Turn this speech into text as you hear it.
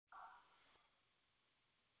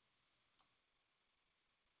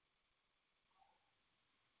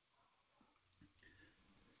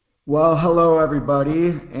Well, hello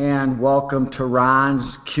everybody, and welcome to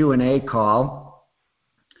Ron's Q&A call.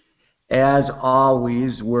 As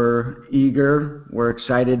always, we're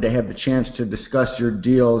excited to have the chance to discuss your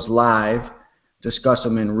deals live, discuss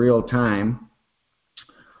them in real time.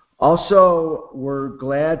 Also, we're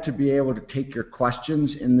glad to be able to take your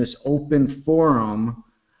questions in this open forum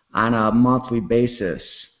on a monthly basis.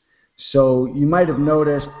 So you might have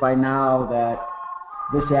noticed by now that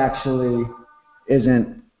this actually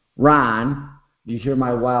isn't Ron. You hear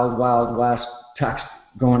my Wild Wild West text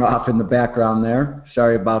going off in the background there.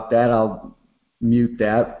 Sorry about that. I'll mute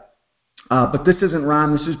that. But this isn't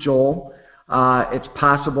Ron. This is Joel. It's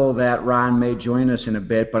possible that Ron may join us in a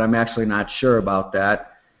bit, but I'm actually not sure about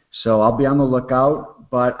that. So I'll be on the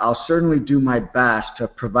lookout, but I'll certainly do my best to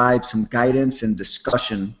provide some guidance and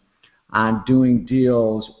discussion on doing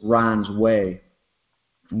deals Ron's way.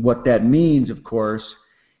 What that means, of course,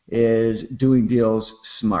 is doing deals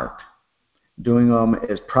smart, doing them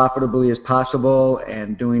as profitably as possible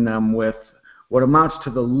and doing them with what amounts to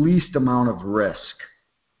the least amount of risk.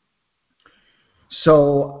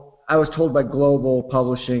 So I was told by Global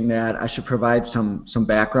Publishing that I should provide some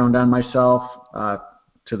background on myself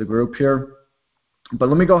to the group here. But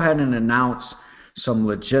let me go ahead and announce some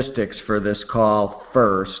logistics for this call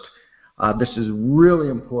first. This is really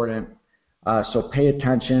important, so pay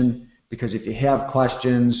attention, because if you have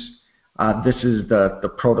questions, this is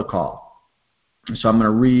the protocol. So I'm going to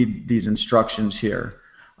read these instructions here.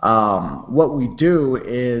 What we do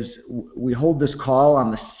is we hold this call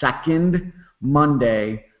on the second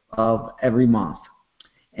Monday of every month.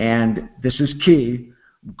 And this is key.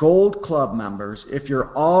 Gold Club members, if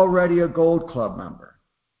you're already a Gold Club member,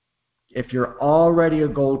 you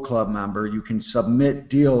can submit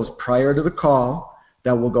deals prior to the call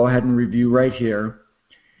that we'll go ahead and review right here.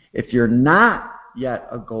 If you're not yet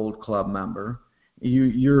a Gold Club member,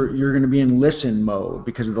 you're going to be in listen mode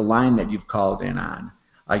because of the line that you've called in on.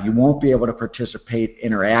 You won't be able to participate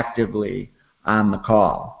interactively on the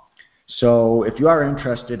call. So if you are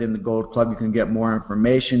interested in the Gold Club, you can get more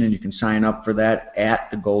information and you can sign up for that at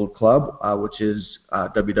the Gold Club, which is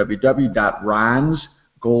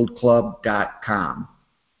www.ronsgoldclub.com.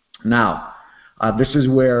 Now, this is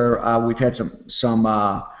where we've had some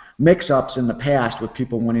mix-ups in the past with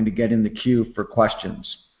people wanting to get in the queue for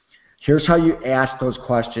questions. Here's how you ask those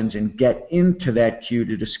questions and get into that queue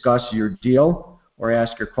to discuss your deal or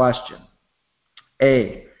ask your question.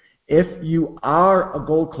 A, if you are a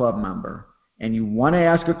Gold Club member and you want to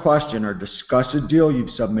ask a question or discuss a deal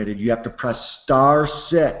you've submitted, you have to press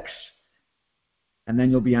 *6, and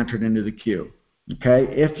then you'll be entered into the queue. Okay?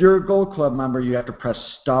 If you're a Gold Club member, you have to press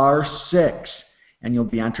 *6, and you'll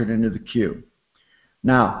be entered into the queue.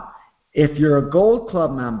 Now, if you're a Gold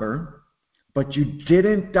Club member, but you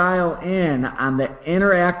didn't dial in on the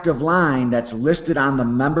interactive line that's listed on the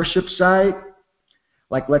membership site,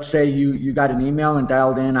 like let's say you got an email and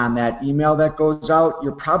dialed in on that email that goes out,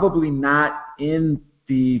 you're probably not in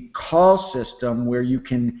the call system where you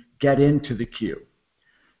can get into the queue.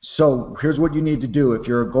 So here's what you need to do. If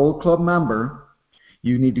you're a Gold Club member,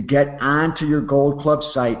 you need to get onto your Gold Club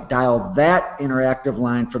site, dial that interactive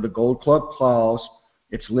line for the Gold Club calls.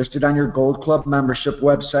 It's listed on your Gold Club membership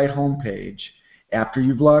website homepage after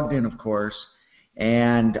you've logged in, of course,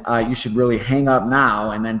 and you should really hang up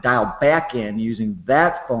now and then dial back in using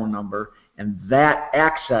that phone number and that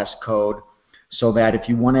access code so that if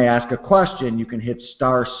you want to ask a question, you can hit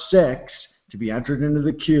 *6 to be entered into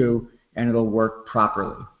the queue and it'll work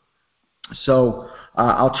properly. So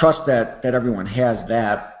I'll trust that everyone has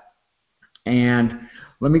that. And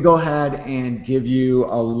let me go ahead and give you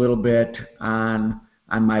a little bit on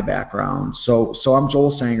my background. So I'm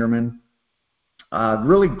Joel Sangerman.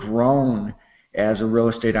 Really grown as a real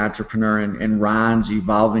estate entrepreneur in Ron's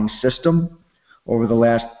evolving system over the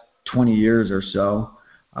last 20 years or so,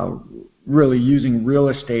 really using real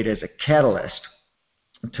estate as a catalyst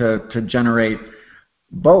to generate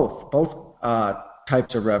both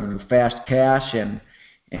types of revenue, fast cash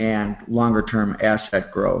and longer term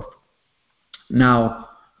asset growth. Now,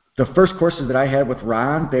 the first courses that I had with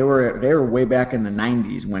Ron, they were way back in the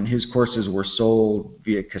 90s when his courses were sold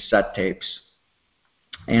via cassette tapes.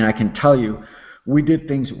 And I can tell you, we did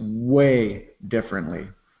things way differently.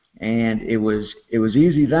 And it was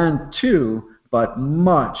easy then too, but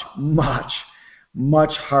much, much,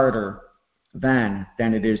 much harder then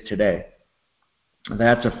than it is today.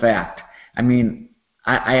 That's a fact. I mean,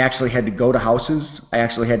 I actually had to go to houses. I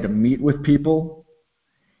actually had to meet with people.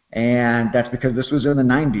 And that's because this was in the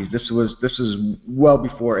 90s. This was well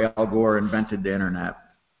before Al Gore invented the internet.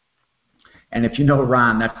 And if you know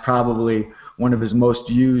Ron, that's probably one of his most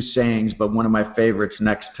used sayings, but one of my favorites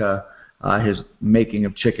next to his making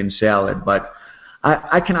of chicken salad. But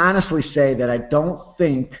I can honestly say that I don't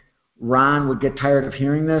think Ron would get tired of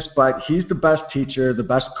hearing this, but he's the best teacher, the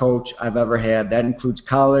best coach I've ever had. That includes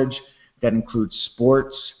college, that includes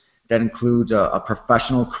sports, that includes a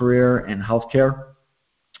professional career in healthcare.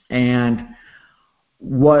 And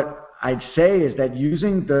what I'd say is that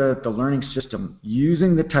using the learning system,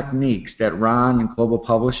 using the techniques that Ron and Global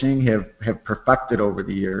Publishing have perfected over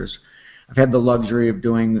the years, I've had the luxury of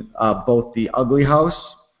doing both the Ugly House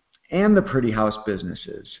and the Pretty House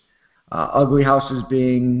businesses. Ugly houses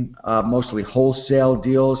being mostly wholesale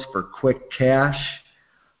deals for quick cash,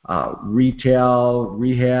 retail,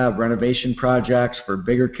 rehab, renovation projects for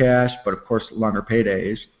bigger cash, but of course longer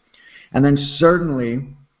paydays. And then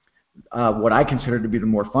certainly what I consider to be the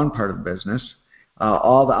more fun part of the business,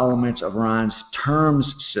 all the elements of Ron's terms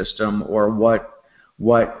system, or what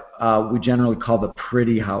we generally call the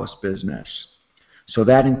Pretty House business. So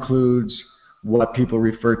that includes what people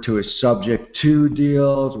refer to as subject to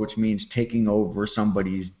deals, which means taking over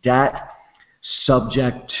somebody's debt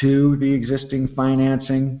subject to the existing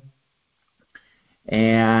financing.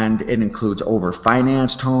 And it includes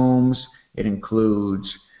over-financed homes. It includes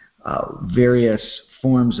various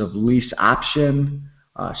forms of lease option,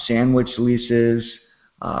 sandwich leases,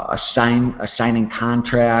 assigning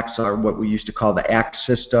contracts, or what we used to call the ACT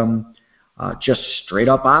system, just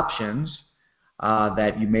straight-up options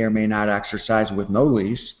that you may or may not exercise with no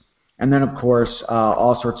lease. And then, of course,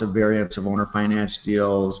 all sorts of variants of owner finance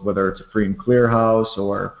deals, whether it's a free and clear house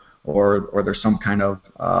or there's some kind of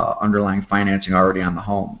underlying financing already on the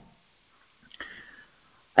home.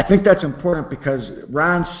 I think that's important because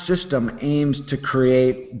Ron's system aims to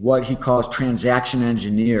create what he calls transaction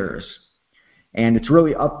engineers. And it's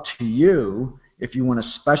really up to you if you want to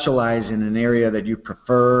specialize in an area that you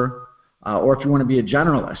prefer, or if you want to be a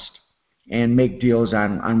generalist and make deals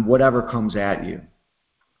on whatever comes at you.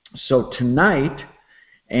 So tonight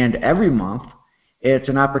and every month, it's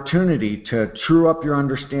an opportunity to true up your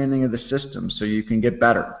understanding of the system so you can get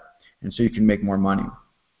better and so you can make more money.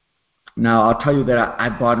 Now, I'll tell you that I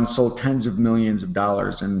bought and sold tens of millions of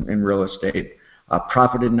dollars in real estate,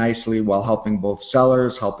 profited nicely while helping both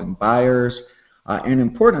sellers, helping buyers, and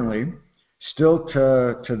importantly, still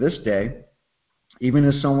to this day, even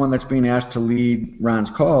as someone that's being asked to lead Ron's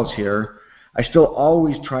calls here, I still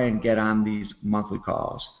always try and get on these monthly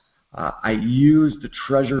calls. I use the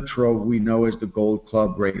treasure trove we know as the Gold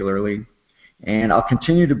Club regularly, and I'll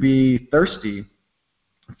continue to be thirsty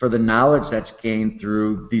for the knowledge that's gained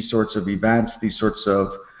through these sorts of events, these sorts of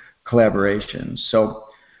collaborations. So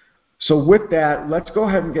with that, let's go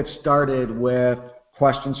ahead and get started with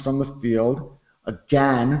questions from the field.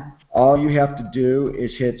 Again, all you have to do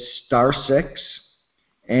is hit *6,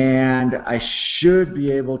 and I should be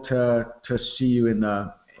able to see you in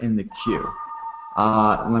the queue.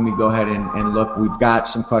 Let me go ahead and look. We've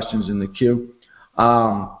got some questions in the queue.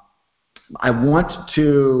 I want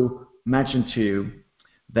to mention to you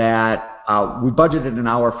that we budgeted an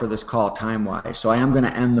hour for this call time-wise, so I am going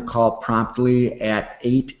to end the call promptly at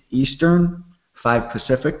 8 Eastern, 5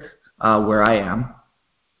 Pacific, where I am.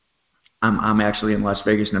 I'm actually in Las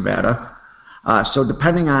Vegas, Nevada. So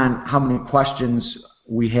depending on how many questions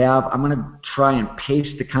we have, I'm going to try and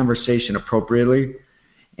pace the conversation appropriately.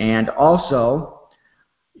 And also,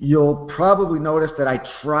 you'll probably notice that I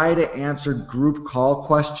try to answer group call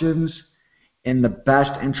questions in the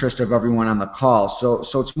best interest of everyone on the call.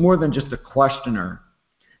 So it's more than just the questioner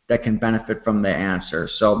that can benefit from the answer.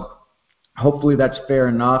 So hopefully that's fair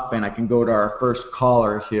enough, and I can go to our first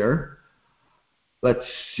caller here. Let's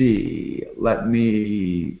see. Let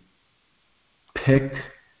me pick.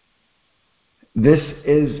 This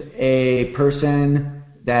is a person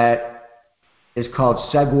that is called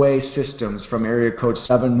Segway Systems from area code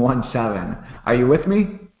 717. Are you with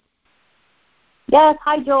me? Yes.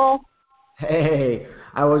 Hi, Joel. Hey,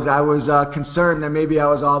 I was concerned that maybe I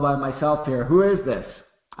was all by myself here. Who is this?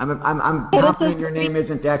 I'm confident your name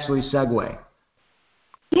isn't actually Segway.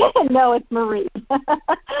 No, it's Marie.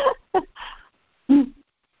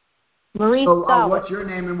 Marie. So, what's your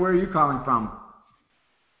name and where are you calling from?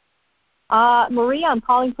 Marie, I'm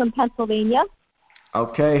calling from Pennsylvania.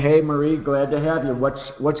 Okay. Hey, Marie, glad to have you.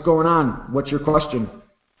 What's going on? What's your question?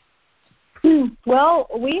 Well,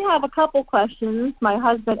 we have a couple questions, my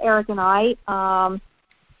husband Eric and I.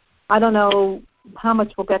 I don't know how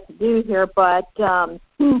much we'll get to do here, but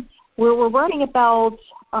we're learning about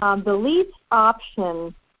the lease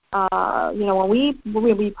option.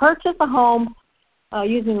 When we purchase a home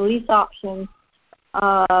using the lease option,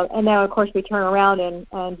 and now, of course, we turn around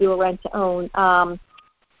and do a rent-to-own.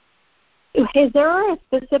 Is there a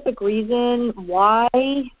specific reason why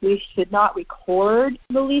we should not record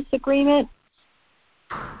the lease agreement?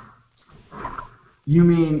 You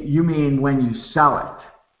mean when you sell it?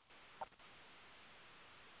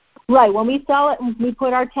 Right. When we sell it, we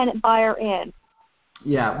put our tenant buyer in.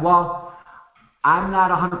 Yeah. Well, I'm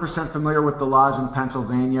not 100% familiar with the laws in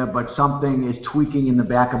Pennsylvania, but something is tweaking in the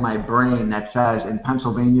back of my brain that says in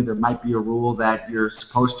Pennsylvania there might be a rule that you're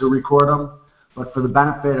supposed to record them. But for the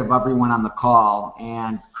benefit of everyone on the call,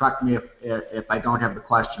 and correct me if I don't have the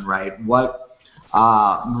question right, what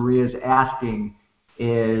Maria is asking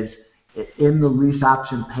is in the lease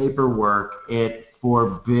option paperwork, it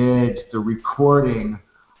forbids the recording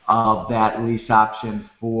of that lease option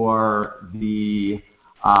for the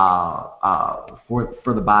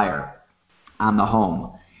for the buyer on the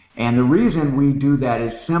home. And the reason we do that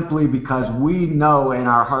is simply because we know in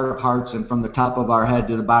our heart of hearts and from the top of our head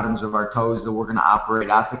to the bottoms of our toes that we're going to operate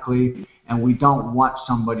ethically, and we don't want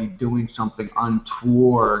somebody doing something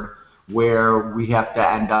untoward where we have to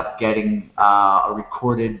end up getting a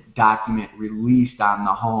recorded document released on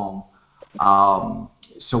the home.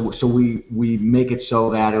 So we make it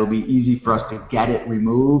so that it'll be easy for us to get it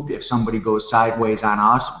removed if somebody goes sideways on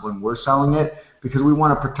us when we're selling it, because we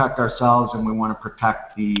want to protect ourselves and we want to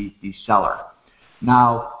protect the seller.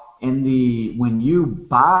 Now, when you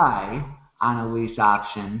buy on a lease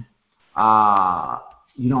option,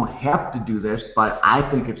 you don't have to do this, but I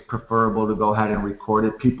think it's preferable to go ahead and record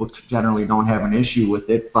it. People generally don't have an issue with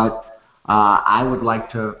it, but I would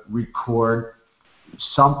like to record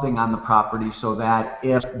something on the property so that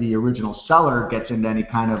if the original seller gets into any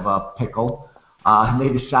kind of a pickle, and they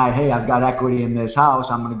decide, hey, I've got equity in this house,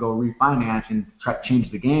 I'm going to go refinance and change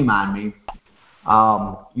the game on me.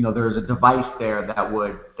 There's a device there that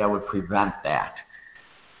would prevent that,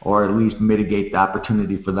 or at least mitigate the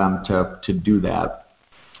opportunity for them to do that.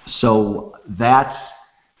 So that's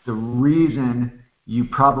the reason you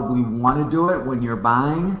probably want to do it when you're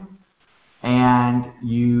buying, and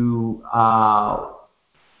you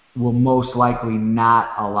will most likely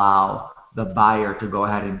not allow the buyer to go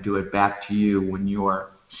ahead and do it back to you when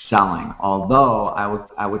you're selling. Although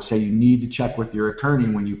I would say you need to check with your attorney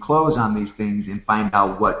when you close on these things and find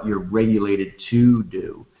out what you're regulated to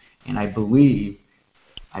do. And I believe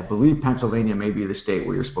Pennsylvania may be the state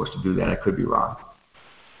where you're supposed to do that. I could be wrong.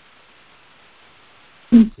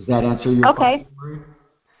 Does that answer your question, Marie?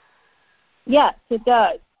 Yes, it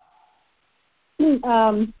does.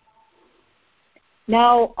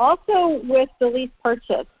 Now, also with the lease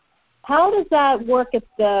purchase, how does that work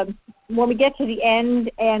when we get to the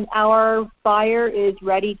end and our buyer is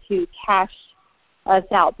ready to cash us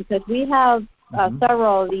out? Because we have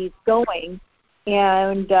several of these going,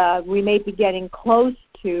 and we may be getting close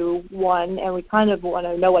to one, and we kind of want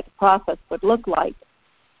to know what the process would look like.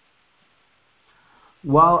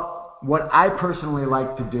 Well, what I personally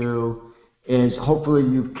like to do is hopefully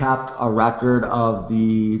you've kept a record of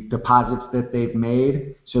the deposits that they've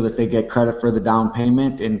made so that they get credit for the down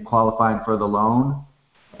payment and qualifying for the loan,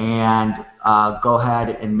 and go ahead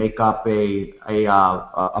and make up a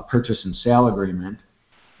purchase and sale agreement,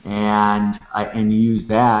 and use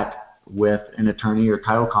that with an attorney or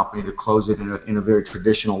title company to close it in a very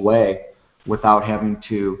traditional way without having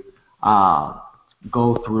to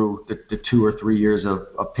go through the 2 or 3 years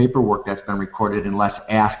of paperwork that's been recorded unless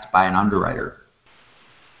asked by an underwriter.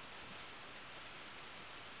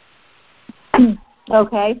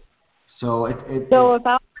 Okay. So Go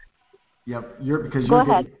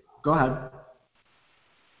ahead. Go ahead.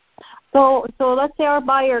 So let's say our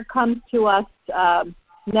buyer comes to us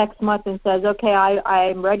next month and says, okay,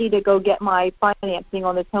 I'm ready to go get my financing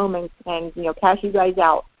on this home and cash you guys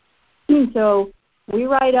out. So we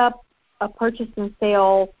write up a purchase and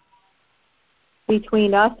sale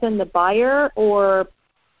between us and the buyer, or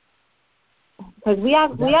because we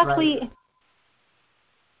actually,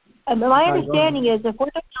 right. My understanding is if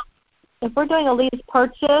we're doing a lease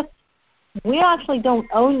purchase, we actually don't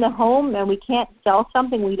own the home and we can't sell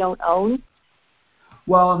something we don't own.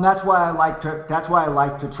 Well, and that's why I like to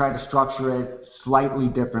try to structure it slightly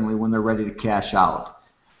differently when they're ready to cash out.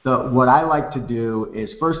 What I like to do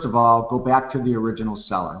is, first of all, go back to the original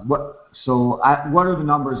seller. What are the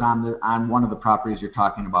numbers on one of the properties you're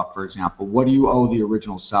talking about, for example? What do you owe the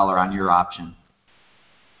original seller on your option?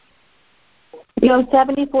 You owe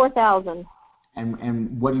 $74,000.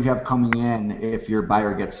 And what do you have coming in if your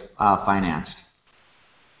buyer gets financed?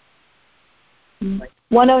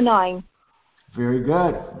 $109,000. Very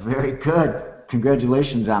good. Very good.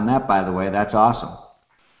 Congratulations on that, by the way. That's awesome.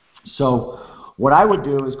 So what I would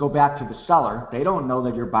do is go back to the seller. They don't know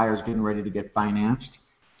that your buyer's getting ready to get financed.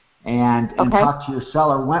 and talk to your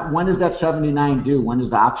seller. When does that 79 due? When is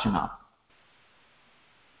the option up?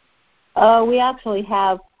 We actually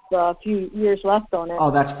have a few years left on it.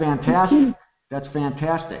 Oh, that's fantastic. That's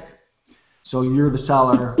fantastic. So you're the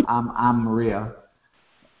seller. I'm Maria.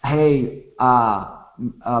 Hey,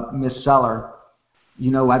 Miss Seller,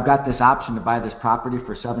 I've got this option to buy this property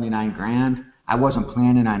for $79,000. I wasn't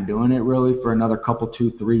planning on doing it really for another couple,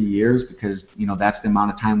 2-3 years because, that's the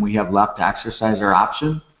amount of time we have left to exercise our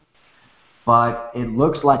option. But it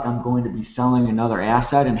looks like I'm going to be selling another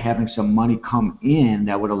asset and having some money come in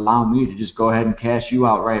that would allow me to just go ahead and cash you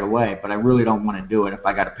out right away. But I really don't want to do it if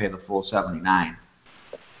I got to pay the full 79.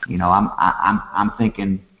 I'm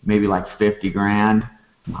thinking maybe like 50 grand.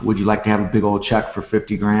 Would you like to have a big old check for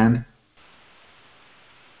 50 grand?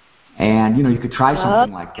 And you could try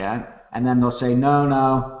something like that, and then they'll say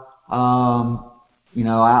no, I'll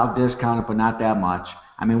discount it, but not that much.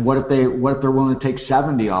 I mean, what if they're willing to take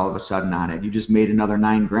 70 all of a sudden on it? You just made another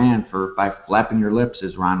 $9,000 by flapping your lips,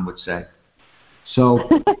 as Ron would say. So,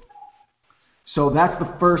 so that's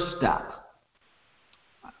the first step.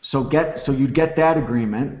 So you'd get that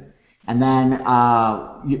agreement, and then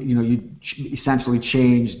you essentially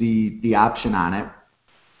change the option on it.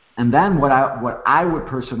 And then what I would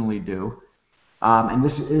personally do, and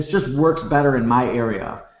this just works better in my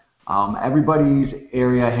area. Everybody's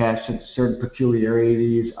area has certain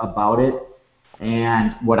peculiarities about it,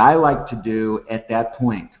 and what I like to do at that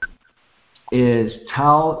point is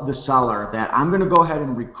tell the seller that I'm going to go ahead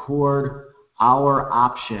and record our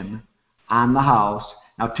option on the house.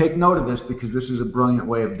 Now take note of this because this is a brilliant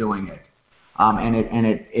way of doing it, and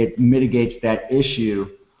it mitigates that issue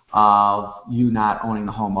of you not owning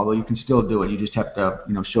the home, although you can still do it. You just have to,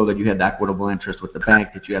 show that you had the equitable interest with the bank,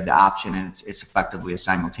 that you have the option, and it's effectively a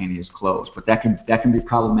simultaneous close. But that can be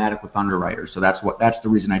problematic with underwriters. So that's the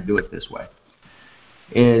reason I do it this way.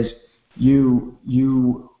 Is you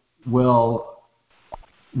will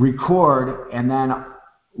record and then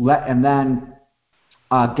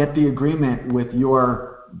get the agreement with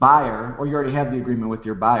your buyer, or you already have the agreement with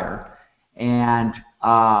your buyer, and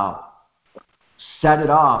set it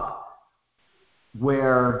up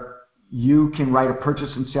where you can write a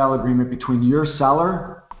purchase and sale agreement between your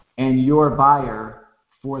seller and your buyer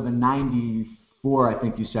for the 94, I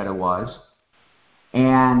think you said it was.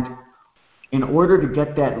 And in order to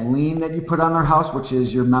get that lien that you put on their house, which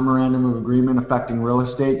is your memorandum of agreement affecting real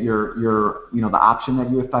estate, your the option that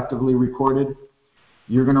you effectively recorded,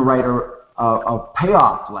 you're going to write a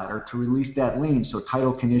payoff letter to release that lien so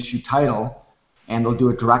title can issue title. And they'll do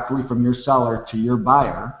it directly from your seller to your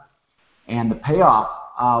buyer. And the payoff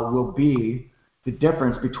will be the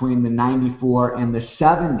difference between the 94 and the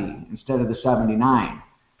 70 instead of the 79.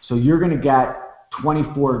 So you're going to get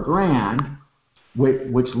 24 grand,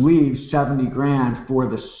 which leaves 70 grand for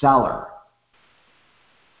the seller.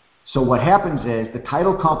 So what happens is the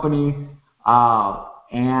title company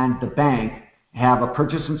and the bank have a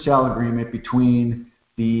purchase and sale agreement between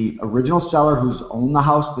the original seller who's owned the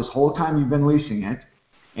house this whole time you've been leasing it,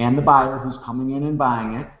 and the buyer who's coming in and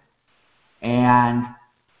buying it, and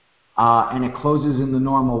it closes in the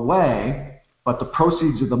normal way, but the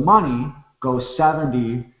proceeds of the money go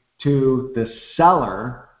 70 to the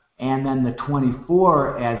seller, and then the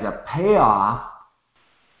 24 as a payoff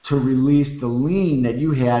to release the lien that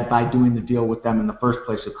you had by doing the deal with them in the first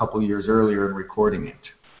place a couple of years earlier and recording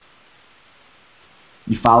it.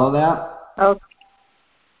 You follow that? Okay.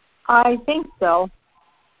 I think so.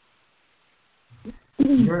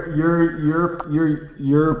 You're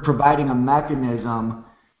providing a mechanism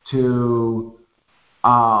to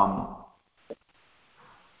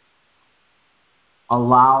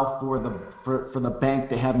allow for the bank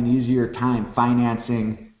to have an easier time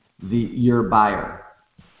financing your buyer.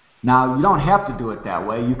 Now you don't have to do it that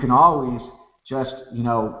way. You can always just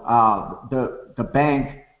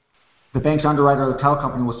the bank's underwriter or the title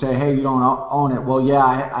company will say, hey, you don't own it. Well,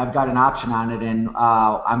 yeah, I've got an option on it, and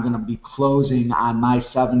I'm going to be closing on my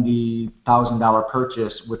 $70,000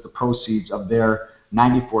 purchase with the proceeds of their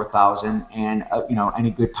 $94,000, and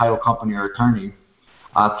any good title company or attorney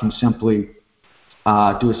can simply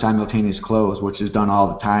do a simultaneous close, which is done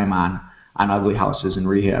all the time on ugly houses and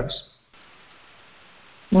rehabs.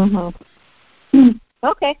 Mm-hmm.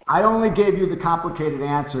 Okay. I only gave you the complicated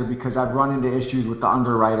answer because I've run into issues with the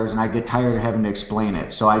underwriters and I get tired of having to explain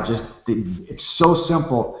it. So it's so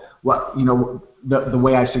simple. The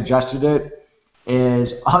way I suggested it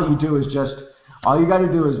is all you got to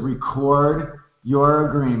do is record your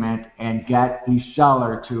agreement and get the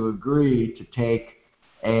seller to agree to take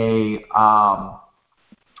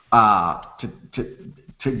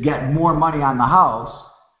to get more money on the house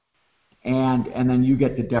and then you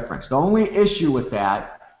get the difference. The only issue with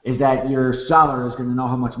that is that your seller is going to know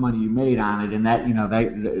how much money you made on it, and that,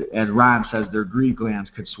 as Ron says, their greed glands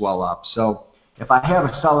could swell up. So if I have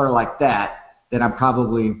a seller like that, then I'm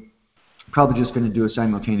probably just going to do a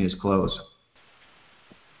simultaneous close.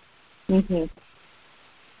 Mhm.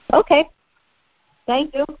 Okay.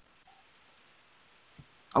 Thank you.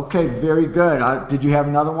 Okay, very good. Did you have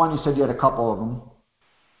another one? You said you had a couple of them.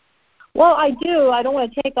 Well, I do. I don't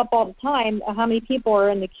want to take up all the time. How many people are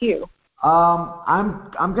in the queue?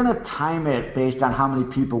 I'm going to time it based on how many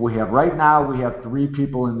people we have. Right now, we have 3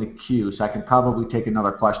 people in the queue, so I can probably take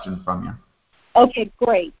another question from you. Okay,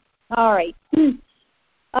 great. All right. We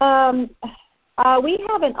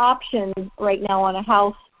have an option right now on a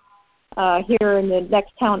house here in the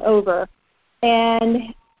next town over,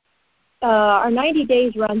 and our 90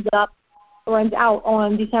 days runs out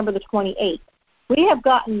on December the 28th. We have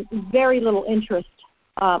gotten very little interest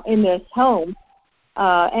in this home,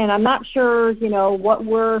 and I'm not sure, what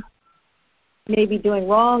we're maybe doing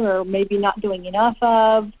wrong or maybe not doing enough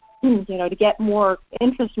of, to get more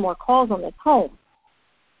interest, more calls on this home.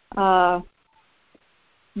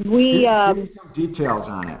 Give me some details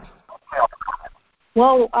on it.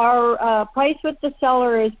 Well, our price with the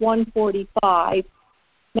seller is $145.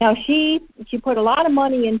 Now she put a lot of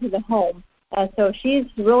money into the home, so she's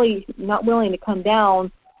really not willing to come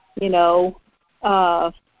down,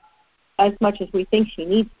 as much as we think she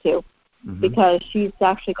needs to, because she's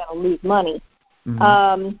actually going to lose money.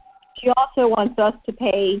 She also wants us to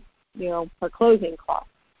pay, her closing costs.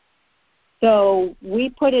 So we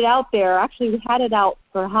put it out there. Actually, we had it out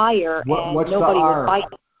for hire, and nobody was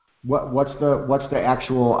biting. What's the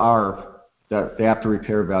actual ARV that they have to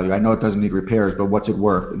repair value? I know it doesn't need repairs, but what's it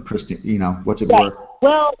worth? And what's it worth?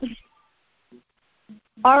 Well,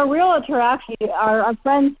 our realtor actually, our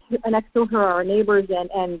friends next to her, our neighbors,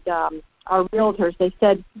 and our realtors, they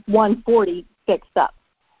said 140 fixed up.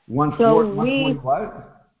 140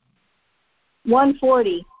 what?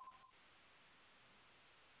 140.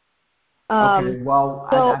 Okay, well,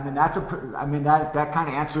 so, that kind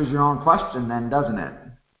of answers your own question then, doesn't it?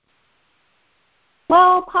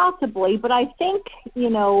 Well, possibly, but I think, we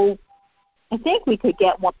could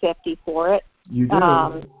get 150 for it. You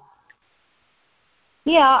do?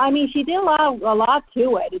 Yeah, she did a lot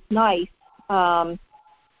to it. It's nice.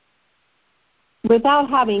 Without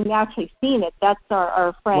having actually seen it, that's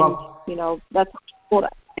our friend, well, that's what she told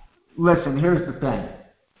us. Listen, here's the thing.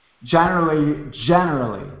 Generally,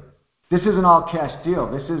 this is an all-cash deal.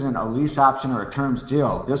 This isn't a lease option or a terms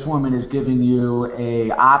deal. This woman is giving you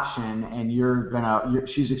a option, and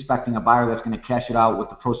she's expecting a buyer that's going to cash it out with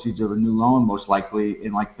the proceeds of a new loan, most likely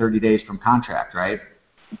in like 30 days from contract, right?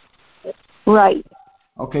 Right.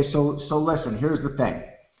 Okay, so listen. Here's the thing.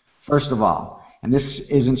 First of all, and this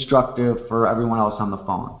is instructive for everyone else on the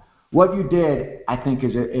phone. What you did, I think,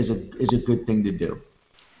 is a good thing to do.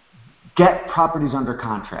 Get properties under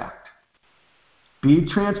contract. Be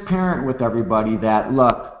transparent with everybody that,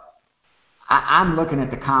 look, I'm looking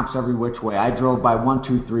at the comps every which way. I drove by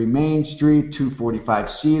 123 Main Street, 245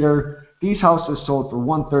 Cedar. These houses sold for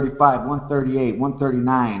 135, 138,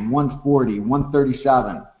 139, 140,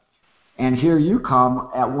 137. And here you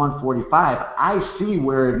come at 145. I see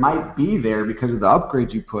where it might be there because of the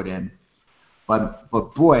upgrades you put in. But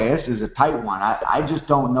boy, this is a tight one. I just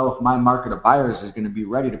don't know if my market of buyers is going to be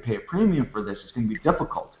ready to pay a premium for this. It's going to be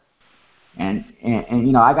difficult. And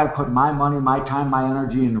I got to put my money, my time, my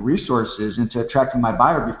energy, and resources into attracting my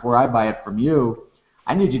buyer before I buy it from you.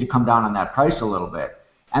 I need you to come down on that price a little bit.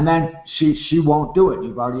 And then she won't do it.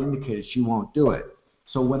 You've already indicated she won't do it.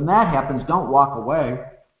 So when that happens, don't walk away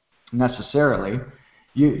necessarily.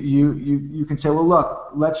 You can say, well,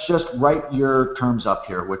 look, let's just write your terms up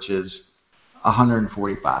here, which is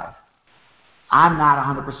 145. I'm not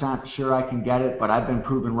 100% sure I can get it, but I've been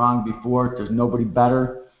proven wrong before. There's nobody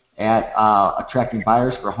better at attracting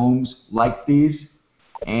buyers for homes like these.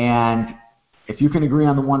 And if you can agree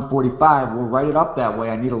on the 145, we'll write it up that way.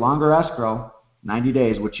 I need a longer escrow, 90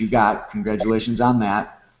 days, which you got. Congratulations on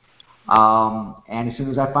that. And as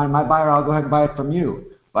soon as I find my buyer, I'll go ahead and buy it from you.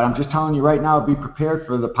 But I'm just telling you right now, be prepared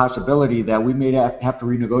for the possibility that we may have to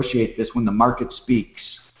renegotiate this when the market speaks.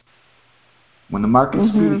 When the market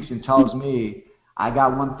speaks and tells me, I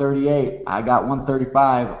got 138, I got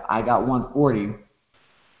 135, I got 140,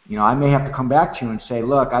 I may have to come back to you and say,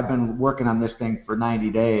 look, I've been working on this thing for 90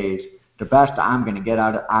 days. The best I'm going to get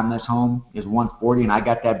out on this home is 140, and I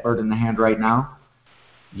got that bird in the hand right now.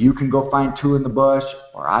 You can go find 2 in the bush,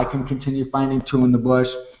 or I can continue finding 2 in the bush,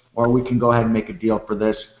 or we can go ahead and make a deal for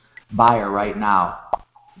this buyer right now.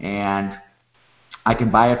 And I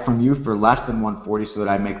can buy it from you for less than 140 so that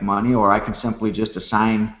I make money, or I can simply just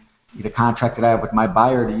assign the contract that I have with my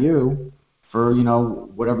buyer to you for,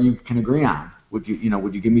 whatever you can agree on. Would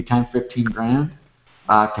you give me 10, 15 grand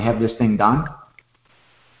to have this thing done?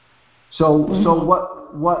 So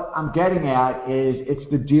what I'm getting at is it's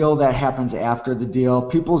the deal that happens after the deal.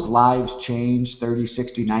 People's lives change 30,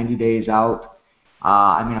 60, 90 days out.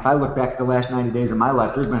 If I look back at the last 90 days of my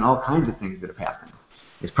life, there's been all kinds of things that have happened.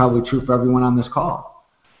 It's probably true for everyone on this call.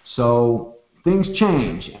 So things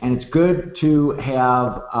change, and it's good to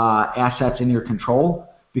have assets in your control,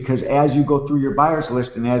 because as you go through your buyers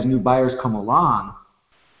list and as new buyers come along,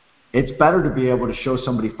 it's better to be able to show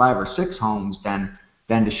somebody 5 or 6 homes than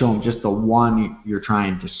to show them just the one you're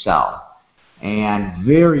trying to sell. And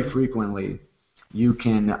very frequently, you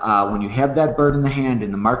can, when you have that bird in the hand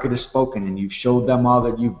and the market has spoken and you've showed them all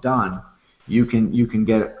that you've done, you can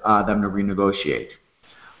get them to renegotiate.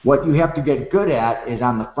 What you have to get good at is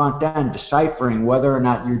on the front end deciphering whether or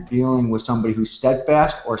not you're dealing with somebody who's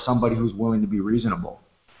steadfast or somebody who's willing to be reasonable.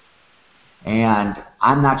 And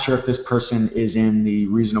I'm not sure if this person is in the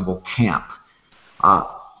reasonable camp.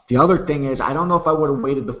 The other thing is, I don't know if I would have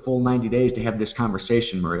waited the full 90 days to have this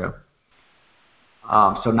conversation, Maria.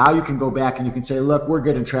 So now you can go back and you can say, look, we're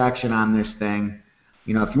getting traction on this thing.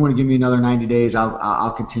 If you want to give me another 90 days,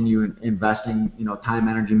 I'll continue investing, time,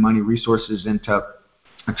 energy, money, resources into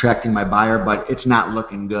attracting my buyer, but it's not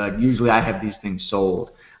looking good. Usually I have these things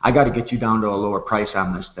sold. I got to get you down to a lower price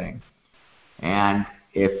on this thing. And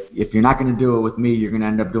if you're not going to do it with me, you're going to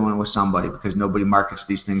end up doing it with somebody, because nobody markets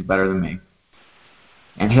these things better than me.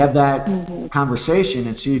 And have that conversation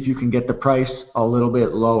and see if you can get the price a little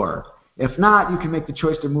bit lower. If not, you can make the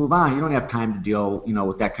choice to move on. You don't have time to deal,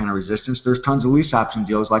 with that kind of resistance. There's tons of lease option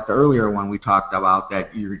deals like the earlier one we talked about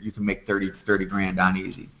that you can make 30 grand on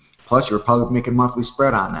easy. Plus, you're probably making monthly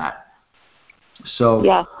spread on that. So,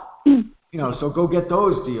 yeah. So go get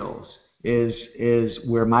those deals is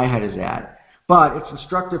where my head is at. But it's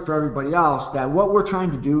instructive for everybody else that what we're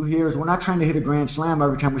trying to do here is we're not trying to hit a grand slam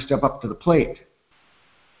every time we step up to the plate.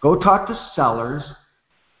 Go talk to sellers,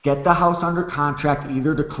 get the house under contract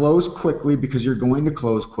either to close quickly because you're going to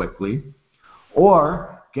close quickly,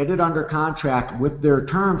 or get it under contract with their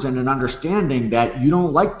terms and an understanding that you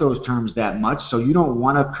don't like those terms that much, so you don't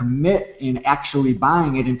want to commit in actually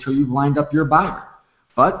buying it until you've lined up your buyer.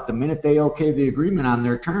 But the minute they okay the agreement on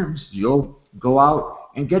their terms, you'll go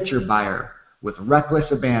out and get your buyer with reckless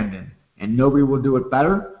abandon, and nobody will do it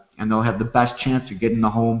better, and they'll have the best chance of getting the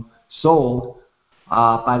home sold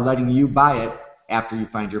by letting you buy it after you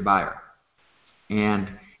find your buyer. And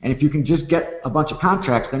if you can just get a bunch of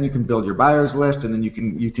contracts, then you can build your buyers list, and then you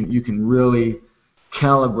can really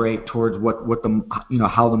calibrate towards what the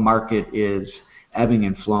how the market is ebbing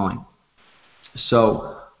and flowing.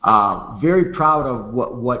 So very proud of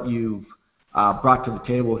what you've brought to the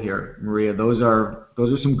table here, Maria. Those are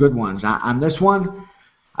some good ones. On this one,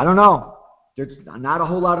 I don't know. There's not a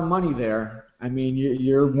whole lot of money there.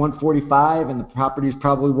 You're 145, and the property is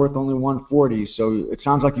probably worth only 140. So it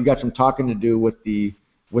sounds like you got some talking to do with the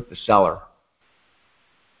seller.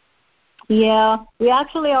 Yeah, we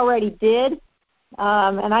actually already did.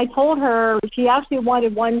 And I told her she actually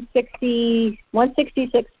wanted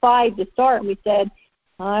 166.5 to start, and we said,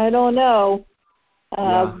 I don't know.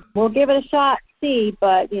 We'll give it a shot, see,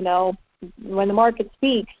 but when the market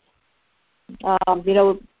speaks,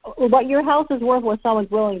 what your house is worth, what someone's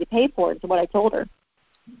willing to pay for it, is what I told her.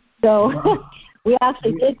 So we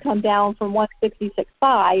actually did come down from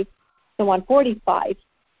 166.5 to 145.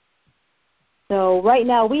 So right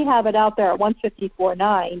now we have it out there at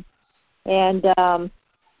 154.9, and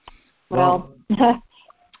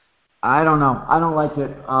I don't know. I don't like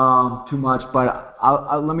it too much, but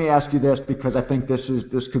let me ask you this, because I think this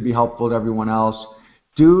could be helpful to everyone else.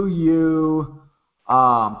 Did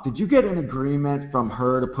you get an agreement from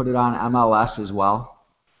her to put it on MLS as well?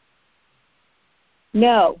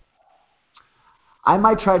 No. I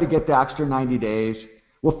might try to get the extra 90 days.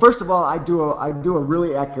 Well, first of all, I do a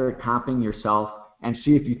really accurate comping yourself and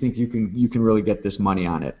see if you think you can really get this money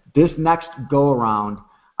on it. This next go around,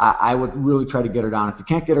 I would really try to get her down. If you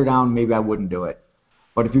can't get her down, maybe I wouldn't do it.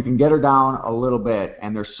 But if you can get her down a little bit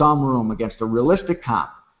and there's some room against a realistic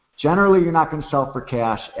comp, generally you're not going to sell for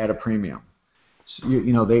cash at a premium. So,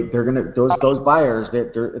 they're going to those buyers.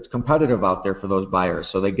 It's competitive out there for those buyers,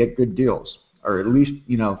 so they get good deals, or at least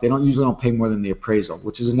they usually don't pay more than the appraisal,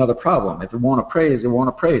 which is another problem. If it won't appraise, it won't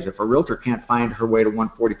appraise. If a realtor can't find her way to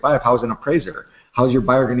 145, how's an appraiser? How's your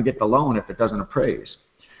buyer going to get the loan if it doesn't appraise?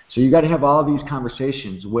 So you got to have all these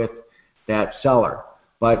conversations with that seller.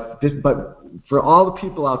 But for all the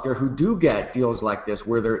people out there who do get deals like this,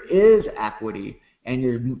 where there is equity and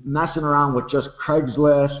you're messing around with just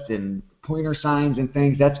Craigslist and pointer signs and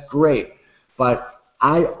things, that's great. But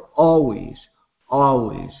I always,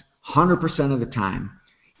 100% of the time,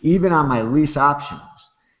 even on my lease options,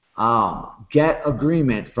 get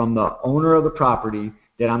agreement from the owner of the property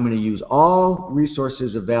that I'm going to use all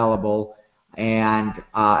resources available, and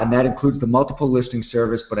that includes the multiple listing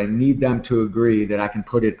service, but I need them to agree that I can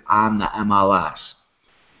put it on the MLS.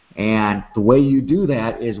 And the way you do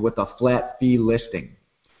that is with a flat fee listing.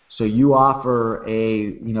 So you offer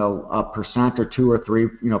a percent or 2 or 3,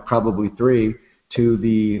 probably 3 to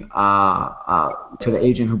the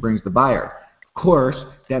agent who brings the buyer. Of course,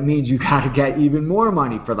 that means you got to get even more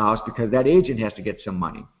money for the house because that agent has to get some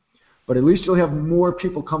money. But at least you'll have more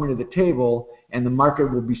people coming to the table, and the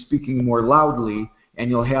market will be speaking more loudly, and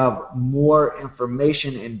you'll have more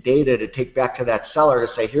information and data to take back to that seller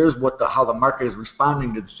to say, here's how the market is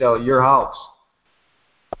responding to the sale of your house.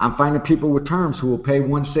 I'm finding people with terms who will pay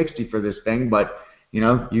 $160 for this thing, but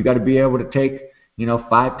you got to be able to take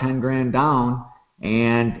 $5-10 grand down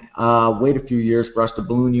and wait a few years for us to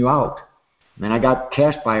balloon you out. And then I got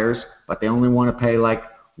cash buyers, but they only want to pay like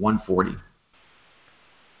 $140.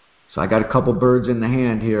 So I got a couple birds in the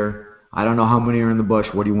hand here. I don't know how many are in the bush.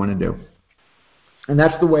 What do you want to do? And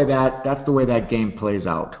that's the way that game plays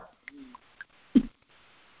out.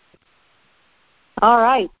 All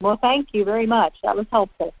right. Well, thank you very much. That was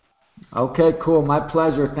helpful. Okay, cool. My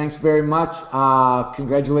pleasure. Thanks very much.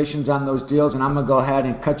 Congratulations on those deals, and I'm going to go ahead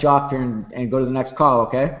and cut you off here and go to the next call,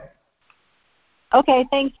 okay? Okay,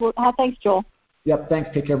 thanks. Thanks, Joel. Yep, thanks.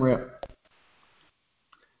 Take care, Maria.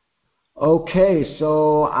 Okay,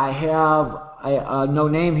 so I have no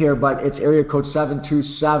name here, but it's area code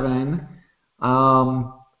 727.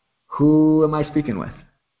 Who am I speaking with?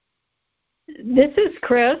 This is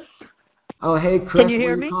Chris. Oh, hey, Chris. Can you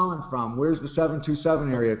hear me? Where are you calling from? Where's the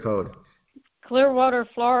 727 area code? Clearwater,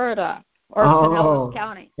 Florida, or Pinellas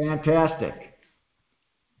County. Fantastic.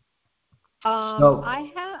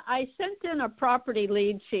 I sent in a property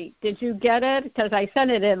lead sheet. Did you get it? Because I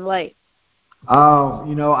sent it in late.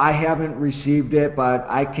 Oh, I haven't received it, but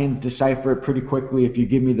I can decipher it pretty quickly if you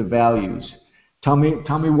give me the values. Tell me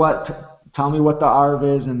what the ARV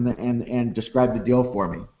is and describe the deal for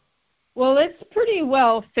me. Well, it's pretty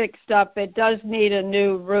well fixed up. It does need a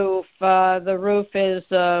new roof. The roof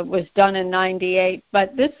was done in '98,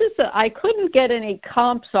 but I couldn't get any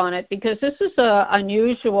comps on it because this is a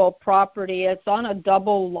unusual property. It's on a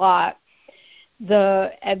double lot.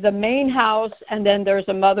 The main house, and then there's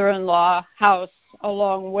a mother-in-law house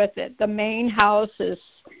along with it. The main house is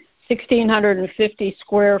 1,650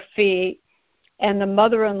 square feet, and the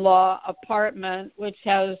mother-in-law apartment, which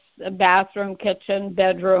has a bathroom, kitchen,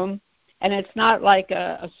 bedroom, and it's not like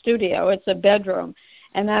a studio, it's a bedroom,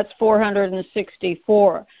 and that's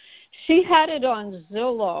 464. She had it on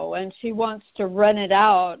Zillow, and she wants to rent it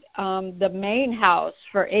out, the main house,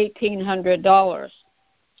 for $1,800.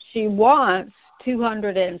 She wants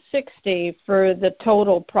 $260 for the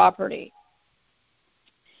total property.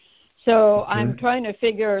 So I'm trying to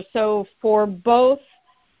figure, so for both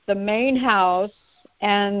the main house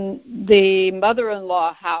and the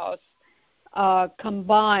mother-in-law house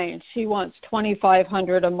combined, she wants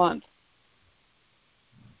 $2,500 a month.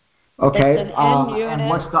 Okay, and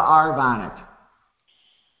what's the ARV on it?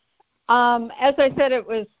 As I said, it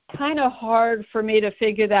was kind of hard for me to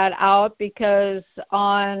figure that out because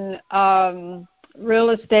on Real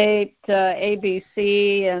Estate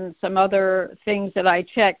ABC and some other things that I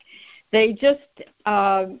checked, they just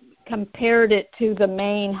compared it to the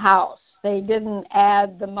main house. They didn't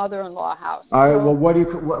add the mother-in-law house. All right. Well, what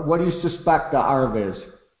do you suspect the ARV is?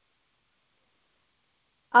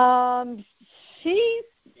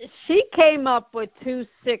 She came up with $260.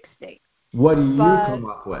 What do you come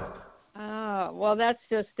up with? Oh, well, that's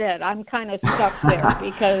just it. I'm kind of stuck there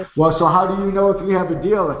because. Well, so how do you know if you have a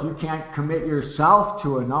deal? If you can't commit yourself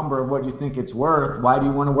to a number of what you think it's worth, why do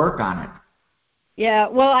you want to work on it? Yeah,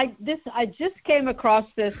 well, I just came across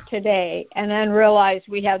this today and then realized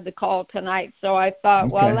we had the call tonight. So I thought,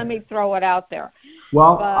 okay. Well, let me throw it out there.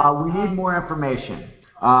 Well, we need more information.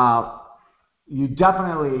 You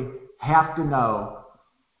definitely have to know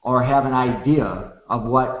or have an idea of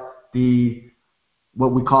what we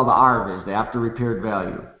call the ARV is, the after repaired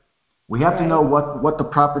value. We have to know what the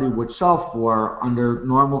property would sell for under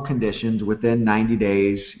normal conditions within 90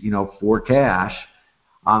 days, for cash.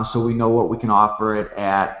 So we know what we can offer it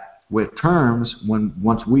at with terms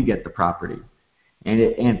once we get the property,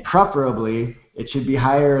 and preferably it should be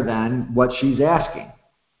higher than what she's asking.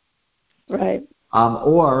 Right.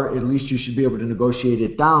 Or at least you should be able to negotiate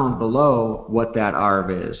it down below what that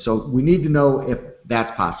ARV is. So we need to know if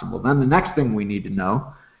that's possible. Then the next thing we need to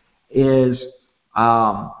know is,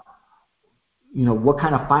 what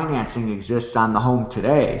kind of financing exists on the home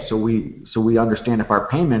today, so we understand if our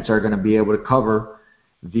payments are going to be able to cover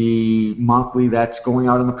the monthly that's going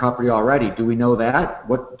out on the property already. Do we know that?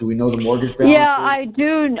 What do we know the mortgage balance? Yeah, I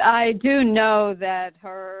do know that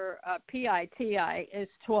her PITI is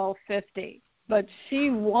 $1,250, but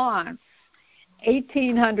she wants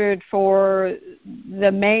 $1,800 for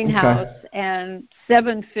the main house and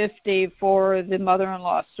 $750 for the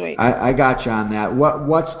mother-in-law suite. I got you on that.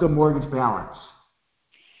 What's the mortgage balance?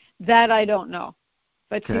 That I don't know,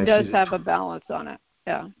 but she does have a balance on it.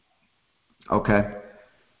 Yeah. Okay.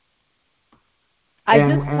 I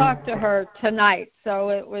just talked to her tonight, so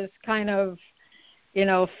it was kind of,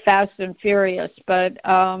 fast and furious. But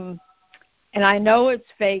and I know it's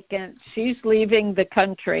vacant. She's leaving the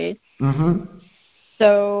country. Mm-hmm.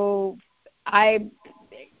 So I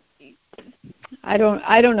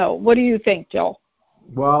don't know. What do you think, Joel?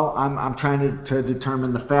 Well, I'm trying to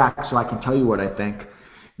determine the facts so I can tell you what I think.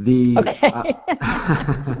 Okay.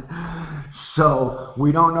 So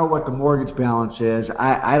we don't know what the mortgage balance is.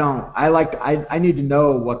 I need to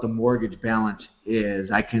know what the mortgage balance is.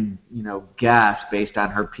 I can, guess based on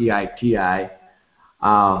her PITI,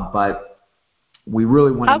 but we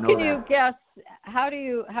really want to know that. How can you guess? How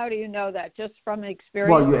do you know that? Just from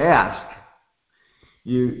experience? Well, you ask.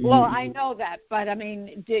 Well, I know that, but I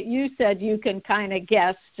mean, you said you can kind of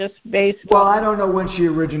guess just based on... Well, I don't know when she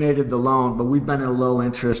originated the loan, but we've been in a low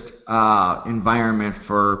interest environment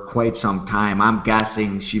for quite some time. I'm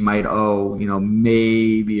guessing she might owe,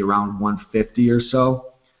 maybe around $150 or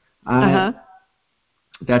so.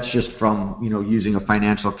 That's just from, using a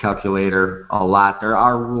financial calculator a lot. There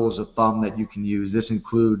are rules of thumb that you can use. This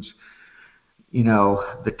includes,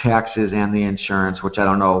 the taxes and the insurance, which I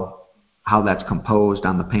don't know how that's composed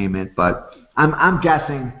on the payment, but I'm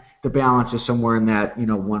guessing the balance is somewhere in that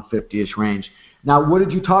 150-ish range. Now, what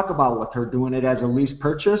did you talk about with her? Doing it as a lease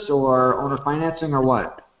purchase or owner financing or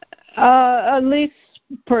what? A lease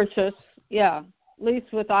purchase, yeah, lease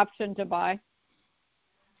with option to buy.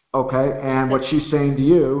 Okay, and what she's saying to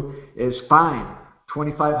you is fine,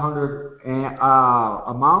 $2,500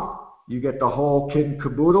 a month, you get the whole kit and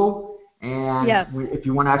caboodle, and yes. If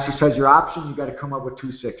you want to exercise your option, you got to come up with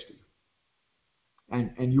 $260.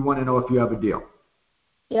 And you want to know if you have a deal.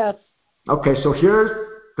 Yes. Okay, so here's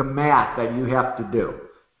the math that you have to do.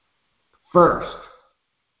 First,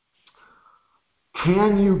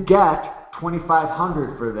 can you get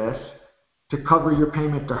 $2,500 for this to cover your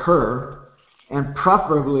payment to her? And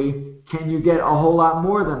preferably, can you get a whole lot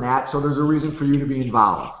more than that so there's a reason for you to be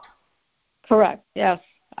involved? Correct, yes.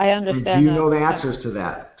 I understand. And do you know the answers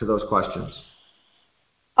to those questions?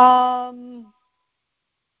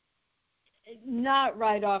 Not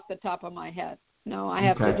right off the top of my head. No, I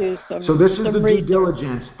have to do some. So this is the research. due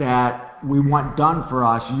diligence that we want done for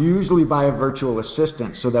us, usually by a virtual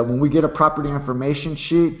assistant, so that when we get a property information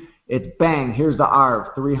sheet, it's bang, here's the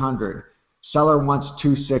ARV, $300. Seller wants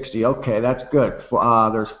 $260. Okay, that's good.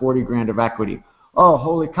 There's $40,000 of equity. Oh,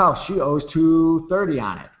 holy cow, she owes $230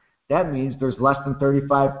 on it. That means there's less than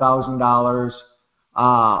 $35,000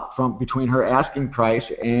 from between her asking price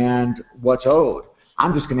and what's owed.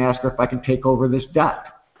 I'm just going to ask her if I can take over this debt.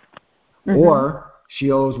 Mm-hmm. Or she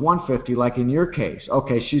owes $150, like in your case.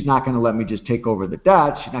 Okay, she's not going to let me just take over the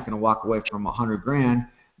debt. She's not going to walk away from $100,000.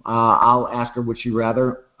 I'll ask her, would she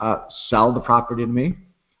rather sell the property to me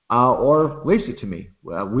or lease it to me?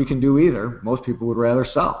 Well, we can do either. Most people would rather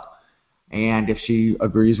sell. And if she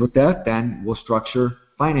agrees with that, then we'll structure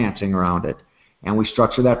financing around it. And we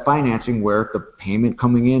structure that financing where the payment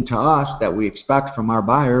coming in to us that we expect from our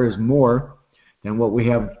buyer is more than what we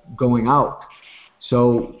have going out.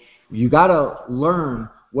 So you got to learn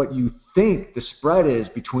what you think the spread is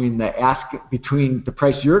between the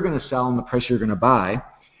price you're going to sell and the price you're going to buy,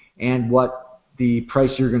 and what the price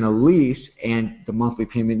you're going to lease and the monthly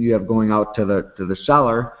payment you have going out to the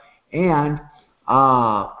seller. And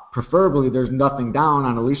preferably there's nothing down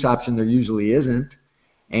on a lease option. There usually isn't.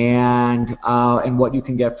 And what you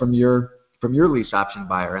can get from your lease option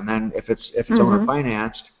buyer. And then if it's mm-hmm. owner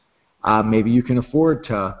financed, maybe you can afford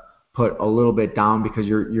to put a little bit down because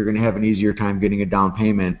you're going to have an easier time getting a down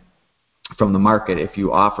payment from the market if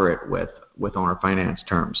you offer it with owner finance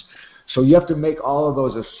terms. So you have to make all of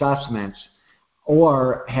those assessments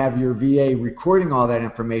or have your VA recording all that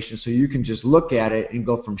information so you can just look at it and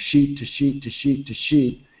go from sheet to sheet to sheet to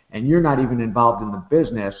sheet, and you're not even involved in the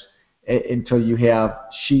business until you have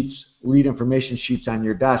lead information sheets on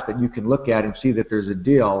your desk that you can look at and see that there's a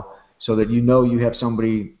deal so that you know you have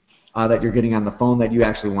somebody that you're getting on the phone that you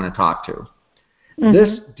actually want to talk to. Mm-hmm.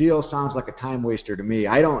 This deal sounds like a time waster to me.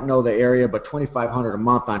 I don't know the area, but $2,500 a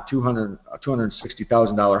month on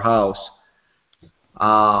 $260,000 house.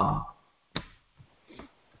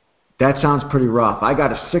 That sounds pretty rough. I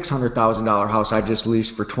got a $600,000 house I just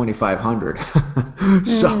leased for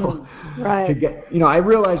 $2,500. So right. to get, I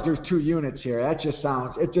realize there's 2 units here. It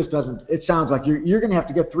sounds like you're going to have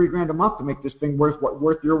to get $3,000 a month to make this thing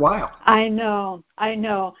worth your while. I know.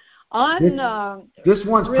 This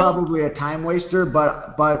one's probably a time waster,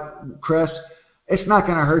 but Chris, it's not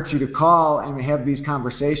going to hurt you to call and have these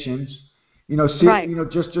conversations. See, right.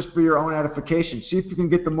 Just for your own edification. See if you can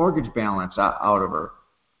get the mortgage balance out of her.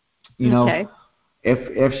 Okay.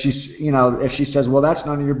 If she says, well, that's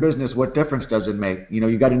none of your business, what difference does it make?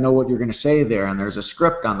 You got to know what you're going to say there, and there's a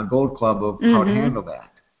script on the Gold Club of how to handle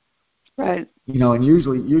that. Right. And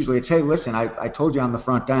usually it's, hey, listen, I told you on the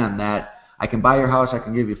front end that I can buy your house, I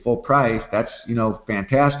can give you full price. That's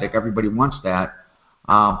fantastic. Everybody wants that,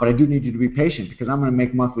 but I do need you to be patient because I'm going to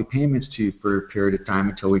make monthly payments to you for a period of time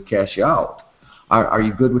until we cash you out. Are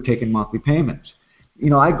you good with taking monthly payments?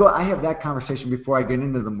 I have that conversation before I get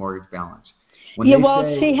into the mortgage balance.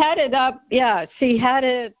 She had it up. Yeah, she had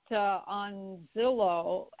it on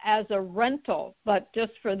Zillow as a rental, but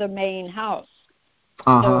just for the main house.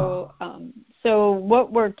 Uh-huh. So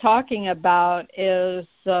what we're talking about is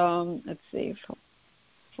let's see,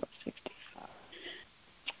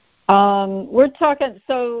 465. We're talking.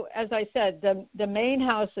 So as I said, the main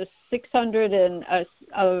house is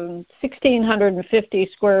 1,650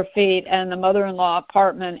 square feet, and the mother-in-law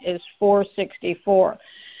apartment is 464.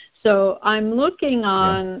 So I'm looking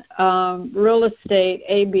on Real Estate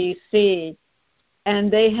ABC, and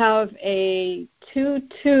they have a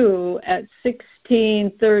 2.2 at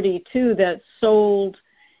 1632 that sold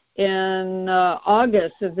in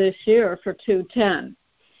August of this year for $210.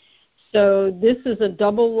 So this is a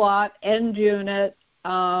double lot end unit.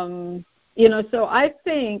 So I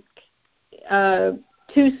think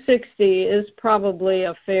 260 is probably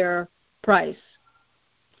a fair price.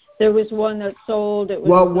 There was one that sold.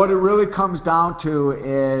 What it really comes down to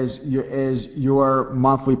is your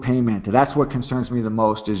monthly payment. That's what concerns me the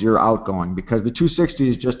most is your outgoing, because the 260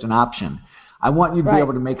 is just an option. I want you to be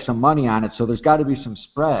able to make some money on it, so there's got to be some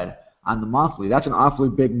spread on the monthly. That's an awfully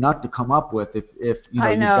big nut to come up with if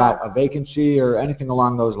you've got a vacancy or anything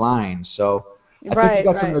along those lines. So I think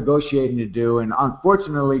you got some negotiating to do, and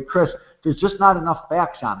unfortunately, Chris, there's just not enough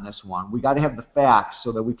facts on this one. We got to have the facts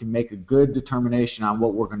so that we can make a good determination on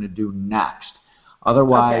what we're going to do next.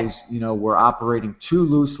 Otherwise, we're operating too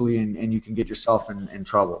loosely, and you can get yourself in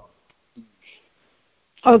trouble.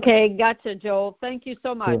 Okay, gotcha, Joel. Thank you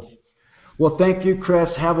so much. Cool. Well, thank you, Chris.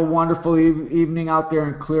 Have a wonderful evening out there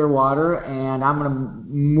in Clearwater, and I'm going to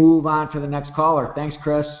move on to the next caller. Thanks,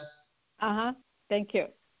 Chris. Thank you.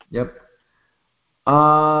 Yep.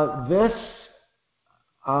 Joel, this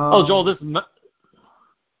is...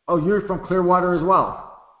 you're from Clearwater as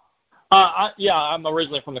well? I'm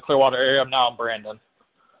originally from the Clearwater area. I'm now in Brandon.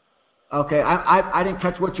 Okay. I didn't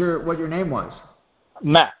catch what your name was.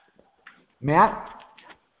 Matt?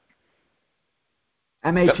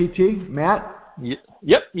 M-A-T-T? Yep. Matt?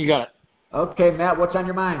 Yep, you got it. Okay, Matt, what's on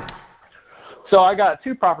your mind? So I got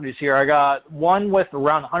 2 properties here. I got one with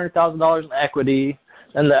around $100,000 in equity,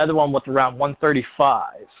 and the other one with around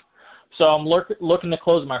 $135,000. So I'm looking to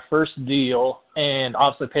close my first deal and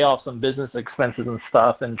obviously pay off some business expenses and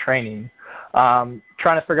stuff and training. Trying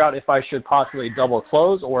to figure out if I should possibly double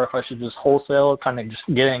close or if I should just wholesale, kind of just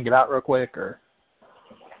get in and get out real quick.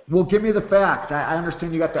 Well, give me the facts. I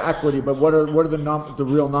understand you got the equity, but what are the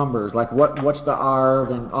real numbers? Like what's the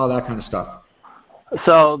ARV and all that kind of stuff?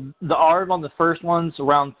 So the ARV on the first one's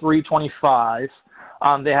around $325,000.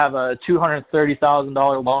 They have a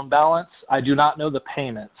 $230,000 loan balance. I do not know the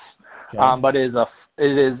payments. Okay. But it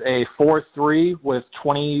is a 4.3 with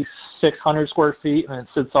 2,600 square feet, and it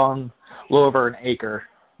sits on a little over an acre.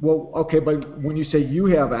 Well, okay, but when you say you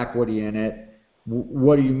have equity in it,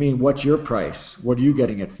 what do you mean? What's your price? What are you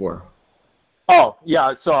getting it for? Oh,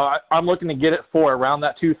 yeah, so I'm looking to get it for around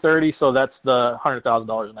that 230, so that's the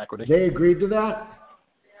 $100,000 in equity. They agreed to that?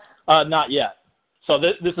 Not yet. So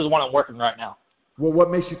this is one I'm working right now. Well,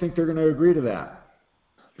 what makes you think they're going to agree to that?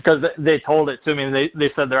 Because they told it to me, and they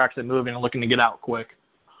said they're actually moving and looking to get out quick.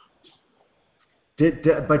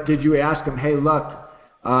 But did you ask them, hey, look,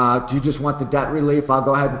 do you just want the debt relief? I'll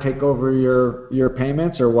go ahead and take over your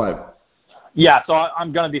payments, or what? Yeah, so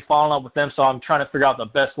I'm going to be following up with them, so I'm trying to figure out the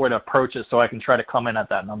best way to approach it so I can try to come in at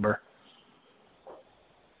that number.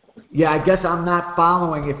 Yeah, I guess I'm not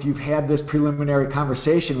following if you've had this preliminary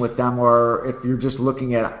conversation with them or if you're just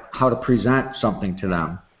looking at how to present something to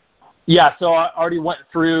them. Yeah, so I already went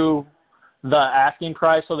through the asking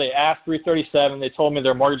price. So they asked $337. They told me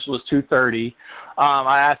their mortgage was $230.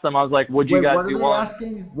 I asked them, I was like, would you guys do one?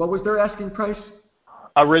 What was their asking price?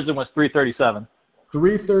 Arisen was $337.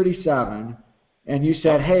 $337, and you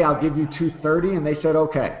said, hey, I'll give you $230, and they said,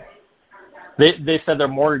 okay. They said their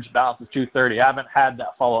mortgage balance is $230. I haven't had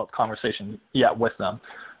that follow-up conversation yet with them.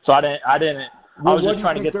 So I didn't. Well, I was just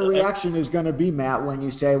trying to get their reaction is going to be, Matt, when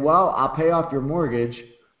you say, well, I'll pay off your mortgage.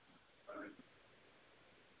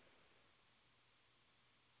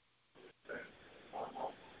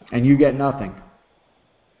 And you get nothing.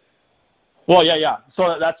 Well, yeah.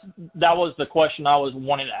 So that was the question I was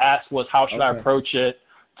wanting to ask, was how should I approach it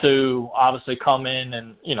to obviously come in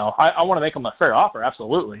and, I want to make them a fair offer,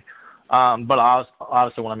 absolutely. But I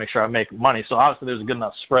obviously want to make sure I make money. So obviously there's a good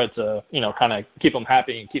enough spread to, kind of keep them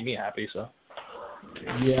happy and keep me happy. So.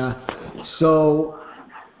 Yeah. So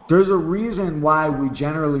there's a reason why we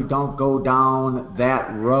generally don't go down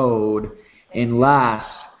that road unless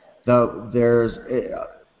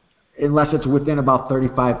unless it's within about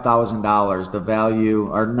 $35,000, the value,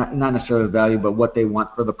 or not necessarily the value, but what they want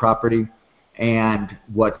for the property and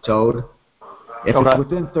what's owed. If it's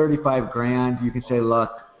within $35,000, you can say, look,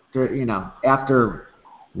 after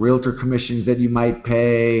realtor commissions that you might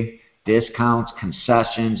pay, discounts,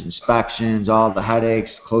 concessions, inspections, all the headaches,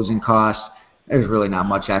 closing costs, there's really not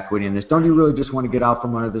much equity in this. Don't you really just want to get out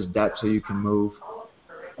from under this debt so you can move?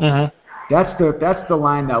 Mm-hmm. That's the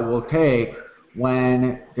line that we'll take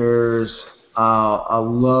when there's a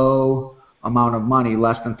low amount of money,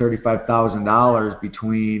 less than $35,000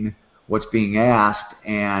 between what's being asked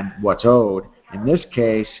and what's owed. In this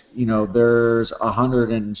case, there's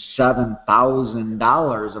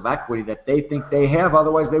 $107,000 of equity that they think they have.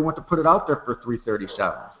 Otherwise, they want to put it out there for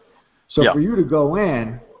 $337. So for you to go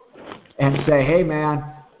in and say, "Hey, man,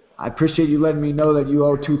 I appreciate you letting me know that you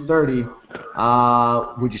owe $230.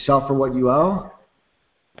 Would you sell for what you owe?"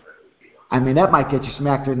 I mean, that might get you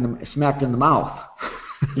smacked in the mouth.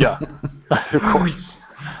 Yeah, of course.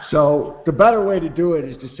 So the better way to do it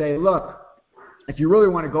is to say, look, if you really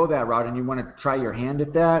want to go that route and you want to try your hand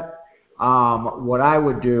at that, what I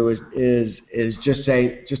would do is just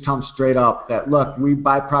tell them straight up that, look, we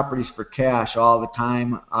buy properties for cash all the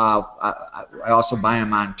time. I also buy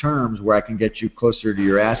them on terms where I can get you closer to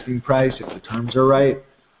your asking price if the terms are right.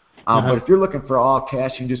 But if you're looking for all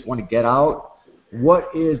cash and you just want to get out,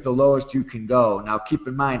 what is the lowest you can go? Now, keep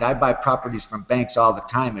in mind, I buy properties from banks all the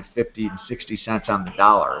time at 50 and 60 cents on the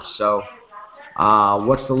dollar. So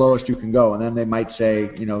what's the lowest you can go? And then they might say,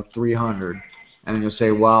 300. And then you'll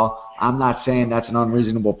say, well, I'm not saying that's an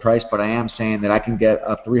unreasonable price, but I am saying that I can get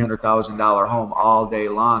a $300,000 home all day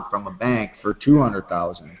long from a bank for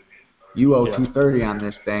 $200,000. You owe $230 on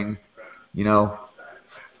this thing.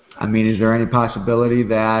 I mean, is there any possibility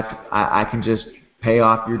that I can just pay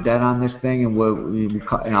off your debt on this thing and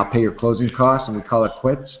I'll pay your closing costs and we call it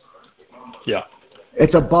quits? Yeah.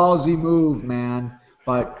 It's a ballsy move, man,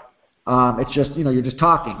 but it's just, you're just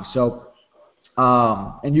talking. So,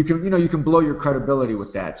 and you can blow your credibility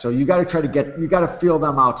with that. So you got to feel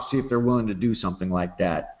them out to see if they're willing to do something like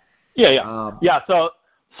that. Yeah.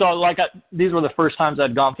 So like these were the first times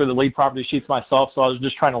I'd gone through the lead property sheets myself. So I was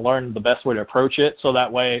just trying to learn the best way to approach it. So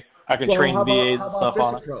that way I can train VAs and stuff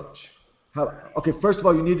on it. Okay, first of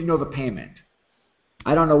all, you need to know the payment.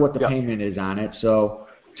 I don't know what the payment is on it. So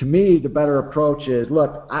to me, the better approach is,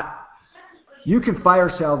 look, you can fire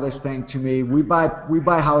sell this thing to me. We buy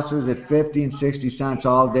houses at 50 and 60 cents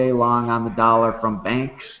all day long on the dollar from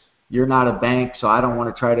banks. You're not a bank, so I don't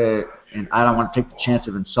want to take the chance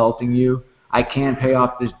of insulting you. I can pay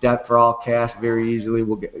off this debt for all cash very easily.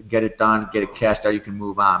 We'll get it done, get it cashed out, you can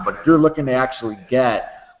move on. But if you're looking to actually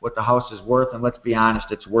get what the house is worth, and let's be honest,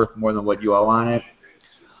 it's worth more than what you owe on it.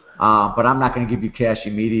 But I'm not going to give you cash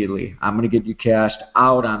immediately. I'm going to get you cashed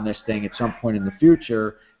out on this thing at some point in the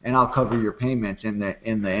future, and I'll cover your payments in the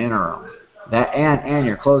interim. That and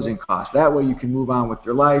your closing costs. That way you can move on with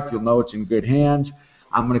your life. You'll know it's in good hands.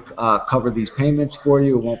 I'm going to cover these payments for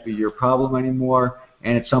you. It won't be your problem anymore.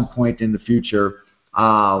 And at some point in the future,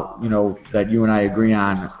 that you and I agree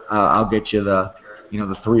on, I'll get you the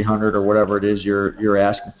 300 or whatever it is you're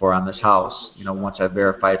asking for on this house. Once I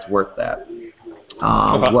verify it's worth that.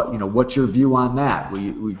 What's your view on that? Would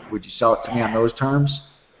you sell it to me on those terms?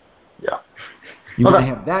 Yeah. You want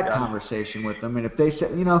to have that conversation with them, and if they say,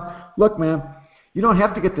 look, man, you don't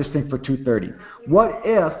have to get this thing for $230. What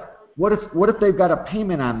if they've got a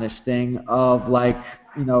payment on this thing of like,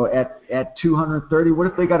 at $230? What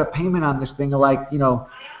if they got a payment on this thing of like,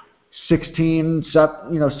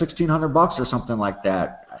 $1,600 or something like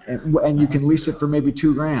that, and you can lease it for maybe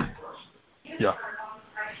 $2,000. Yeah.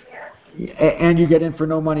 And you get in for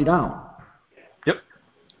no money down.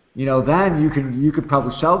 then you could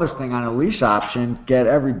probably sell this thing on a lease option, get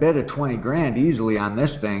every bit of $20,000 easily on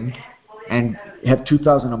this thing, and have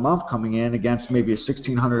 $2,000 a month coming in against maybe a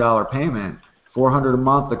 $1,600 payment, $400 a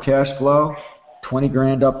month of cash flow,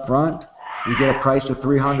 $20,000 up front. You get a price of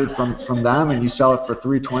 $300 from them, and you sell it for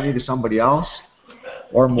 $320 to somebody else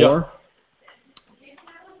or more.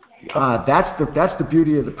 Yep. That's the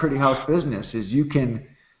beauty of the pretty house business is you can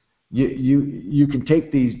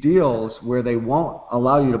take these deals where they won't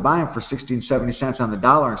allow you to buy them for 60 and 70 cents on the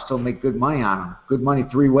dollar and still make good money on them. Good money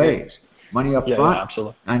three ways. Money up front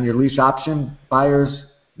on your lease option buyer's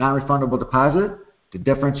non-refundable deposit, the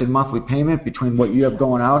difference in monthly payment between what you have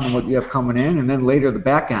going out and what you have coming in, and then later the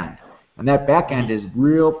back end. And that back end is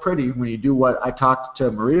real pretty when you do what I talked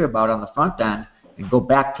to Maria about on the front end and go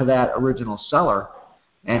back to that original seller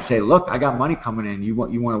and say, look, I got money coming in. You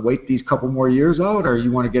want to wait these couple more years out, or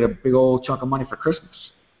you want to get a big old chunk of money for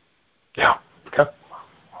Christmas? Yeah. Okay.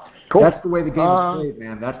 Cool. That's the way the game is played,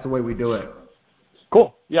 man. That's the way we do it.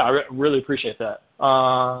 Cool. Yeah, I really appreciate that.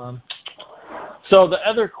 So the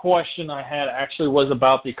other question I had actually was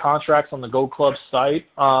about the contracts on the Gold Club site.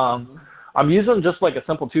 I'm using just like a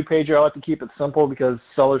simple 2-pager. I like to keep it simple because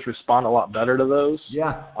sellers respond a lot better to those.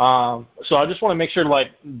 Yeah. So I just want to make sure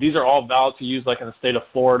like these are all valid to use like in the state of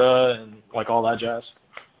Florida and like all that jazz.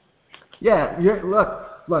 Yeah.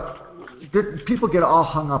 Look. People get all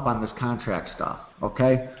hung up on this contract stuff.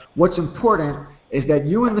 Okay. What's important is that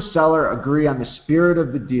you and the seller agree on the spirit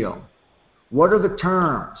of the deal. What are the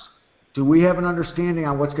terms? Do we have an understanding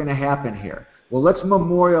on what's going to happen here? Well, let's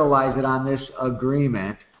memorialize it on this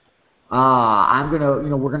agreement.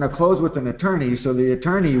 We're gonna close with an attorney, so the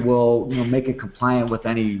attorney will, make it compliant with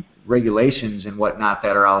any regulations and whatnot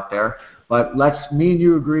that are out there. But me and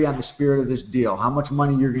you agree on the spirit of this deal, how much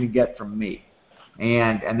money you're gonna get from me,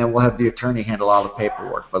 and then we'll have the attorney handle all the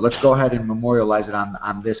paperwork. But let's go ahead and memorialize it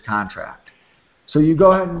on this contract. So you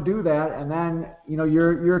go ahead and do that, and then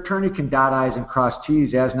your attorney can dot I's and cross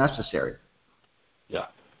T's as necessary. Yeah.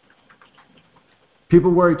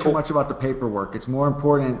 People worry too much about the paperwork. It's more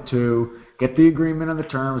important to get the agreement and the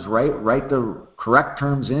terms, write the correct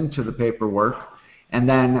terms into the paperwork, and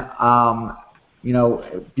then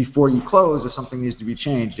before you close, if something needs to be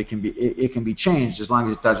changed, it can be changed as long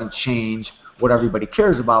as it doesn't change what everybody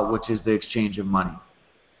cares about, which is the exchange of money.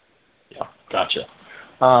 Yeah, gotcha.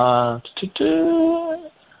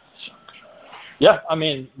 Yeah, I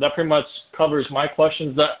mean, that pretty much covers my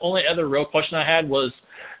questions. The only other real question I had was,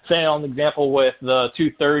 saying on the example with the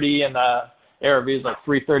 230 and the ARV is like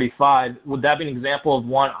 335, would that be an example of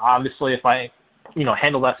one, obviously, if I,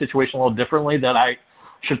 handle that situation a little differently, that I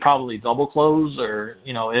should probably double close, or,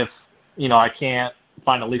 if, I can't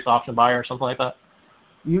find a lease option buyer or something like that?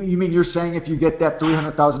 You mean you're saying if you get that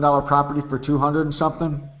 $300,000 property for 200 and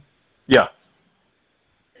something? Yeah.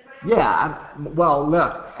 Yeah. Well,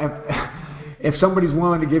 look, if somebody's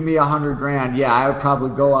willing to give me $100,000, yeah, I would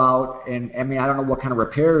probably go out and, I don't know what kind of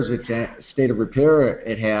state of repair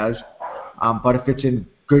it has, but if it's in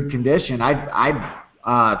good condition,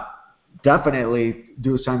 I'd definitely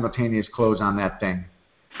do a simultaneous close on that thing.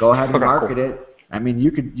 Go ahead and market it.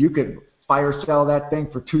 You could fire sell that thing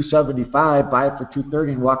for $275, buy it for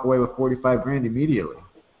 $230, and walk away with $45,000 immediately.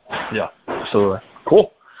 Yeah, absolutely.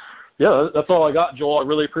 Cool. Yeah, that's all I got, Joel. I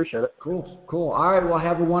really appreciate it. Cool. All right, well,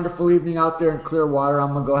 have a wonderful evening out there in Clearwater.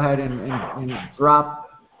 I'm going to go ahead and drop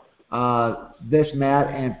this, Matt,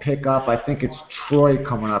 and pick up, I think it's Troy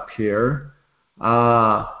coming up here.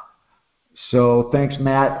 So thanks,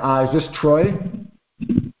 Matt. Is this Troy?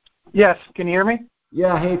 Yes. Can you hear me?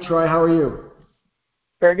 Yeah. Hey, Troy. How are you?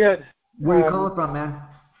 Very good. Where are you calling from, man?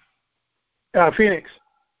 Phoenix.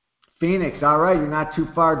 Phoenix. All right. You're not too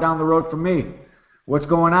far down the road from me. What's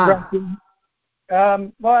going on?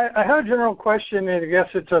 Well, I had a general question, and I guess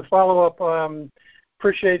it's a follow-up.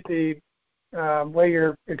 Appreciate the way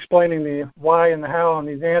you're explaining the why and the how and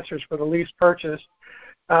these answers for the lease purchase.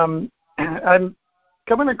 I'm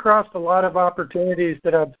coming across a lot of opportunities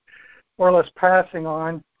that I'm more or less passing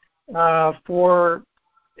on for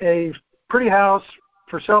a pretty house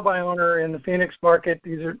for sale by owner in the Phoenix market.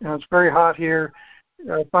 These are, it's very hot here.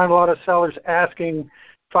 I find a lot of sellers asking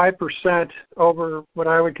 5% over what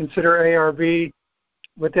I would consider ARV,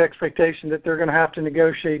 with the expectation that they're going to have to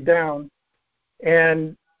negotiate down.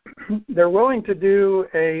 And they're willing to do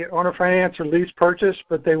a owner finance or lease purchase,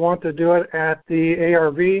 but they want to do it at the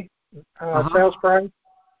ARV sales price.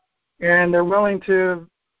 And they're willing to,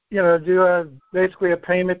 do basically a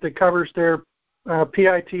payment that covers their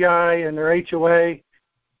PITI and their HOA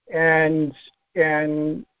and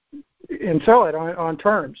sell it on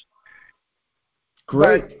terms.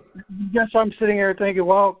 Great. But I guess I'm sitting here thinking,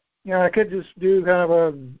 well, I could just do kind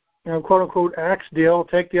of quote unquote axe deal,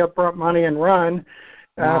 take the upfront money and run,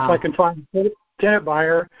 if I can find a tenant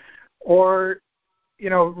buyer, or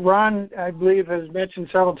Ron, I believe, has mentioned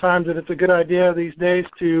several times that it's a good idea these days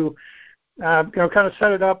to kind of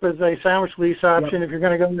set it up as a sandwich lease option. Yep. If you're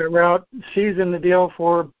going to go that route, season the deal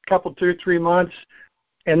for a couple, 2-3 months,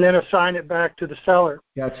 and then assign it back to the seller.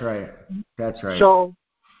 That's right. So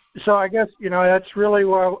I guess that's really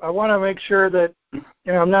why I want to make sure that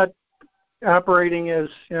I'm not operating as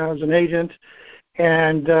as an agent,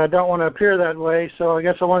 and don't want to appear that way. So I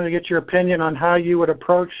guess I wanted to get your opinion on how you would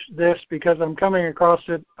approach this, because I'm coming across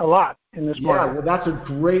it a lot in this market. Yeah, well, that's a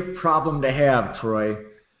great problem to have, Troy.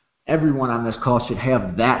 Everyone on this call should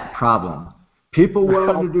have that problem. People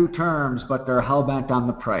willing to do terms, but they're hell-bent on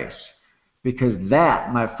the price. Because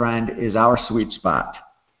that, my friend, is our sweet spot.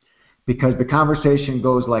 Because the conversation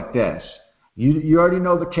goes like this. You already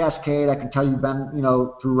know the cascade. I can tell you've been,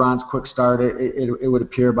 through Ron's quick start. It would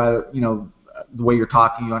appear by, the way you're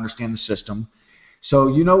talking, you understand the system. So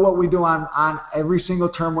you know what we do on every single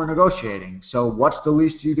term we're negotiating. So what's the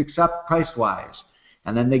least you'd accept price-wise?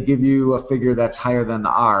 And then they give you a figure that's higher than the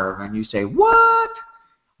ARV, and you say, what?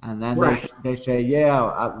 And then they say,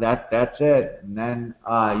 yeah, that's it. And then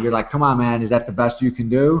you're like, come on, man, is that the best you can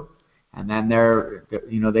do? And then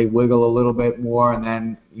they wiggle a little bit more, and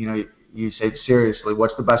then, you say, seriously,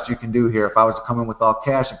 what's the best you can do here? If I was to come in with all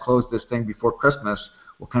cash and close this thing before Christmas,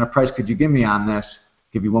 what kind of price could you give me on this?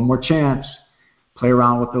 Give you one more chance. Play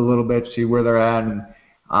around with it a little bit, see where they're at, and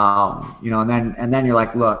and then you're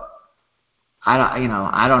like, look,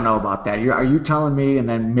 I don't know about that. Are you telling me? And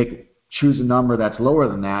then choose a number that's lower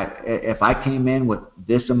than that. If I came in with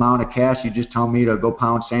this amount of cash, you just tell me to go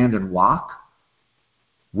pound sand and walk?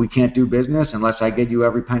 We can't do business unless I get you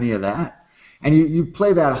every penny of that. And you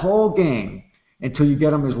play that whole game until you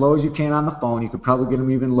get them as low as you can on the phone. You could probably get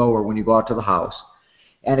them even lower when you go out to the house.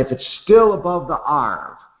 And if it's still above the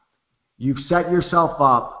ARV, you've set yourself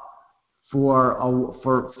up for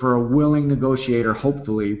a willing negotiator,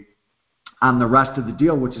 hopefully, on the rest of the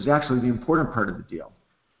deal, which is actually the important part of the deal,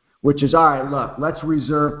 which is, all right, look, let's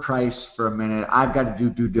reserve price for a minute. I've got to do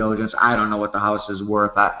due diligence. I don't know what the house is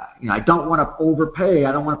worth. I don't want to overpay.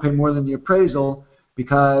 I don't want to pay more than the appraisal,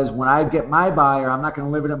 because when I get my buyer, I'm not going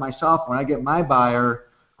to live in it myself. When I get my buyer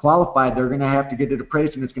qualified, they're going to have to get it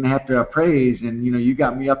appraised, and it's going to have to appraise. And, you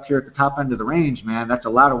got me up here at the top end of the range, man. That's a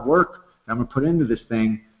lot of work that I'm going to put into this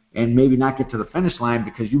thing and maybe not get to the finish line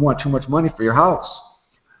because you want too much money for your house.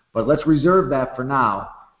 But let's reserve that for now,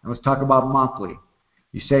 and let's talk about monthly.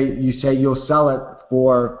 You say you'll sell it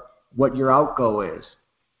for what your outgo is.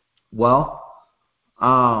 Well,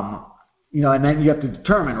 and then you have to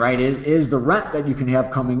determine, right, is the rent that you can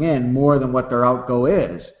have coming in more than what their outgo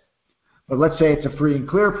is? But let's say it's a free and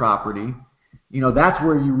clear property. That's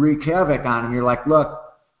where you wreak havoc on them. You're like, look,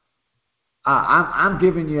 I'm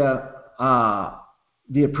giving you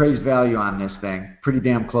the appraised value on this thing, pretty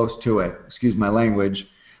damn close to it. Excuse my language.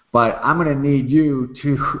 But I'm going to need you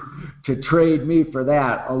to trade me for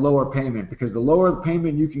that a lower payment, because the lower the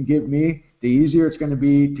payment you can give me, the easier it's going to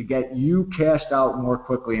be to get you cashed out more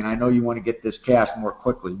quickly. And I know you want to get this cash more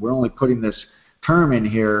quickly. We're only putting this term in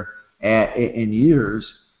here in years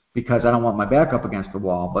because I don't want my back up against the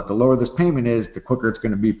wall. But the lower this payment is, the quicker it's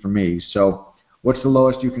going to be for me. So what's the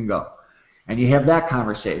lowest you can go? And you have that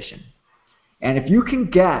conversation. And if you can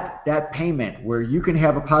get that payment where you can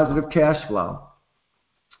have a positive cash flow,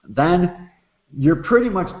 then you're pretty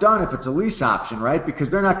much done if it's a lease option, right? Because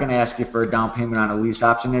they're not going to ask you for a down payment on a lease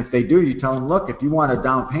option. And if they do, you tell them, look, if you want a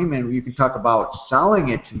down payment, you can talk about selling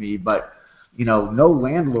it to me, but no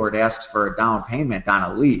landlord asks for a down payment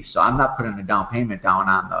on a lease. So I'm not putting a down payment down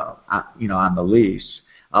on the lease.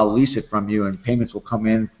 I'll lease it from you, and payments will come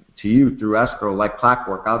in to you through escrow like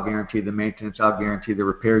clockwork. I'll guarantee the maintenance. I'll guarantee the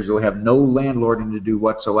repairs. You'll have no landlording to do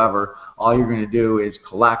whatsoever. All you're going to do is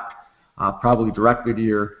collect, probably directly to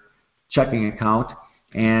your checking account,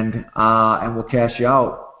 and we'll cash you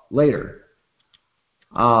out later.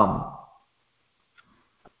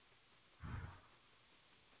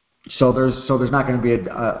 So there's not going to be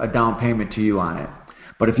a down payment to you on it.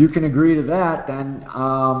 But if you can agree to that, then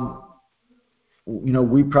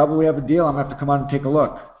we probably have a deal. I'm going to have to come out and take a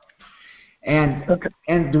look. And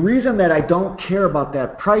the reason that I don't care about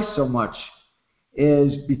that price so much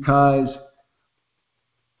is because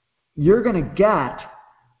you're going to get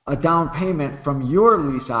a down payment from your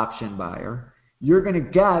lease option buyer. You're going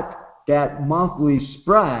to get that monthly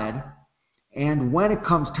spread, and when it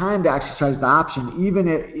comes time to exercise the option, even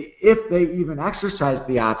if they even exercise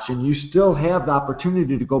the option, you still have the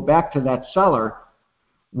opportunity to go back to that seller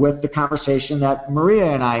with the conversation that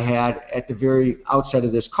Maria and I had at the very outset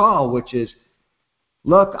of this call, which is,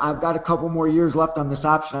 look, I've got a couple more years left on this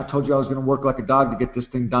option. I told you I was going to work like a dog to get this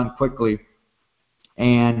thing done quickly.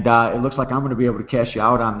 And it looks like I'm going to be able to cash you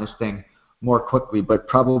out on this thing more quickly, but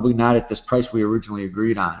probably not at this price we originally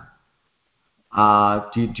agreed on.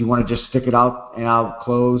 Do you want to just stick it out and I'll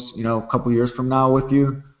close, a couple years from now with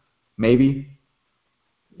you? Maybe.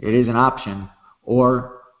 It is an option.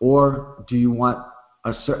 Or do you want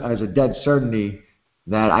as a dead certainty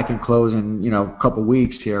that I can close in, a couple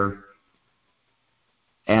weeks here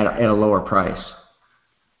at a lower price?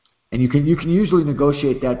 And you can usually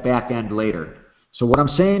negotiate that back end later. So what I'm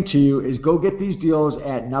saying to you is go get these deals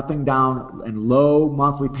at nothing down and low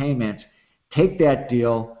monthly payments. Take that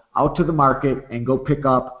deal out to the market and go pick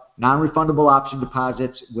up non-refundable option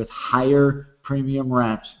deposits with higher premium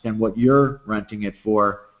rents than what you're renting it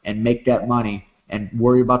for, and make that money and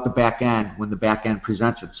worry about the back end when the back end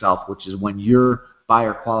presents itself, which is when your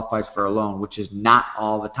buyer qualifies for a loan, which is not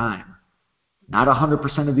all the time. Not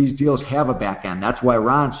 100% of these deals have a back end. That's why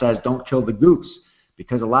Ron says don't kill the goose,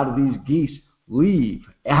 because a lot of these geese leave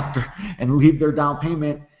after and leave their down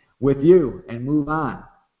payment with you and move on.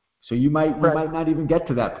 So you might not even get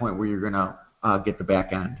to that point where you're going to get the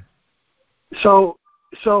back end. So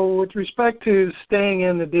with respect to staying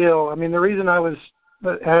in the deal, I mean, the reason I was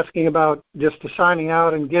asking about just the signing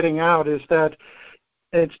out and getting out is that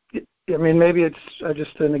maybe it's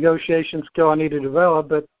just a negotiation skill I need to develop,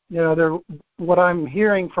 but what I'm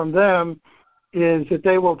hearing from them is that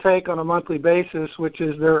they will take on a monthly basis, which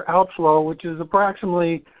is their outflow, which is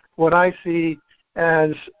approximately what I see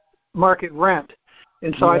as market rent.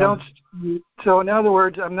 And so so in other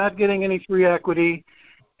words, I'm not getting any free equity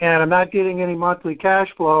and I'm not getting any monthly cash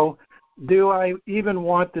flow. Do I even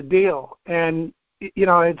want the deal? And,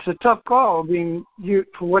 it's a tough call. I mean,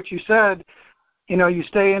 for what you said, you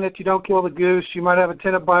stay in it, you don't kill the goose, you might have a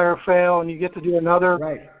tenant buyer fail and you get to do another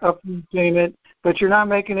upfront payment, but you're not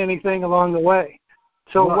making anything along the way.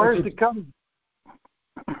 So where's the coming?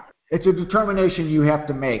 It's a determination you have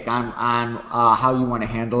to make on how you want to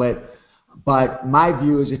handle it. But my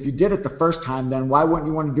view is if you did it the first time, then why wouldn't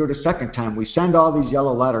you want to do it a second time? We send all these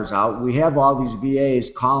yellow letters out. We have all these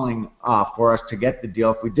VAs calling for us to get the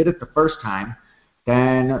deal. If we did it the first time,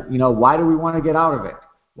 then, why do we want to get out of it?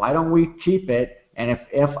 Why don't we keep it? And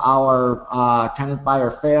if our tenant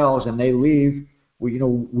buyer fails and they leave, we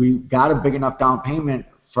got a big enough down payment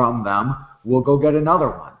from them, we'll go get another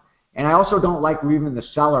one. And I also don't like leaving the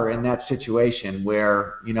seller in that situation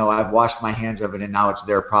where, I've washed my hands of it and now it's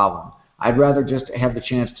their problem. I'd rather just have the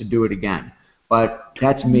chance to do it again. But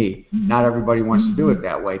that's me. Not everybody wants to do it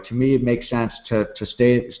that way. To me, it makes sense to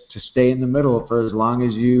stay in the middle for as long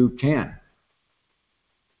as you can.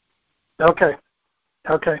 Okay.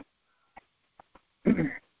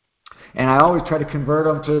 And I always try to convert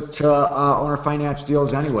them to owner finance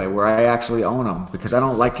deals anyway, where I actually own them, because I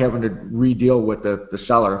don't like having to re-deal with the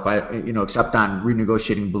seller if I, except on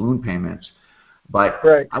renegotiating balloon payments. But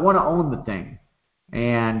I want to own the thing,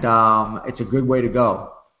 and it's a good way to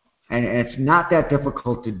go. And it's not that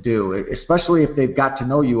difficult to do, especially if they've got to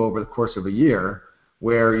know you over the course of a year,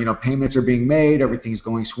 where payments are being made, everything's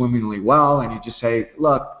going swimmingly well, and you just say,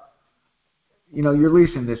 look, you're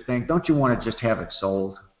leasing this thing. Don't you want to just have it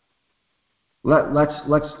sold? Let's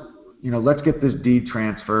get this deed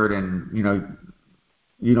transferred, and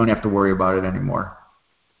you don't have to worry about it anymore.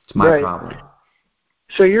 It's my problem.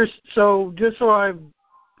 So just so I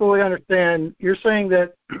fully understand, you're saying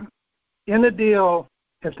that in the deal,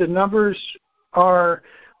 if the numbers are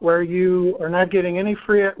where you are not getting any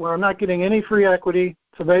I'm not getting any free equity,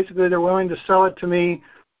 so basically they're willing to sell it to me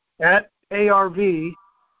at ARV,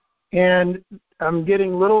 and I'm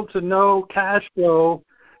getting little to no cash flow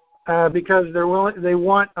because they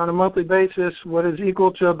want on a monthly basis what is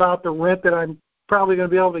equal to about the rent that I'm probably going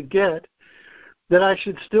to be able to get, that I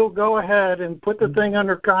should still go ahead and put the thing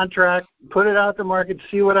under contract, put it out to market,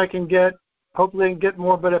 see what I can get, hopefully I can get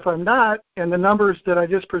more. But if I'm not, and the numbers that I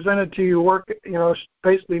just presented to you work,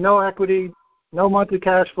 basically no equity, no monthly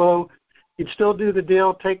cash flow, you'd still do the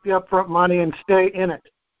deal, take the upfront money, and stay in it.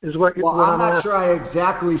 Is what I'm not sure I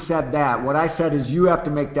exactly said that. What I said is you have to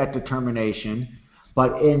make that determination.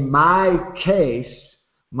 But in my case,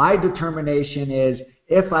 my determination is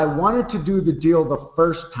if I wanted to do the deal the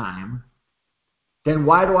first time, then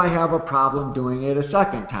why do I have a problem doing it a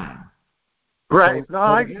second time? Right. So,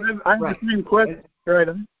 I have the same question. Right.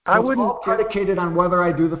 I wouldn't. It's all predicated on whether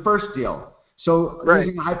I do the first deal. So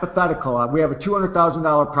using a hypothetical, we have a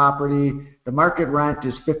 $200,000 property. The market rent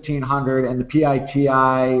is $1,500, and the PITI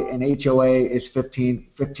and HOA is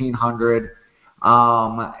 $1,500.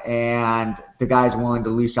 And the guy's willing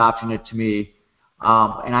to lease option it to me.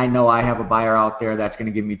 And I know I have a buyer out there that's going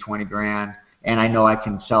to give me $20,000. and I know I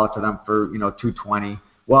can sell it to them for $220.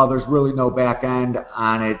 Well, there's really no back end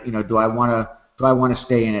on it. Do I want to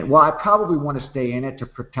stay in it? Well, I probably want to stay in it to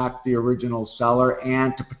protect the original seller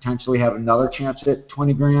and to potentially have another chance at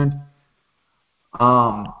 $20,000.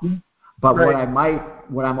 But Right.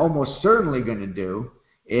 what I'm almost certainly going to do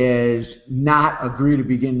is not agree to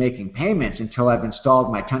begin making payments until I've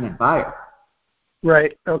installed my tenant buyer.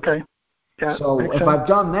 Right. Okay. Yeah. So Makes if sense. I've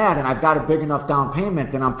done that and I've got a big enough down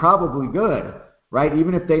payment, then I'm probably good, right?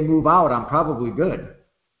 Even if they move out, I'm probably good.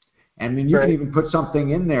 I mean, you can Right. even put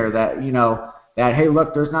something in there that, that, hey,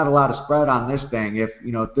 look, there's not a lot of spread on this thing. If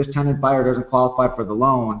this tenant buyer doesn't qualify for the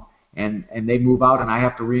loan and they move out and I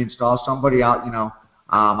have to reinstall somebody out,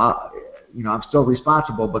 I'm still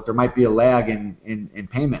responsible, but there might be a lag in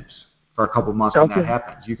payments for a couple months when that Okay.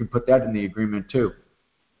 happens. You can put that in the agreement too.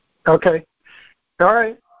 Okay. All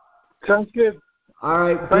right. Sounds good. All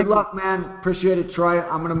right. Good Thank you. luck, man. Appreciate it, Troy.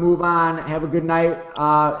 I'm going to move on. Have a good night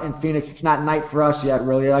in Phoenix. It's not night for us yet,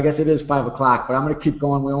 really. I guess it is 5 o'clock, but I'm going to keep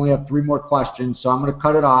going. We only have 3 more questions, so I'm going to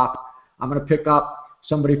cut it off. I'm going to pick up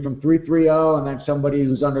somebody from 330 and then somebody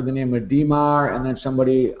who's under the name of Dimar and then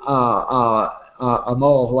somebody,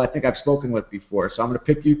 Amol, who I think I've spoken with before. So I'm going to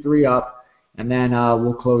pick you 3 up, and then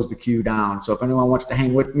we'll close the queue down. So if anyone wants to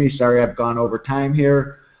hang with me, sorry I've gone over time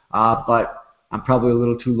here, but I'm probably a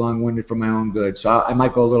little too long-winded for my own good, so I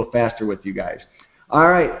might go a little faster with you guys. All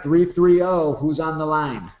right, 330, who's on the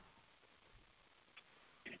line?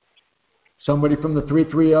 Somebody from the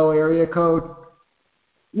 330 area code?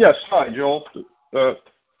 Yes, hi, Joel.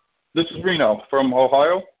 This is Reno from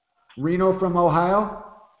Ohio. Reno from Ohio?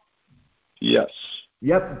 Yes.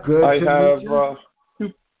 Yep, good I to have meet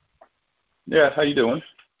you. Yeah, how you doing?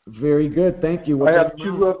 Very good, thank you. What's I have on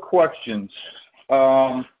your mind? 2 questions.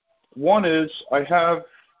 One is I have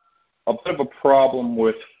a bit of a problem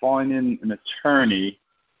with finding an attorney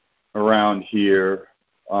around here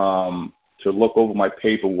to look over my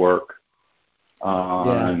paperwork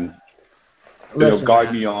and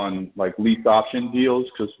guide me on like lease option deals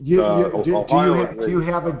because do you Ohio.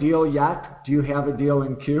 have a deal yet? Do you have a deal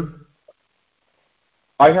in queue?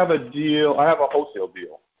 I have a deal. I have a wholesale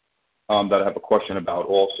deal that I have a question about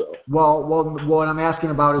also. Well, what I'm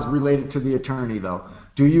asking about is related to the attorney, though.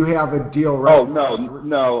 Do you have a deal right Oh, now?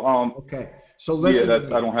 no. Okay. So listen to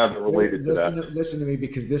me. I don't have it related to that. Listen to me,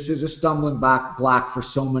 because this is a stumbling block for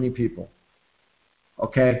so many people.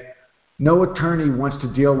 Okay? No attorney wants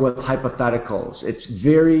to deal with hypotheticals. It's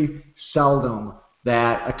very seldom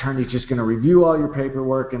that attorney's just going to review all your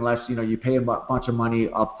paperwork unless, you pay a bunch of money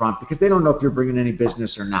up front, because they don't know if you're bringing any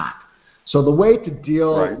business or not. So the way to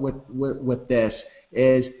deal with this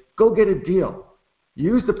is go get a deal.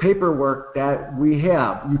 Use the paperwork that we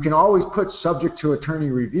have. You can always put subject to attorney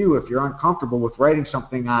review if you're uncomfortable with writing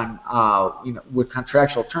something on, with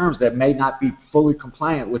contractual terms that may not be fully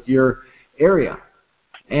compliant with your area.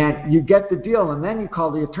 And you get the deal, and then you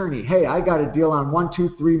call the attorney. Hey, I got a deal on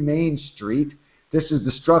 123 Main Street. This is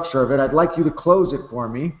the structure of it. I'd like you to close it for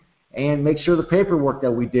me and make sure the paperwork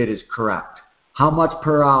that we did is correct. How much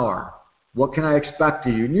per hour? What can I expect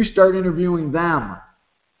of you? And you start interviewing them,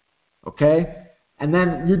 okay? And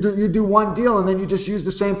then you do one deal, and then you just use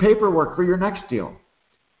the same paperwork for your next deal.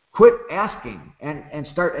 Quit asking and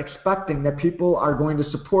start expecting that people are going to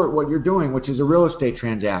support what you're doing, which is a real estate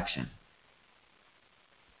transaction.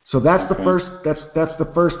 So that's the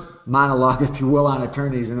first monologue, if you will, on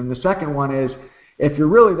attorneys. And then the second one is, if you're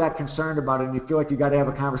really that concerned about it and you feel like you got to have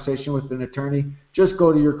a conversation with an attorney, just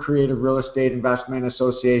go to your Creative Real Estate Investment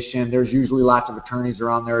Association. There's usually lots of attorneys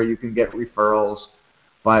around there. You can get referrals.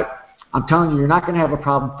 But I'm telling you, you're not going to have a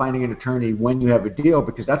problem finding an attorney when you have a deal,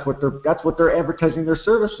 because that's what they're advertising their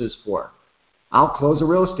services for. I'll close a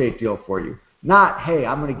real estate deal for you. Not, hey,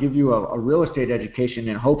 I'm going to give you a real estate education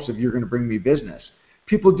in hopes of you're going to bring me business.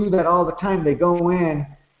 People do that all the time. They go in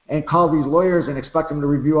and call these lawyers and expect them to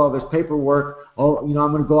review all this paperwork. Oh, I'm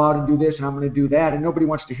going to go out and do this and I'm going to do that. And nobody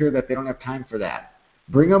wants to hear that. They don't have time for that.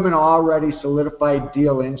 Bring them an already solidified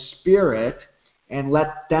deal in spirit and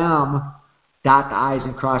let them dot the I's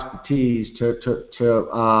and cross the T's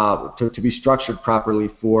to be structured properly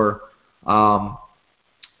for, an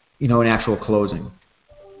actual closing.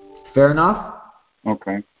 Fair enough?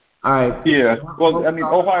 Okay. All right. Yeah. Well, I mean,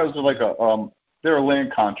 Ohio's like they're a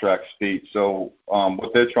land contract state, so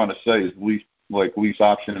what they're trying to say is lease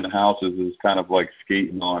option in the houses is kind of like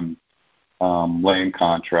skating on land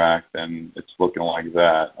contract, and it's looking like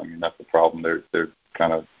that. I mean, that's the problem they're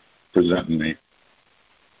kind of presenting me.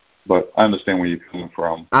 But I understand where you're coming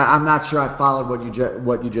from. I'm not sure I followed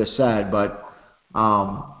what you just said, but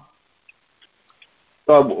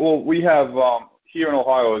well, we have here in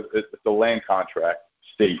Ohio, it's a land contract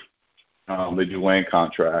state. They do land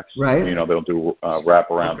contracts. Right. You know, they'll do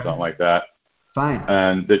wraparound, something like that. Fine.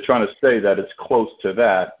 And they're trying to say that it's close to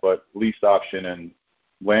that, but lease option and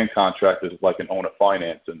land contract is like an owner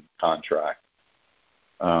financing contract.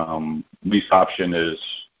 Lease option is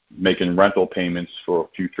making rental payments for a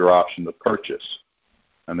future option to purchase.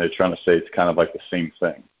 And they're trying to say it's kind of like the same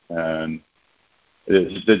thing. And they're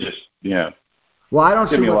just, you know. Well, I don't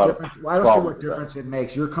see what difference it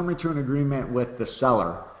makes. You're coming to an agreement with the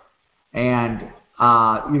seller, and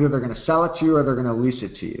either they're going to sell it to you or they're going to lease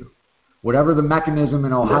it to you. Whatever the mechanism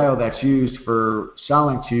in Ohio that's used for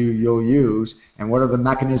selling to you, you'll use, and whatever the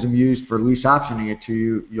mechanism used for lease optioning it to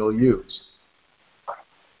you, you'll use.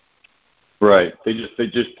 Right. They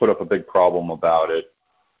just put up a big problem about it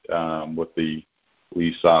with the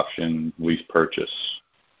lease option, lease purchase.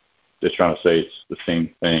 They're trying to say it's the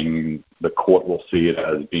same thing. The court will see it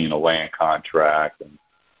as being a land contract, and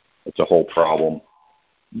it's a whole problem.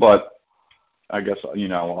 But I guess, you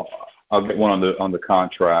know, I'll get one on the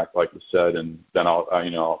contract, like you said, and then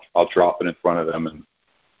I'll drop it in front of them and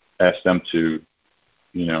ask them to,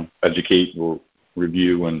 you know, educate or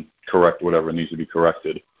review and correct whatever needs to be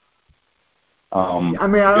corrected. I mean,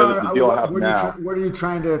 the deal I have now. What are you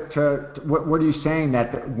trying to what are you saying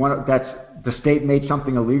that's the state made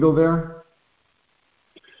something illegal there?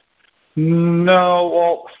 No,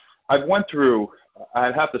 well, I went through,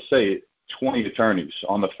 I'd have to say, 20 attorneys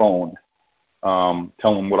on the phone. Telling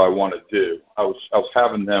them what I want to do. I was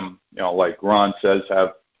having them, you know, like Ron says,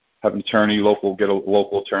 have an attorney, get a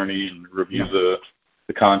local attorney and review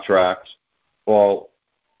the contracts. Well,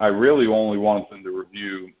 I really only wanted them to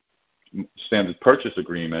review standard purchase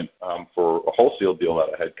agreement for a wholesale deal that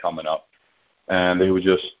I had coming up, and they would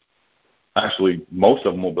just actually most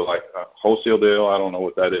of them will be like, wholesale deal, I don't know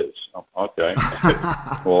what that is. Okay.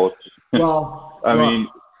 I mean,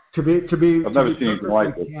 to be I've never seen anything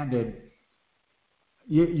like it. Candid,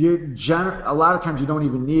 a lot of times you don't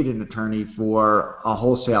even need an attorney for a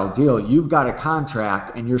wholesale deal. You've got a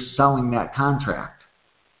contract and you're selling that contract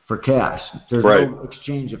for cash. There's no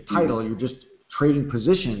exchange of title. You're just trading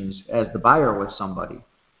positions as the buyer with somebody.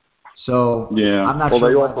 So I'm not sure.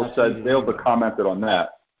 They also said they also commented on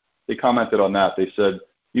that. They commented on that. They said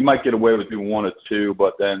you might get away with doing one or two,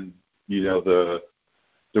 but then you know the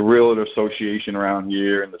realtor association around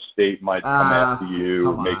here and the state might come after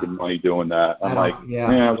you making money doing that. I'm like,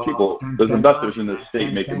 there's investors in the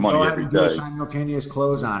state making money every day. Do a simultaneous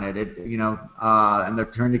close on it. And the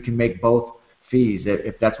attorney can make both fees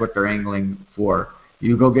if that's what they're angling for.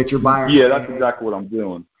 You go get your buyer. Yeah, that's exactly what I'm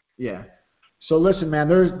doing. Yeah. So listen, man,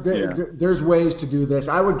 there's ways to do this.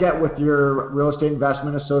 I would get with your real estate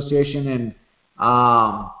investment association and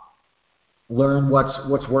learn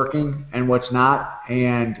what's working and what's not,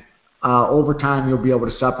 and over time you'll be able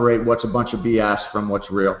to separate what's a bunch of BS from what's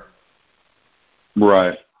real.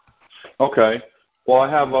 Right. Okay. Well, I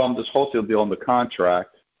have this wholesale deal on the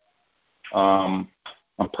contract. I'm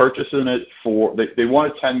purchasing it for. They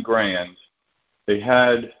wanted $10,000. They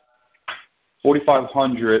had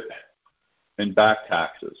 $4,500 in back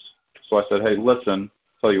taxes. So I said, hey, listen,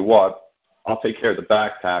 tell you what, I'll take care of the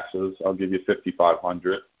back taxes. I'll give you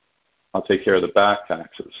 $5,500. I'll take care of the back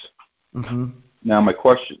taxes. Mm-hmm. Now my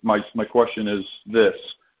question is this: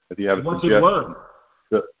 if you have a suggestion,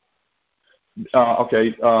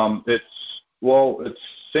 it's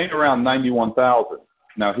saying around $91,000.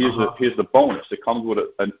 Now here's the bonus. It comes with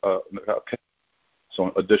an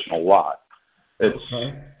additional lot. It's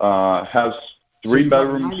has 3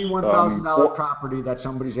 bedrooms. $91,000 property that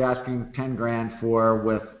somebody's asking $10,000 for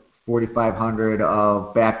with $4,500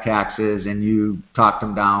 of back taxes, and you talked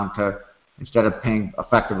them down to, instead of paying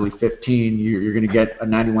effectively $15,000, you're going to get a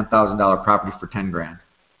 $91,000 property for $10,000.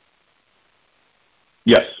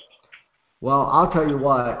 Yes. Well, I'll tell you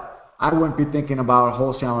what, I wouldn't be thinking about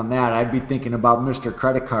wholesaling that. I'd be thinking about Mr.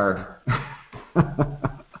 Credit Card.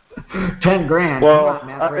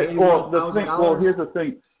 $10,000. Well, here's the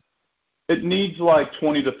thing. It needs like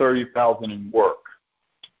 $20,000 to $30,000 in work.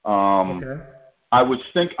 Okay. I was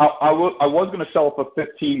going to sell it for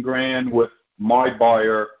 $15,000 with my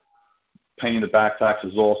buyer paying the back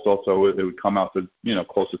taxes also, so it would come out to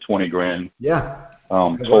close to $20,000. Yeah.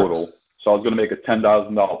 Total. Works. So I was going to make a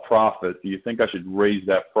 $10,000 profit. Do you think I should raise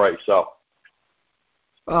that price up?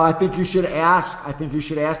 I think you should ask. I think you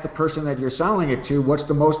should ask the person that you're selling it to what's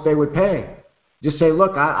the most they would pay. Just say,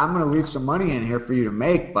 look, I'm going to leave some money in here for you to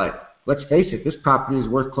make, but let's face it, this property is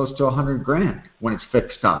worth close to $100,000 when it's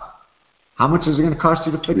fixed up. How much is it going to cost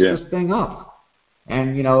you to fix this thing up?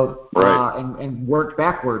 And and work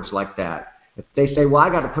backwards like that. If they say, well, I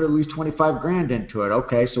got to put at least $25,000 into it.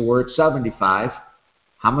 Okay, so we're at $75,000.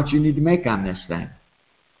 How much you need to make on this thing?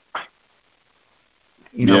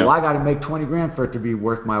 You know, Yeah. well, I got to make 20 grand for it to be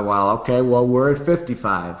worth my while. Okay, well, we're at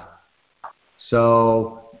 55.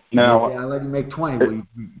 So Now, I let you make 20. Well, you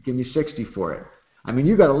give me 60 for it. I mean,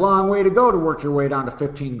 you got a long way to go to work your way down to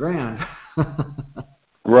 15 grand.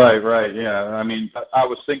 Right, yeah. I mean, I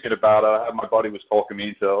was thinking about my buddy was talking me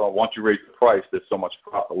into, once you raise the price, there's so much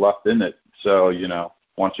profit left in it. So, you know,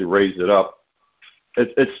 once you raise it up,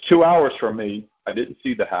 it's 2 hours from me. I didn't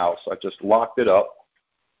see the house. I just locked it up.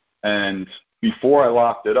 And before I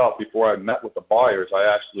locked it up, before I met with the buyers, I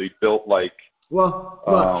actually built like. Well,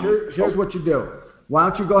 look, here's what you do. Why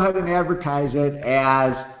don't you go ahead and advertise it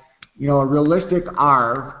as, you know, a realistic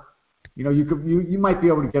ARV. You know, you might be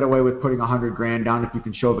able to get away with putting 100 grand down if you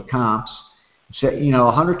can show the comps. Say, you know,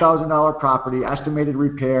 $100,000 property, estimated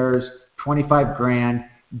repairs, 25 grand.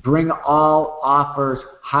 Bring all offers,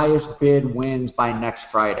 highest bid wins by next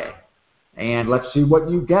Friday, and let's see what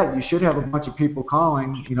you get. You should have a bunch of people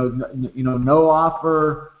calling. You know, no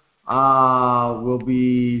offer will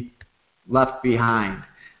be left behind.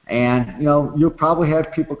 And, you know, you'll probably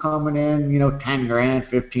have people coming in, you know, 10 grand,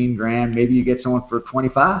 15 grand. Maybe you get someone for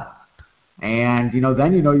 25. And, you know,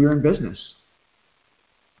 then you know you're in business.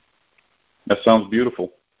 That sounds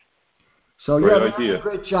beautiful. So, great yeah, idea. that's a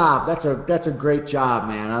great job. That's a great job,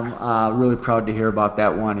 man. I'm really proud to hear about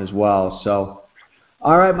that one as well. So,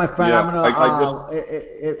 all right, my friend, Yeah, I'm going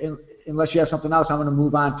to, unless you have something else, I'm going to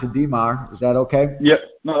move on to DMAR. Is that okay? Yeah,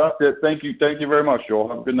 no, that's it. Thank you very much, Joel.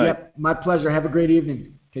 Have a good night. Yep, my pleasure. Have a great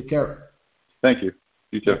evening. Take care. Thank you.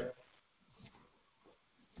 You too.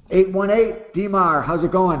 818, DMAR, how's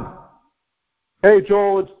it going? Hey,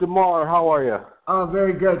 Joel, it's DeMar. How are you? Oh,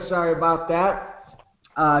 very good. Sorry about that.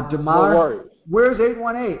 DeMar, No worries. where's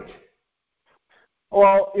 818?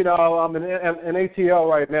 Well, you know, I'm in ATL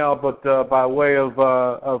right now, but by way of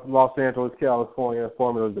Los Angeles, California,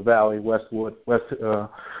 formerly the Valley, Westwood,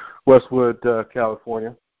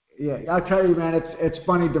 California. Yeah, I'll tell you, man, it's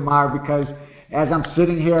funny, DeMar, because as I'm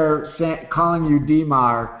sitting here calling you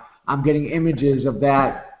DMAR, I'm getting images of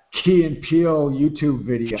that Key and Peele YouTube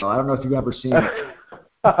video. I don't know if you've ever seen it.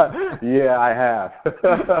 Yeah, I have.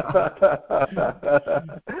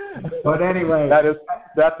 But anyway,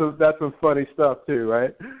 that's some funny stuff too,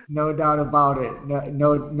 right? No doubt about it.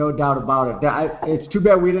 No doubt about it. It's too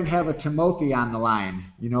bad we didn't have a Timothy on the line.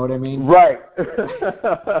 You know what I mean? Right.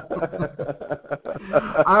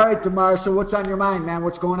 All right, DeMar. So what's on your mind, man?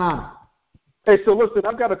 What's going on? Hey, so listen,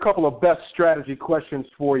 I've got a couple of best strategy questions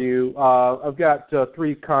for you. I've got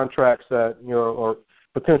 3 contracts that or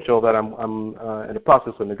potential that I'm in the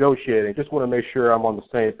process of negotiating. Just want to make sure I'm on the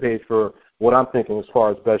same page for what I'm thinking as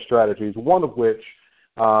far as best strategies. One of which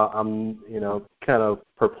I'm kind of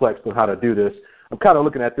perplexed on how to do this. I'm kind of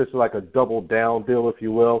looking at this like a double down deal, if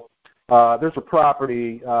you will. There's a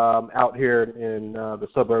property out here in the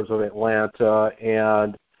suburbs of Atlanta,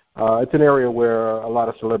 and it's an area where a lot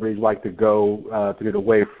of celebrities like to go to get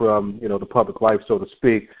away from the public life, so to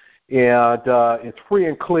speak. And it's free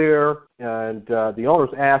and clear, and the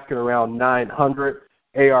owner's asking around $900.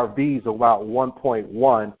 ARV's about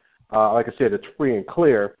 1.1. Like I said, it's free and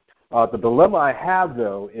clear. The dilemma I have,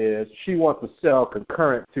 though, is she wants to sell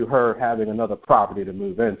concurrent to her having another property to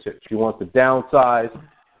move into. She wants to downsize.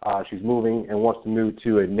 She's moving and wants to move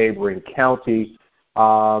to a neighboring county.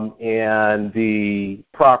 And the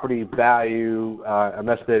property value, I'm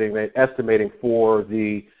estimating for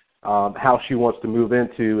the house she wants to move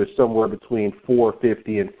into is somewhere between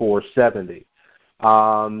 $450 and $470.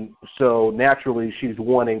 So naturally, she's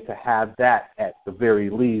wanting to have that at the very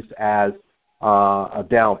least as a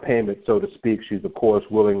down payment, so to speak. She's of course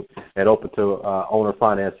willing and open to owner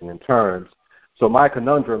financing in terms. So my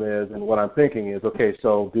conundrum is, and what I'm thinking is, okay,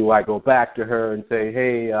 so do I go back to her and say,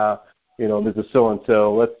 hey, Mrs.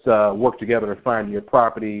 So-and-so, let's work together to find your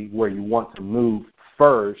property where you want to move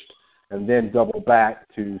first, and then double back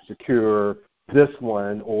to secure this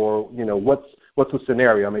one, or what's the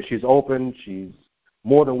scenario? I mean, she's open, she's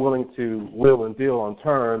more than willing to wheel and deal on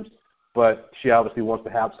terms, but she obviously wants to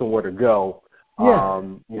have somewhere to go,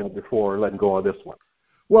 before letting go of this one.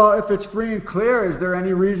 Well, if it's free and clear, is there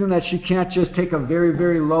any reason that she can't just take a very,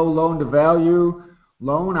 very low loan-to-value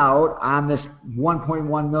loan out on this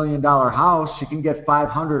 $1.1 million house? She can get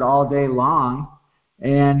 $500 all day long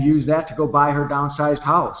and use that to go buy her downsized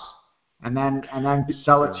house, and then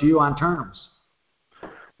sell it to you on terms.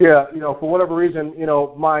 Yeah, for whatever reason,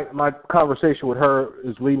 my conversation with her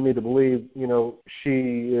is leading me to believe,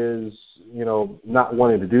 she is, not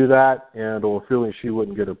wanting to do that, and or feeling she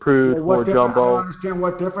wouldn't get approved for jumbo. I don't understand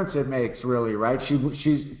what difference it makes, really, right? She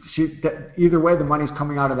either way, the money's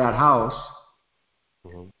coming out of that house.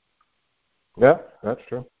 Mm-hmm. Yeah, that's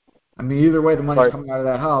true. I mean, either way, the money's coming out of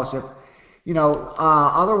that house.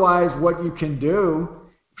 Otherwise, what you can do,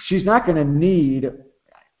 she's not going to need.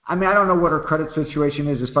 I mean, I don't know what her credit situation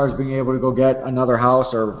is as far as being able to go get another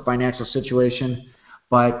house or financial situation,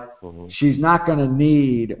 but she's not going to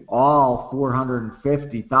need all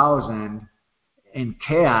 $450,000 in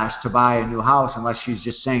cash to buy a new house unless she's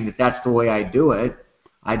just saying that that's the way I do it.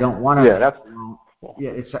 I don't want to. Yeah, that's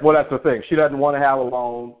the thing. She doesn't want to have a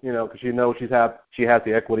loan, because she knows she has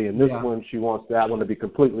the equity in this one. She wants that one to be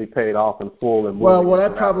completely paid off in full. And well, what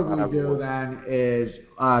I'd probably do then is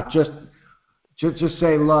just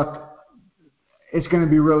say, look, it's going to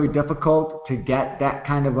be really difficult to get that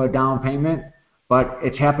kind of a down payment, but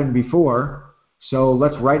it's happened before. So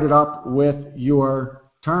let's write it up with your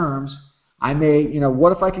terms. I may,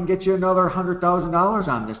 what if I can get you another $100,000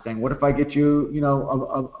 on this thing? What if I get you,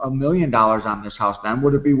 $1 million on this house? Then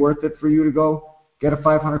would it be worth it for you to go get a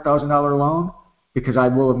 $500,000 loan? Because I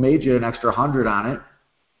will have made you an extra 100 on it.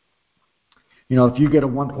 If you get a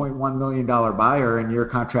 $1.1 million buyer and your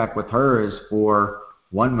contract with her is for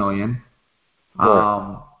 $1 million,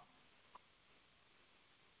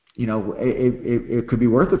 it could be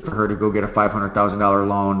worth it for her to go get a $500,000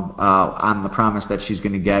 loan on the promise that she's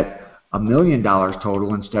going to get $1 million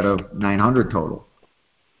total instead of $900 total.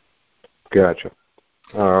 Gotcha.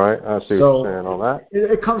 All right, I see what you're saying on that.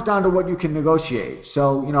 It comes down to what you can negotiate.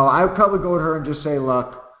 So, I would probably go to her and just say,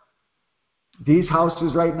 look, these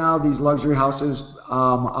houses right now, these luxury houses,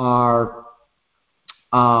 are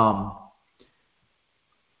a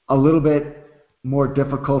little bit more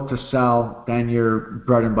difficult to sell than your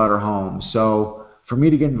bread and butter home. So for me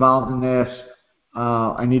to get involved in this,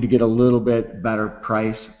 I need to get a little bit better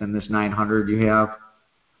price than this $900 you have.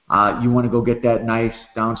 You want to go get that nice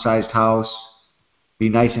downsized house, be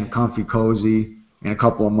nice and comfy, cozy in a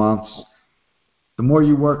couple of months. The more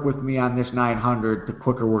you work with me on this $900, the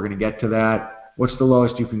quicker we're going to get to that. What's the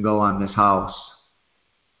lowest you can go on this house?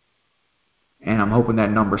 And I'm hoping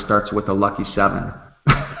that number starts with a lucky 7.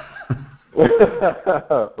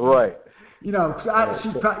 Right. See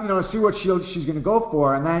what she's going to go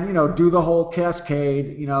for, and then do the whole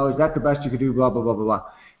cascade. Is that the best you could do? Blah blah blah blah blah.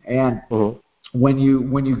 And when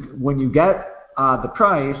you get the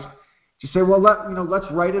price, just say, well,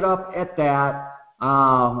 let's write it up at that.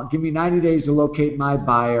 Give me 90 days to locate my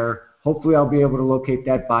buyer. Hopefully, I'll be able to locate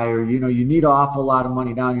that buyer. You need an awful lot of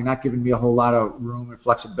money down. You're not giving me a whole lot of room and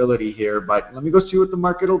flexibility here, but let me go see what the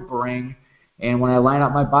market will bring. And when I line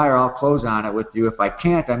up my buyer, I'll close on it with you. If I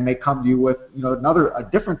can't, I may come to you with a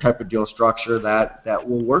different type of deal structure that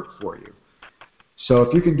will work for you. So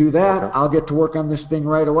if you can do that, I'll get to work on this thing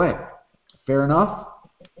right away. Fair enough?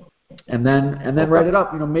 And then write it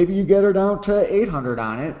up. Maybe you get her down to $800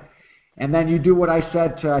 on it, and then you do what I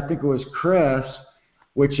said to, I think it was Chris,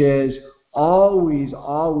 which is always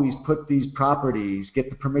put these properties,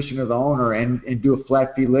 get the permission of the owner, and do a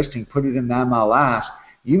flat fee listing, put it in the MLS.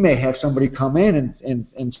 You may have somebody come in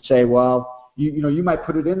and say, well, you might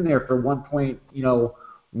put it in there for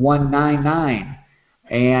 1.199,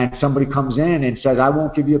 and somebody comes in and says, I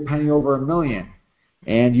won't give you a penny over $1 million,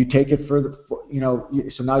 and you take it for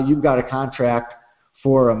so now you've got a contract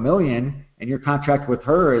for $1 million, and your contract with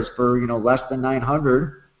her is for less than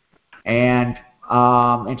 $900, and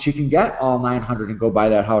she can get all $900 and go buy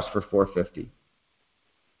that house for $450.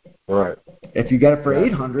 Right. If you get it for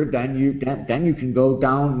 $800, then you can go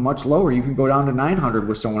down much lower. You can go down to $900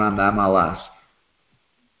 with someone on the MLS.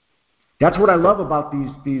 That's what I love about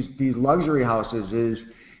these luxury houses is,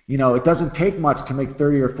 it doesn't take much to make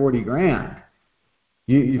 30 or 40 grand.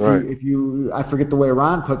 If you I forget the way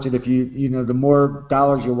Ron puts it, if the more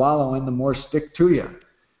dollars you wallow in, the more stick to you.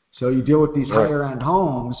 So you deal with these higher end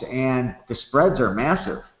homes, and the spreads are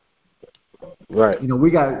massive. Right.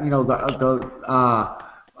 We got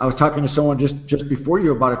I was talking to someone just before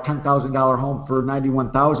you about a $10,000 home for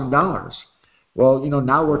 $91,000. Well,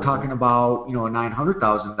 now we're talking about, a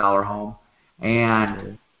 $900,000 home,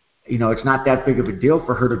 and, it's not that big of a deal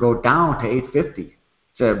for her to go down to $850.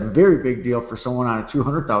 It's a very big deal for someone on a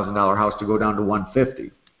 $200,000 house to go down to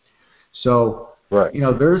 $150. So,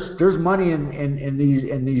 there's money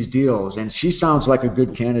in these deals, and she sounds like a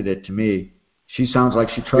good candidate to me. She sounds like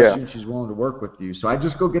she trusts you and she's willing to work with you. So I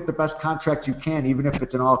just go get the best contract you can, even if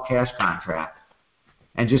it's an all-cash contract.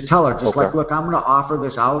 And just tell her, look, I'm going to offer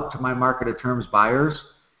this out to my marketed terms buyers.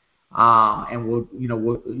 And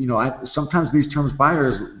sometimes these terms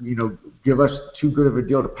buyers, give us too good of a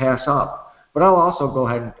deal to pass up. But I'll also go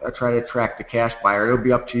ahead and try to attract the cash buyer. It'll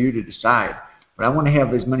be up to you to decide. But I want to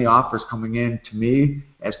have as many offers coming in to me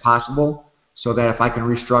as possible so that if I can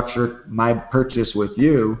restructure my purchase with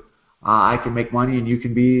you, I can make money and you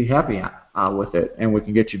can be happy with it, and we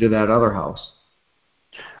can get you to that other house.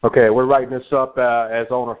 Okay, we're writing this up as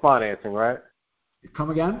owner financing, right? Come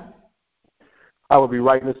again? I would be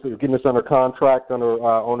getting this under contract under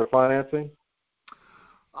owner financing.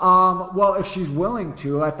 Well, if she's willing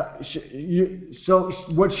to, so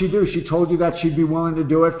what'd she do? She told you that she'd be willing to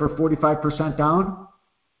do it for 45% down?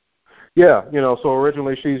 Yeah, so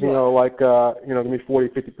originally she's, like, give me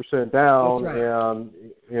 50% down, right. And,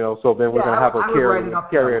 so then we're going to have her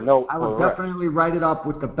carry a note. I would definitely write it up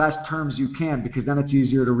with the best terms you can, because then it's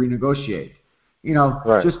easier to renegotiate.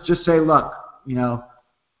 Right. Just say, look,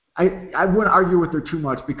 I wouldn't argue with her too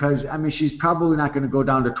much, because, she's probably not going to go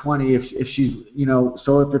down to 20 if she's,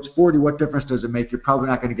 so if it's 40, what difference does it make? You're probably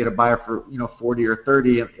not going to get a buyer for, 40 or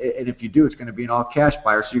 30. And if you do, it's going to be an all cash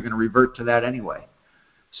buyer. So you're going to revert to that anyway.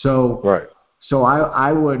 So, right. So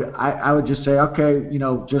I would just say, okay,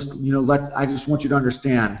 I just want you to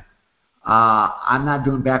understand, I'm not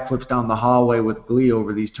doing backflips down the hallway with glee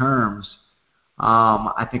over these terms.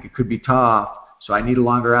 I think it could be tough. So I need a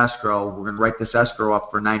longer escrow. We're going to write this escrow up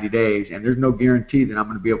for 90 days, and there's no guarantee that I'm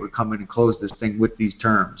going to be able to come in and close this thing with these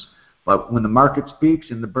terms. But when the market speaks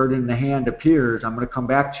and the bird in the hand appears, I'm going to come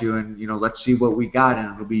back to you and, let's see what we got,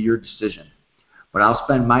 and it'll be your decision. But I'll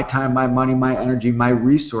spend my time, my money, my energy, my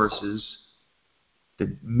resources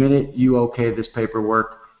the minute you okay this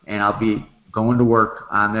paperwork, and I'll be going to work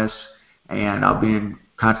on this, and I'll be in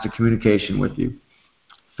constant communication with you.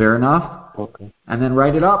 Fair enough? Okay. And then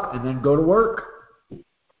write it up, and then go to work.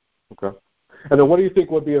 Okay. And then what do you think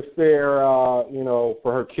would be a fair,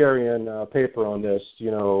 for her carrying paper on this? I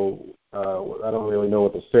don't really know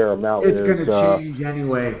what the fair amount is. It's going to change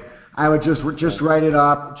anyway. I would just write it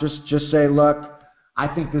up. Just say, look, I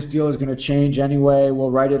think this deal is going to change anyway. We'll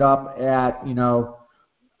write it up at,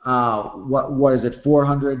 what is it,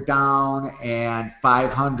 400 down and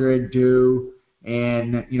 500 due,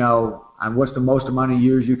 and, and what's the most amount of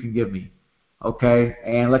years you can give me. Okay,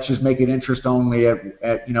 and let's just make it interest only at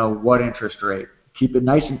what interest rate. Keep it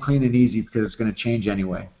nice and clean and easy, because it's going to change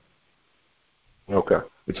anyway. Okay.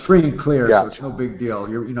 It's free and clear, yeah. So it's no big deal.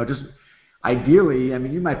 Just ideally,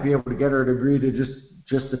 you might be able to get her to agree to just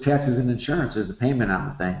the taxes and insurance as a payment on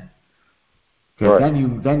the thing. Okay,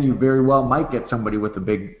 right. Then you very well might get somebody with a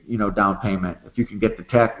big down payment. If you can get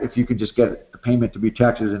if you can just get the payment to be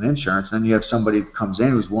taxes and insurance, then you have somebody that comes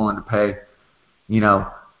in who's willing to pay,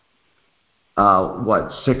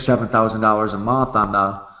 $6,000-$7,000 a month on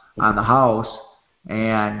the house.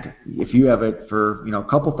 And if you have it for a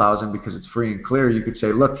couple thousand because it's free and clear, you could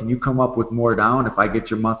say, look, can you come up with more down if I get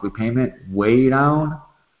your monthly payment way down?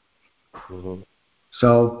 Mm-hmm.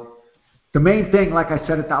 So the main thing, like I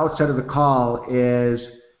said at the outset of the call, is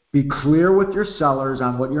be clear with your sellers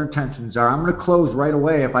on what your intentions are. I'm going to close right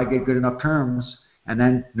away if I get good enough terms, and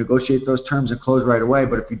then negotiate those terms and close right away.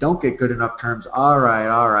 But if you don't get good enough terms, all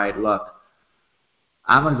right, look,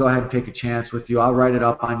 I'm going to go ahead and take a chance with you. I'll write it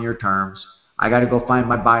up on your terms. I got to go find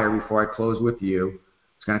my buyer before I close with you.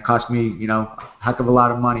 It's going to cost me, a heck of a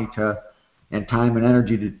lot of money and time and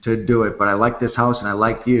energy to do it. But I like this house and I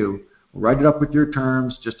like you. Write it up with your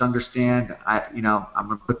terms. Just understand, I'm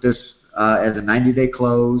going to put this as a 90-day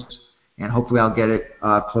close, and hopefully I'll get it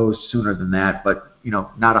closed sooner than that. But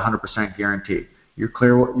not 100% guarantee. You're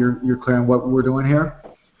clear. You're clear on what we're doing here.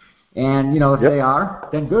 And if yep. they are,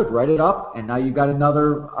 then good. Write it up, and now you've got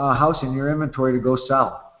another house in your inventory to go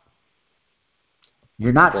sell.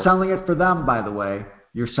 You're not selling it for them, by the way.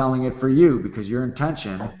 You're selling it for you, because your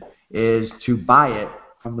intention is to buy it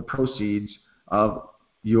from the proceeds of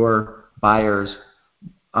your buyer's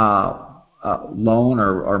loan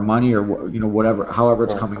or money or whatever, however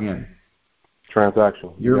it's coming in.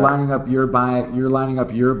 Transaction. You're lining up your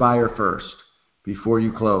buyer first before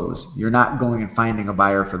you close. You're not going and finding a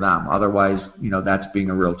buyer for them. Otherwise, that's being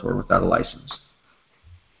a realtor without a license.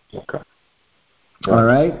 Okay. All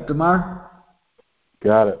right, DeMar?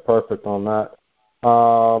 Got it. Perfect on that.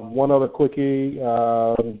 One other quickie.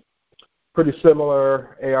 Pretty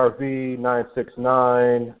similar. ARV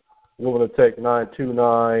 969. Willing to take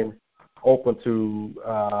 929. Open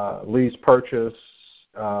to lease purchase.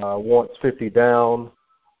 Wants 50 down.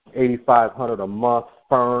 8,500 a month.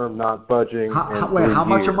 Firm, not budging. How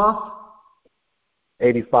much a month?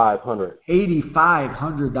 8,500.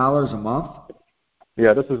 $8,500 a month?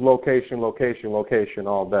 Yeah, this is location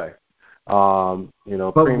all day.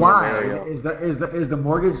 But why? Is the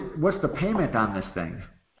mortgage? What's the payment on this thing?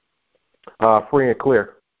 Free and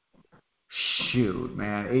clear. Shoot,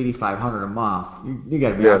 man, $8,500 a month. You got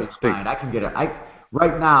to be out of your mind. I can get it.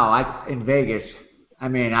 Right now, in Vegas. I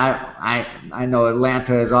know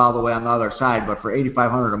Atlanta is all the way on the other side, but for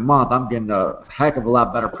 $8,500 a month, I'm getting a heck of a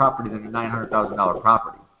lot better property than a $900,000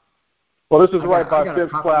 property. Well, this is right by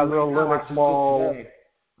Phipps Plaza, Lenox Mall.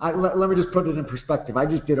 let me just put it in perspective. I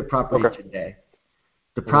just did a property today.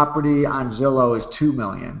 The property on Zillow is $2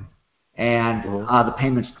 million, and the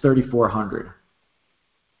payment's $3,400.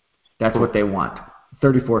 That's what they want.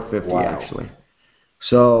 $3,450 actually.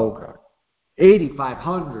 So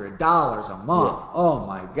 $8,500 a month. Oh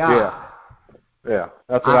my God. Yeah,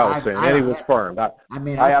 that's what I was saying. And he was firm. I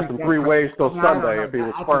asked him 3 ways till Sunday if he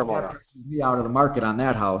was firm on it. Me out of the market on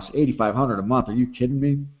that house. $8,500 a month. Are you kidding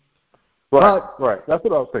me? Right. That's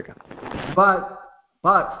what I was thinking. But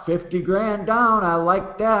 $50,000 down. I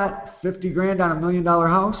like that. $50,000 on $1 million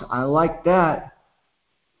house. I like that.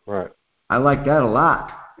 Right. I like that a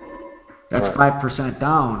lot. That's 5%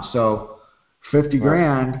 down. So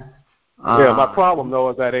 $50,000. Yeah, my problem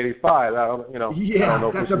though is that 85. I don't know.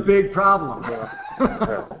 That's a big problem.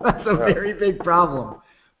 That's a very big problem.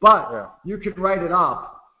 But you can write it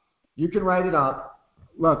up.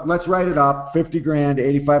 Look, let's write it up. $50,000,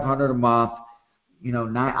 $8,500 a month.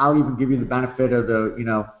 I'll even give you the benefit of the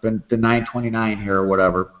the $929 here or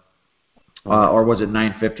whatever. Or was it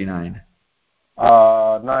 $959?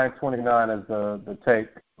 $929 is the take.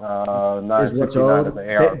 $959 is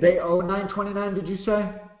the ARV. They owe $929. Did you say?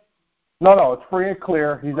 No, it's free and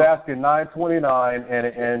clear. He's asking $929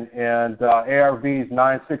 and ARV's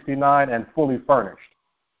 $969 and fully furnished.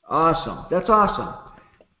 Awesome. That's awesome.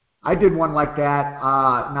 I did one like that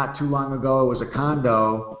not too long ago. It was a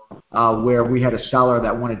condo where we had a seller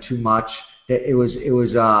that wanted too much. It was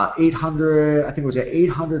 $800. I think it was an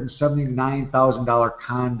 $879,000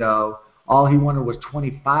 condo. All he wanted was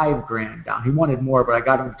 $25,000 down. He wanted more, but I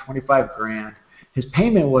got him $25,000. His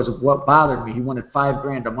payment was what bothered me. He wanted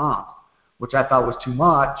 $5,000 a month, which I thought was too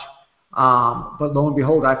much. But lo and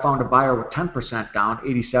behold, I found a buyer with 10% down,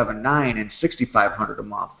 $87,900 and $6,500 a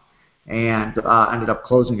month, and ended up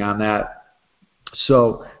closing on that.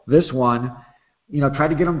 So this one, try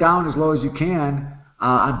to get them down as low as you can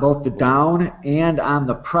on both the down and on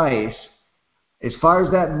the price. As far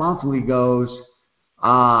as that monthly goes,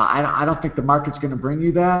 I don't think the market's going to bring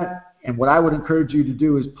you that. And what I would encourage you to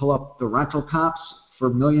do is pull up the rental comps for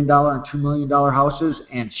 $1 million and $2 million houses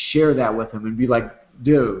and share that with them and be like,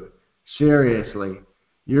 dude, seriously,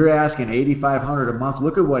 you're asking $8,500 a month.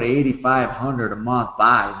 Look at what $8,500 a month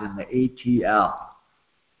buys in the ATL.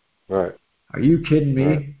 Right. Are you kidding me?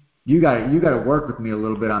 Right. You got to work with me a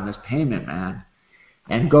little bit on this payment, man,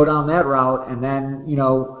 and go down that route. And then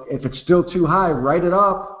if it's still too high, write it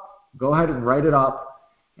up. Go ahead and write it up.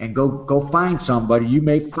 And go find somebody. You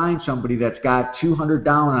may find somebody that's got $200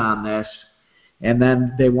 down on this, and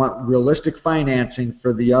then they want realistic financing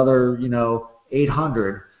for the other,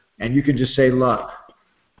 $800. And you can just say, look,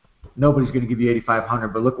 nobody's going to give you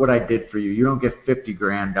 $8,500, but look what I did for you. You don't get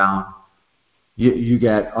 $50,000 down. You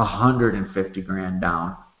get $150,000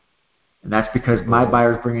 down, and that's because my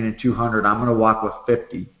buyer's bringing in $200. I'm going to walk with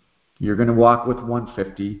 $50. You're going to walk with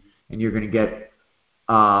 $150, and you're going to get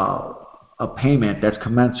a payment that's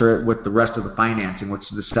commensurate with the rest of the financing, which is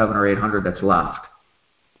the $700 or $800 that's left.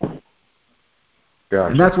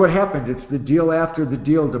 Gotcha. And that's what happens. It's the deal after the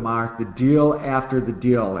deal, DeMar. The deal after the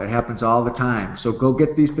deal. It happens all the time. So go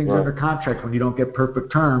get these things under contract when you don't get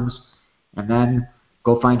perfect terms, and then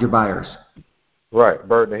go find your buyers. Right.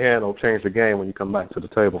 Bird in the hand will change the game when you come back to the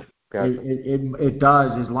table. Gotcha. It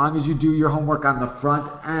does, as long as you do your homework on the front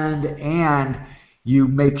end and you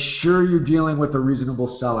make sure you're dealing with a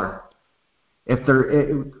reasonable seller.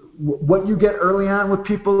 What you get early on with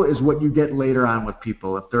people is what you get later on with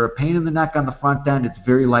people. If they're a pain in the neck on the front end, it's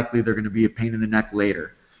very likely they're going to be a pain in the neck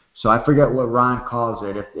later. So I forget what Ron calls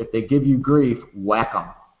it. If they give you grief, whack them.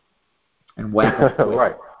 And whack them.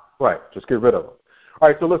 Right. Just get rid of them. All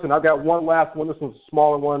right, so listen, I've got one last one. This one's a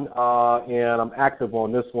smaller one, and I'm active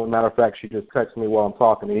on this one. Matter of fact, she just texted me while I'm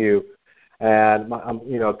talking to you. And I'm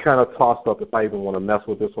kind of tossed up if I even want to mess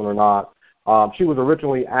with this one or not. She was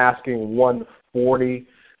originally asking 140.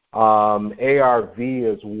 ARV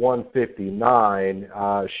is 159.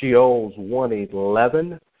 She owes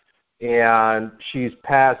 111, and she's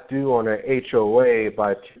past due on her HOA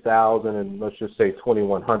by 2,000 and let's just say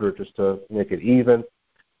 2,100 just to make it even.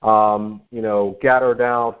 Got her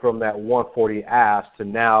down from that 140 ask to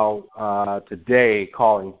now today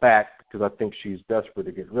calling back because I think she's desperate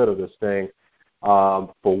to get rid of this thing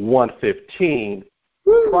for 115.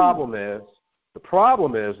 The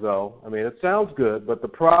problem is, though, I mean, it sounds good, but the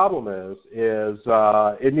problem is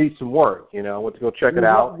it needs some work. I went to go check it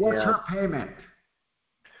out. What's her payment?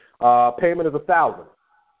 Payment is $1,000.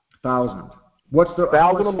 $1,000. What's the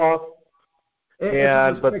 $1,000 a month? If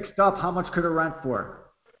it was fixed up, how much could it rent for?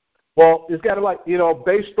 Well, it's got to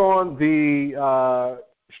based on the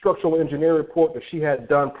structural engineer report that she had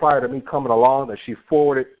done prior to me coming along that she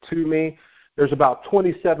forwarded to me, there's about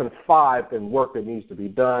 $27,500 in work that needs to be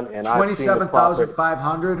done, and I've seen the profit.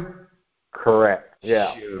 $27,500. Correct.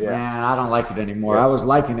 Yeah. Shoot, yeah. Man, I don't like it anymore. Yeah. I was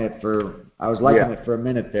liking it for a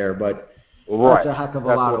minute there, but right. that's a heck of a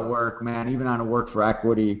lot of work, man. Even on a work for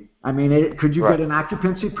equity. I mean, could you get an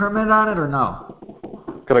occupancy permit on it or no?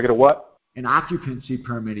 Could I get a what? An occupancy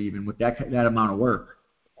permit, even with that amount of work.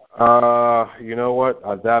 You know what?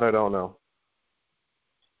 That I don't know.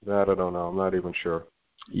 I'm not even sure.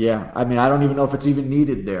 Yeah, I mean, I don't even know if it's even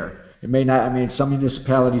needed there. It may not. I mean, some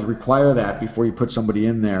municipalities require that before you put somebody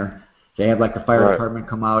in there. They have like the fire department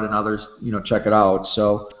come out and others, check it out.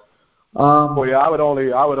 So. Well, yeah, I would only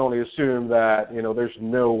assume that there's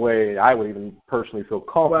no way I would even personally feel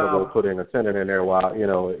comfortable putting a tenant in there while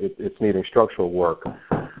it's needing structural work.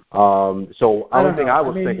 So the only thing I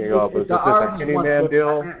was thinking of was if it's a handyman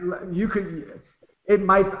deal.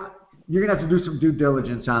 You're gonna have to do some due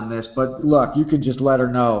diligence on this, but look, you can just let her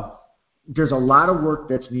know. There's a lot of work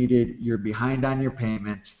that's needed. You're behind on your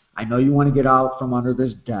payments. I know you want to get out from under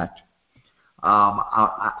this debt.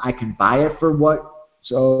 I can buy it for what.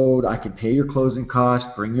 So I can pay your closing costs,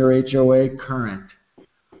 bring your HOA current,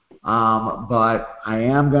 but I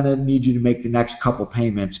am going to need you to make the next couple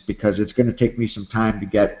payments because it's going to take me some time to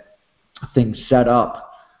get things set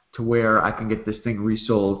up to where I can get this thing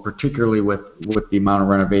resold, particularly with the amount of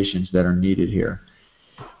renovations that are needed here.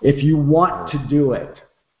 If you want to do it,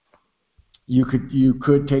 you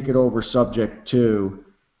could take it over subject to,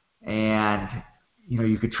 and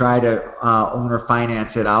you could try to owner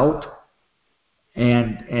finance it out.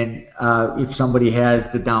 And if somebody has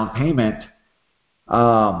the down payment,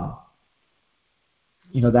 that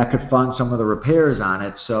could fund some of the repairs on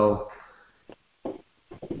it. So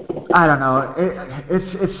I don't know.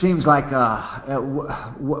 It seems like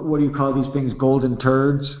what do you call these things? Golden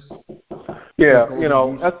turds. Yeah,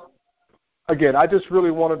 that's, again, I just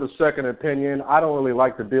really wanted a second opinion. I don't really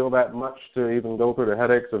like the deal that much to even go through the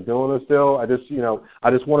headaches of doing this deal. I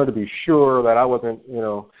just wanted to be sure that I wasn't,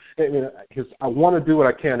 because I want to do what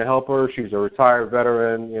I can to help her. She's a retired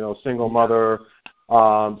veteran, single mother.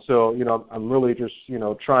 So, I'm really just,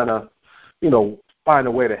 trying to, find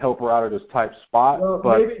a way to help her out of this tight spot. Well,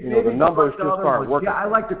 but, maybe the numbers just aren't working. Yeah, I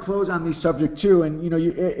like to close on these subject too. And,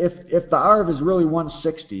 if the ARV is really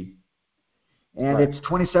 160 and it's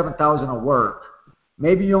 27,000 of work,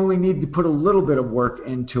 maybe you only need to put a little bit of work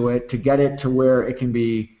into it to get it to where it can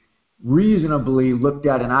be reasonably looked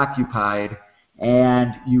at and occupied.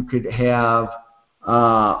 And you could have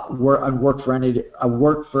work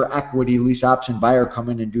for equity lease option buyer come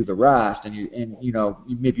in and do the rest, and you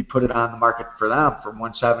maybe put it on the market for them for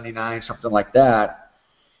 179, something like that.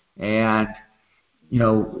 And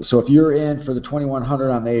so if you're in for the 2,100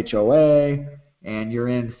 on the HOA, and you're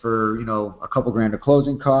in for a couple grand of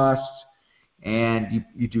closing costs, and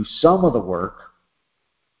you do some of the work,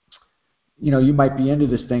 you might be into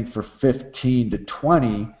this thing for 15 to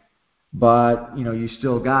 20. But, you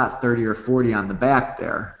still got 30 or 40 on the back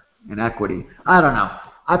there in equity. I don't know.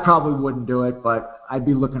 I probably wouldn't do it, but I'd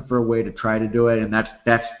be looking for a way to try to do it. And that's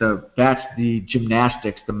the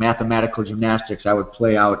gymnastics, the mathematical gymnastics I would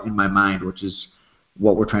play out in my mind, which is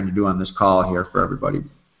what we're trying to do on this call here for everybody.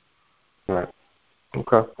 All right.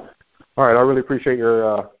 Okay. All right. I really appreciate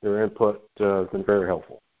your input. It's been very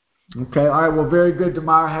helpful. Okay. All right. Well, very good,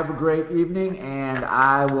 Damar. Have a great evening, and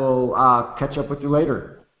I will catch up with you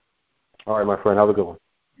later. All right, my friend. Have a good one.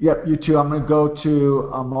 Yep, you too. I'm going to go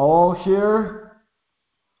to Amol here.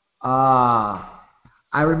 I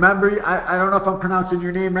remember you. I don't know if I'm pronouncing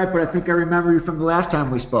your name right, but I think I remember you from the last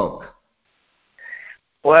time we spoke.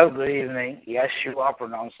 Well, good evening. Yes, you are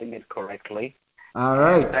pronouncing it correctly. All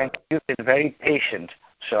right. Thank you. You've been very patient,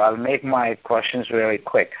 so I'll make my questions very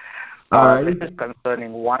quick. All right. This is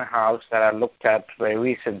concerning one house that I looked at very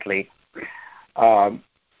recently.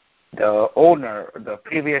 The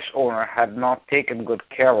previous owner had not taken good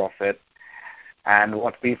care of it, and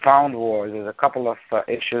what we found was there's a couple of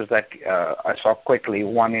issues that I saw quickly.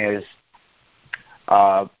 One is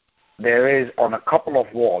there is on a couple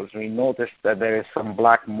of walls, we noticed that there is some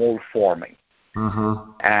black mold forming.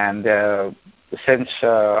 And since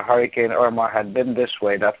Hurricane Irma had been this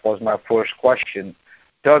way, that was my first question.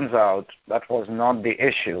 Turns out that was not the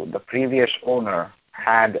issue. The previous owner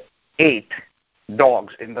had 8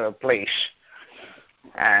 dogs in the place,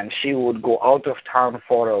 and she would go out of town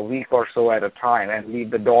for a week or so at a time and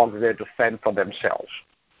leave the dogs there to fend for themselves.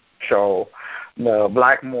 So the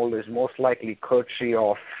black mold is most likely courtesy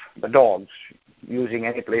of the dogs using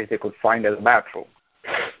any place they could find as a bathroom.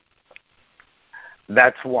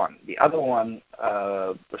 That's one. The other one,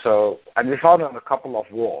 and we found on a couple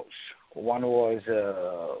of walls. One was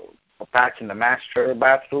a patch in the master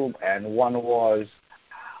bathroom, and one was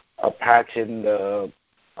a patch in the,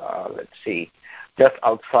 just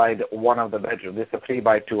outside one of the bedrooms. It's a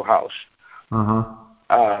 3x2 house.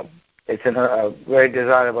 It's in a very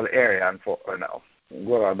desirable area, good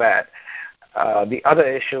or bad. The other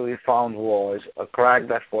issue we found was a crack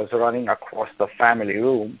that was running across the family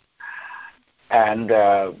room, and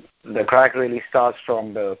the crack really starts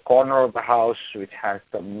from the corner of the house, which has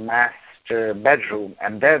the master bedroom,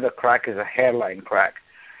 and there the crack is a hairline crack.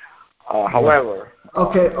 However,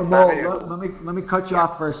 okay, Amol, let me cut you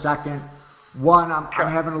off for a second. One, I'm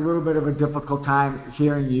having a little bit of a difficult time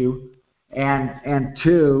hearing you, and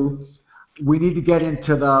two, we need to get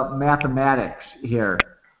into the mathematics here,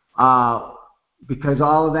 because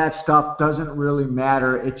all of that stuff doesn't really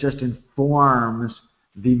matter. It just informs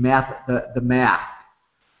the math. The math.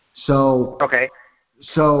 So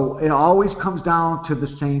So it always comes down to the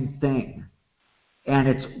same thing, and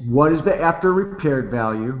it's what is the after repaired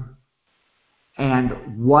value,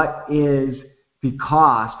 and what is the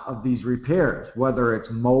cost of these repairs, whether it's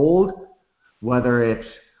mold, whether it's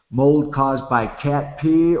mold caused by cat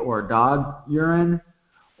pee or dog urine,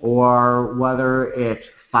 or whether it's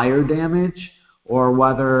fire damage, or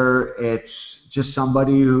whether it's just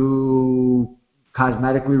somebody who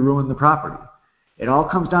cosmetically ruined the property. It all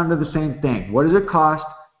comes down to the same thing. What does it cost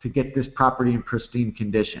to get this property in pristine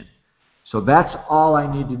condition? So that's all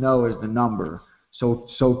I need to know is the number.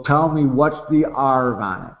 So tell me, what's the ARV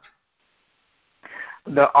on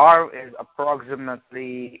it? The ARV is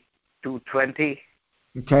approximately $220.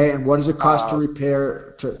 Okay, and what does it cost to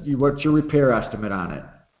repair? What's your repair estimate on it?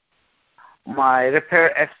 My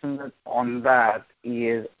repair estimate on that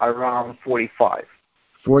is around $45.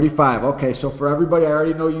 45. Okay, so for everybody, I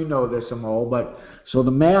already know you know this, Amol, but so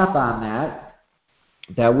the math on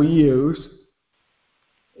that we use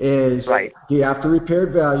is the after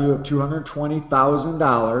repaired value of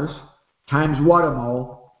 $220,000 times what,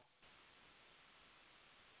 Amol?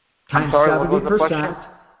 Times 70%,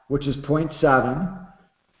 which is 0.7.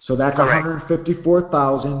 So that's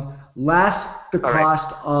 $154,000 less the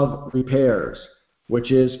cost of repairs,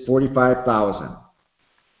 which is $45,000.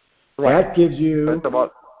 That gives you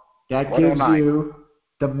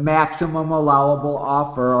the maximum allowable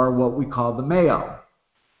offer, or what we call the Mayo.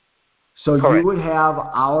 So you would have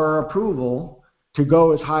our approval to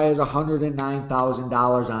go as high as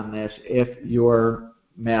 $109,000 on this if your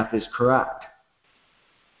math is correct.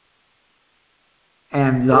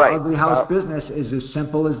 And the ugly house business is as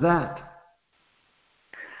simple as that.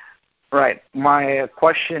 Right. My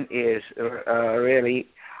question is really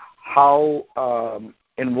how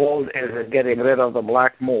involved is it getting rid of the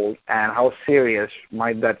black mold, and how serious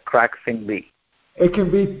might that crack thing be? It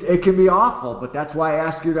can be awful, but that's why I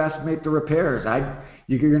asked you to estimate the repairs.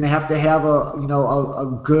 You're going to have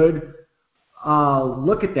a good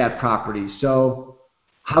look at that property. So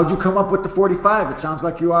how'd you come up with the 45? It sounds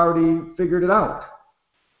like you already figured it out.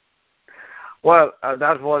 Well,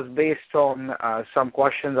 that was based on some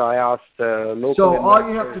questions I asked local. So all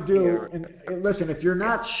you have to do, and listen, if you're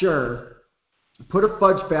not sure, put a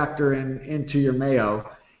fudge factor into your Mayo,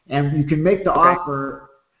 and you can make the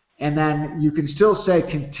offer, and then you can still say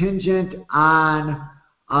contingent on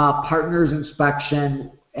partner's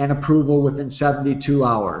inspection and approval within 72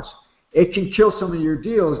 hours. It can kill some of your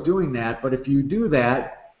deals doing that, but if you do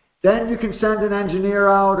that, then you can send an engineer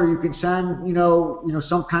out, or you can send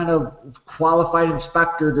some kind of qualified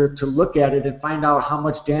inspector to look at it and find out how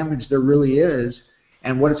much damage there really is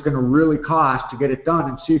and what it's going to really cost to get it done,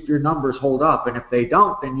 and see if your numbers hold up. And if they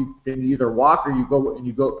don't, then you either walk or you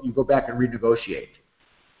go back and renegotiate.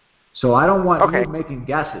 So I don't want you making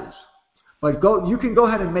guesses, but you can go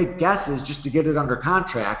ahead and make guesses just to get it under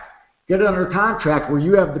contract. Get it under contract where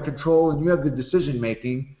you have the control and you have the decision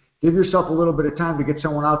making. Give yourself a little bit of time to get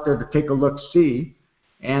someone out there to take a look, see,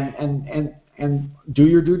 and do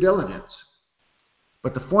your due diligence.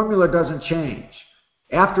 But the formula doesn't change.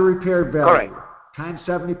 After repair value times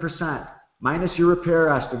 70% minus your repair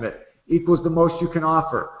estimate equals the most you can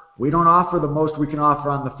offer. We don't offer the most we can offer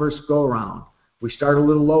on the first go around. We start a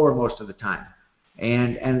little lower most of the time,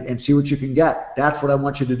 and see what you can get. That's what I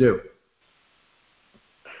want you to do.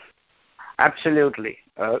 Absolutely.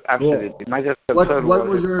 Absolutely. My just what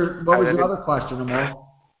was your other question, Amol?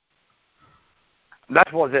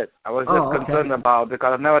 That was it. I was just concerned about,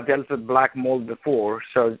 because I've never dealt with black mold before,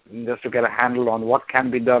 so just to get a handle on what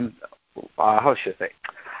can be done, how should I say?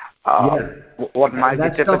 What might be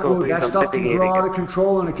typical. That stuff can grow out of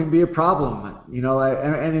control, and it can be a problem.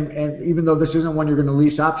 And even though this isn't one you're going to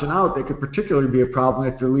lease option out, it could particularly be a problem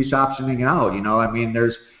if you're lease optioning out.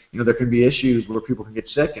 There can be issues where people can get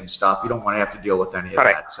sick and stuff. You don't want to have to deal with any of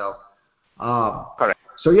that. So Correct.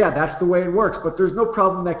 So yeah, that's the way it works. But there's no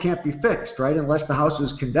problem that can't be fixed, right? Unless the house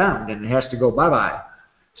is condemned and it has to go bye-bye.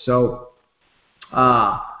 So,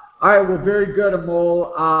 all right, well, very good,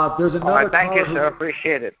 Amol. There's another. All right, thank you, sir.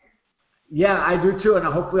 Appreciate it. Yeah, I do too, and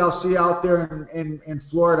hopefully I'll see you out there in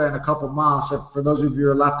Florida in a couple months. For those of you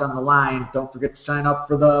who are left on the line, don't forget to sign up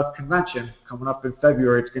for the convention coming up in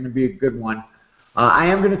February. It's going to be a good one. I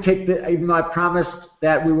am going to take even though I promised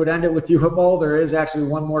that we would end it with you, Amol, there is actually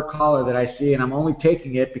one more caller that I see, and I'm only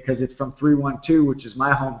taking it because it's from 312, which is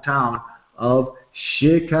my hometown of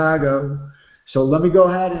Chicago. So let me go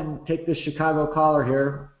ahead and take this Chicago caller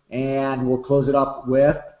here, and we'll close it up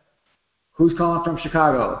with, who's calling from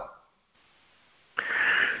Chicago?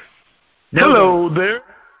 Hello there.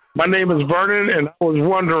 My name is Vernon, and I was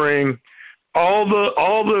wondering, all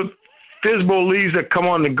the FSBO leads that come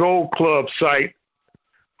on the Gold Club site,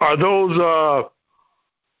 are those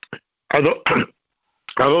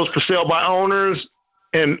for sale by owners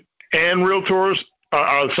and realtors?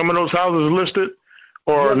 Are some of those houses listed,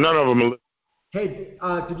 or none of them are listed? Hey,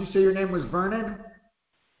 did you say your name was Vernon?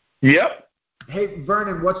 Yep. Hey,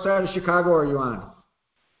 Vernon, what side of Chicago are you on?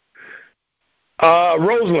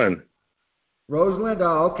 Roseland. Roseland?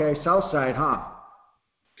 Oh, okay. South side, huh?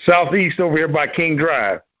 Southeast over here by King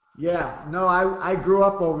Drive. Yeah. No, I grew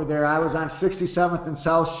up over there. I was on 67th and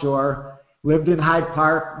South Shore, lived in Hyde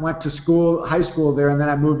Park, went to high school there, and then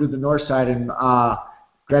I moved to the north side and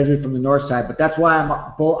graduated from the north side. But that's why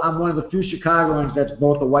I'm one of the few Chicagoans that's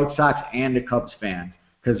both a White Sox and a Cubs fan.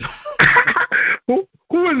 Cause Who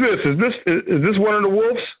is this? Is this one of the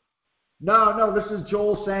Wolves? No, this is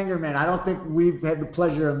Joel Sangerman. I don't think we've had the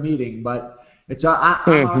pleasure of meeting, but I'm out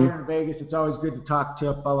here in Vegas. It's always good to talk to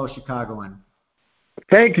a fellow Chicagoan.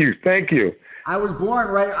 Thank you. I was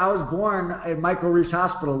born at Michael Reese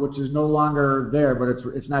Hospital, which is no longer there, but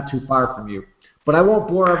it's not too far from you. But I won't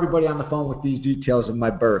bore everybody on the phone with these details of my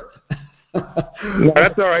birth. No,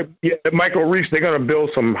 that's all right. Yeah, Michael Reese, they're going to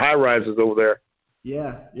build some high rises over there.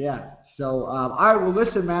 Yeah. So, all right. Well,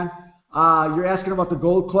 listen, man. You're asking about the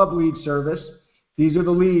Gold Club lead service. These are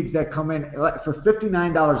the leads that come in for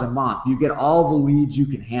 $59 a month. You get all the leads you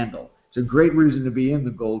can handle. It's a great reason to be in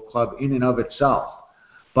the Gold Club in and of itself.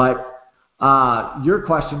 But your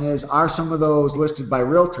question is, are some of those listed by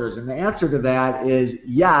realtors? And the answer to that is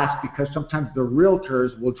yes, because sometimes the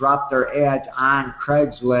realtors will drop their ads on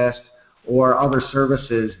Craigslist or other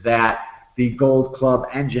services that the Gold Club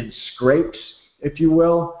engine scrapes, if you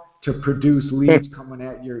will, to produce leads coming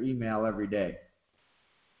at your email every day.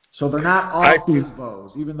 So they're not all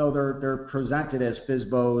FSBOs, even though they're presented as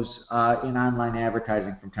FSBOs in online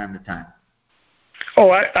advertising from time to time.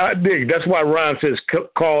 Oh, I dig. That's why Ron says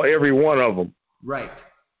call every one of them. Right.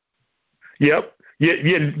 Yep.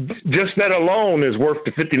 Yeah, just that alone is worth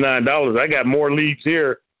the $59. I got more leads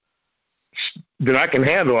here than I can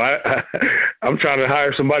handle. I'm trying to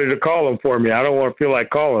hire somebody to call them for me. I don't want to feel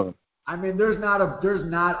like calling them. I mean, there's not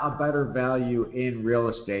a better value in real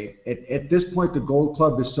estate. At this point, the Gold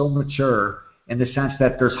Club is so mature in the sense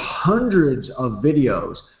that there's hundreds of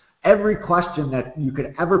videos. Every question that you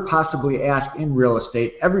could ever possibly ask in real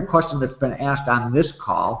estate, every question that's been asked on this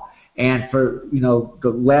call, and for the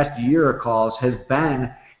last year of calls has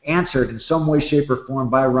been answered in some way, shape, or form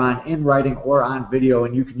by Ron in writing or on video,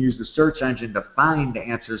 and you can use the search engine to find the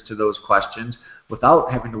answers to those questions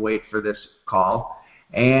without having to wait for this call.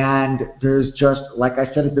 And there's just, like I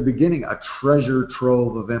said at the beginning, a treasure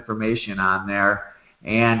trove of information on there.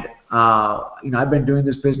 And I've been doing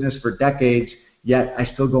this business for decades, yet I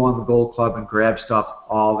still go on the Gold Club and grab stuff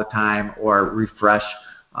all the time or refresh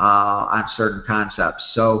on certain concepts.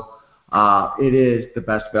 So it is the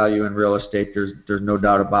best value in real estate. There's no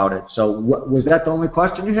doubt about it. So was that the only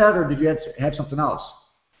question you had, or did you have something else?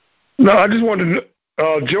 No, I just wanted to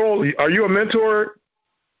know, Joel, are you a mentor?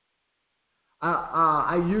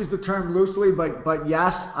 I use the term loosely, but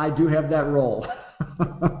yes, I do have that role.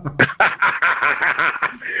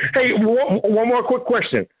 Hey, one more quick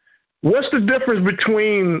question. What's the difference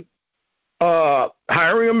between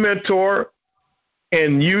hiring a mentor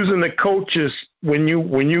and using the coaches when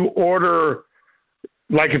you order?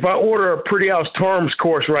 Like if I order a Pretty House Terms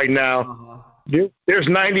course right now, there's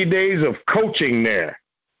 90 days of coaching there.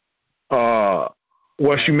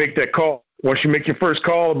 Once you make that call, once you make your first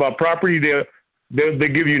call about property, they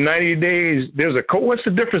give you 90 days. What's the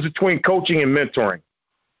difference between coaching and mentoring?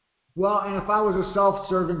 Well, and if I was a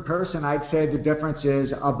self-serving person, I'd say the difference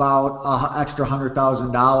is about an extra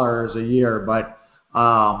 $100,000 a year, but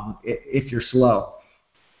if you're slow.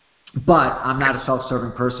 But I'm not a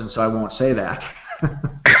self-serving person, so I won't say that.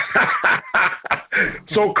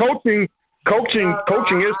 So coaching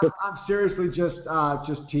is. I'm seriously just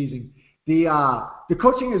teasing. The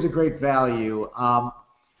coaching is a great value.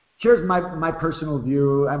 Here's my personal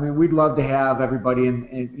view. I mean, we'd love to have everybody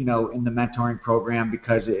in the mentoring program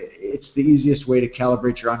because it's the easiest way to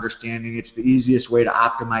calibrate your understanding. It's the easiest way to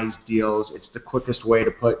optimize deals. It's the quickest way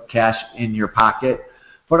to put cash in your pocket.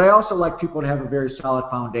 But I also like people to have a very solid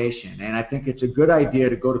foundation, and I think it's a good idea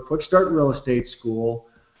to go to Quick Start Real Estate School.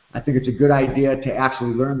 I think it's a good idea to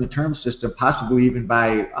actually learn the term system, possibly even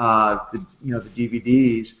buy the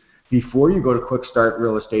DVDs before you go to Quick Start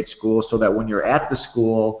Real Estate School, so that when you're at the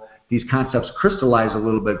school, these concepts crystallize a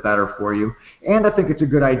little bit better for you. And I think it's a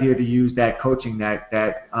good idea to use that coaching that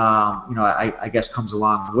I guess comes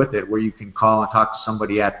along with it, where you can call and talk to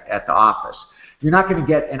somebody at the office. You're not going to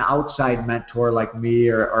get an outside mentor like me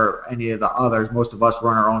or any of the others. Most of us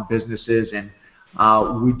run our own businesses, and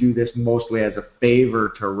we do this mostly as a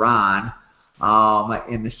favor to Ron,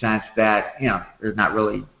 in the sense that there's not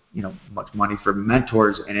really much money for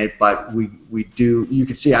mentors in it, but we do. You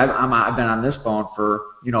can see I've been on this phone for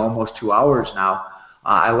almost 2 hours now.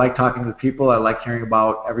 I like talking to people. I like hearing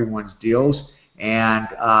about everyone's deals, and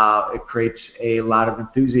it creates a lot of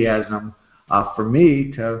enthusiasm for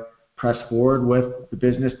me to press forward with the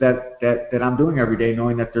business that I'm doing every day,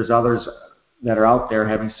 knowing that there's others that are out there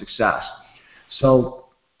having success. So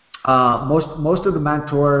most of the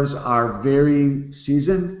mentors are very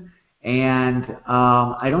seasoned, and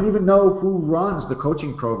I don't even know who runs the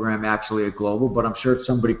coaching program actually at Global, but I'm sure it's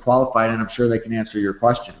somebody qualified, and I'm sure they can answer your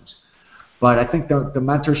questions. But I think the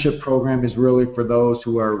mentorship program is really for those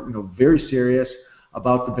who are very serious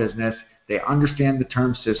about the business. They understand the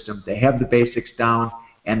term system. They have the basics down,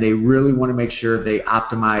 and they really want to make sure they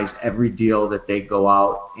optimize every deal that they go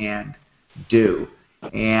out and do.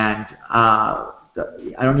 And I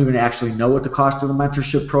don't even actually know what the cost of the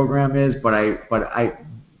mentorship program is, but I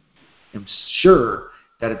am sure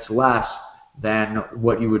that it's less than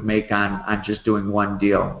what you would make on just doing one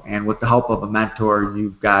deal. And with the help of a mentor,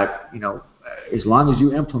 you've got, as long as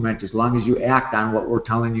you implement, as long as you act on what we're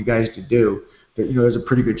telling you guys to do, there's a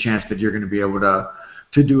pretty good chance that you're going to be able to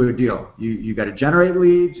do a deal. You got to generate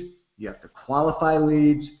leads, you have to qualify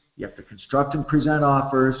leads, you have to construct and present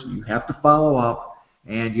offers, you have to follow up,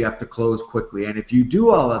 and you have to close quickly. And if you do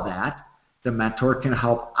all of that, the mentor can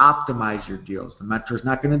help optimize your deals. The mentor's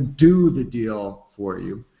not going to do the deal for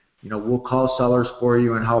you. We'll call sellers for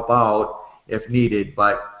you and help out if needed,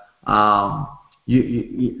 but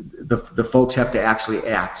the folks have to actually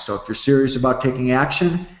act. So if you're serious about taking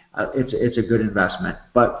action, it's a good investment.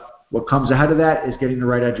 But what comes ahead of that is getting the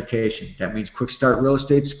right education. That means Quick Start Real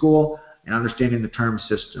Estate School and understanding the term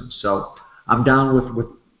system. So I'm down with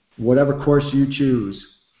whatever course you choose,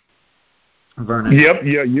 Vernon. Yep,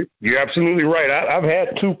 yeah, you're absolutely right. I've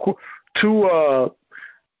had two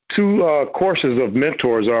courses of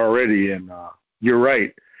mentors already, and you're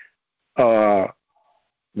right. The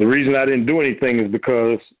reason I didn't do anything is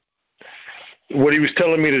because what he was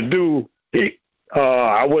telling me to do,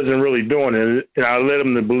 I wasn't really doing it, and I led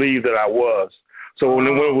him to believe that I was. So when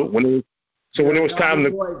it was time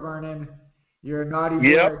to, boy, Vernon, you're a naughty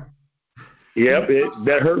boy. Yep,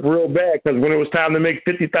 that hurt real bad, because when it was time to make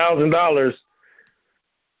 $50,000,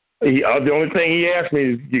 the only thing he asked me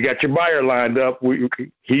is, "You got your buyer lined up?"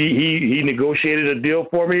 He negotiated a deal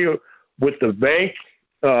for me with the bank,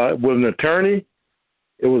 with an attorney.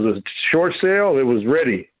 It was a short sale. It was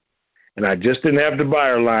ready. And I just didn't have the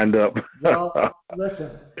buyer lined up. Well,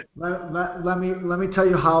 listen, let me tell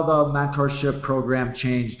you how the mentorship program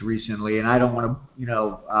changed recently, and I don't want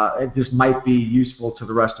to, this might be useful to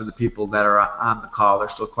the rest of the people that are on the call.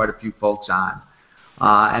 There's still quite a few folks on.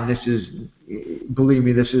 And this is, believe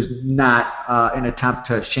me, this is not an attempt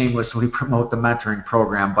to shamelessly promote the mentoring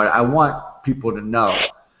program, but I want people to know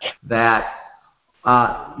that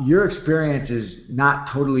your experience is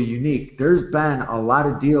not totally unique. There's been a lot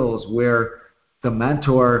of deals where the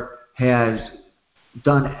mentor has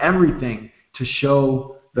done everything to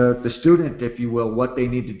show the student, if you will, what they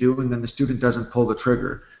need to do, and then the student doesn't pull the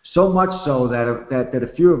trigger. So much so that a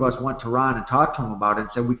few of us went to Ron and talked to him about it and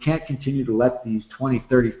said, we can't continue to let these 20,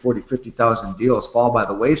 30, 40, 50,000 deals fall by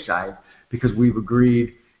the wayside because we've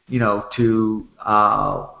agreed, to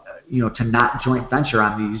not joint venture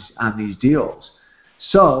on these deals.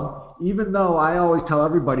 So even though I always tell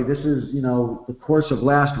everybody this is, the course of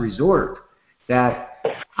last resort, that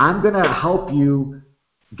I'm going to help you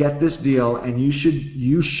get this deal, and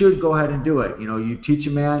you should go ahead and do it. You teach a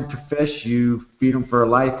man to fish, you feed him for a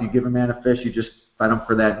life. You give a man a fish, you just fed him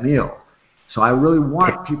for that meal. So I really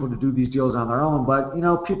want people to do these deals on their own, but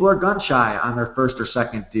people are gun shy on their first or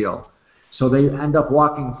second deal. So they end up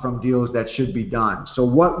walking from deals that should be done. So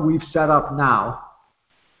what we've set up now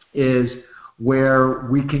is where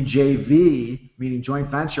we can JV, meaning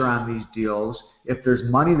joint venture on these deals. If there's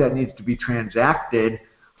money that needs to be transacted,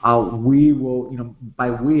 we will,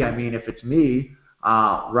 by we, I mean if it's me,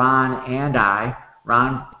 Ron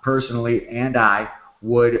personally and I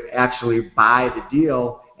would actually buy the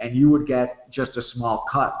deal, and you would get just a small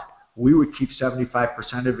cut. We would keep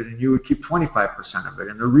 75% of it, and you would keep 25% of it.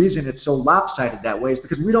 And the reason it's so lopsided that way is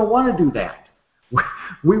because we don't want to do that.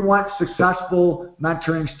 We want successful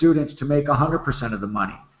mentoring students to make 100% of the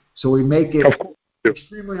money. So we make it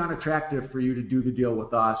extremely unattractive for you to do the deal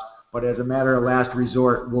with us, but as a matter of last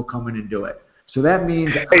resort, we'll come in and do it. So that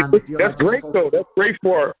means on the deal, that's great though. That's great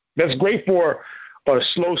for a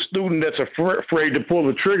slow student that's afraid to pull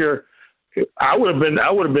the trigger. I would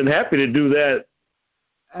have been happy to do that.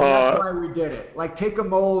 And that's why we did it. Like take a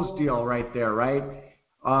Moles deal right there, right?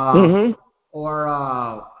 Or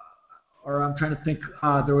I'm trying to think.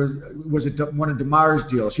 There was one of DeMar's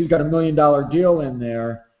deals. He's got $1 million deal in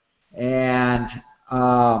there, and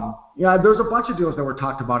there's a bunch of deals that were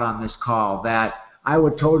talked about on this call that I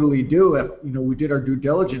would totally do if we did our due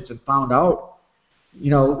diligence and found out.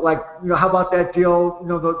 How about that deal?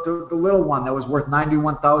 The little one that was worth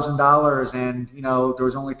 $91,000, and there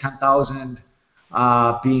was only $10,000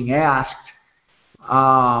 being asked.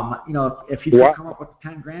 If he could come up with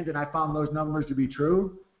 $10,000, and I found those numbers to be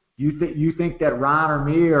true, you think that Ron or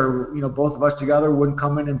me or both of us together wouldn't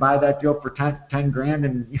come in and buy that deal for $10,000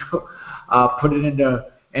 and put it into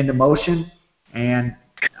motion? And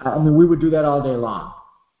I mean, we would do that all day long.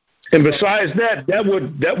 And besides that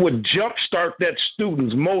would jumpstart that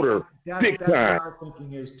student's motor big time. That's what our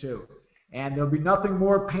thinking is too. And there'll be nothing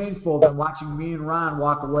more painful than watching me and Ron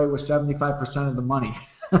walk away with 75% of the money.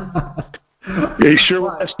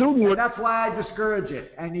 Sure, a student would. And that's why I discourage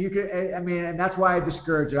it. And and that's why I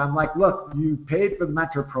discourage it. I'm like, look, you paid for the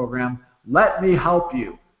mentor program. Let me help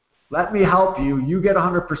you. You get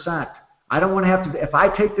 100%. I don't want to have to. If I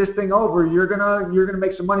take this thing over, you're gonna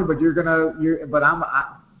make some money, but I'm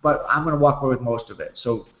gonna walk away with most of it.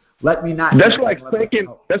 So let me not. That's like spanking.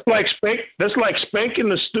 That's like spanking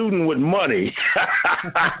the student with money.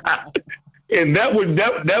 And that would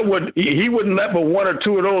he wouldn't let but one or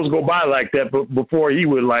two of those go by like that before he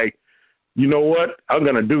would like, you know what, I'm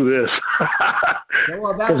gonna do this.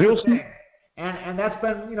 Well, that's the thing. And that's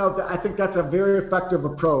been, I think that's a very effective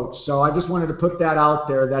approach. So I just wanted to put that out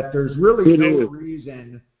there that there's really no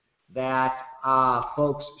reason that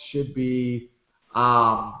folks should be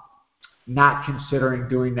not considering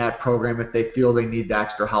doing that program if they feel they need the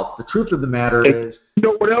extra help. The truth of the matter is, you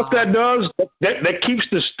know what else that does? That keeps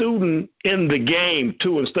the student in the game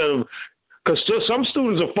too, instead of, because some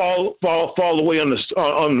students will fall away on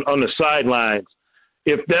the sidelines.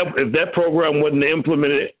 If that program wasn't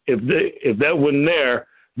implemented, if that wasn't there,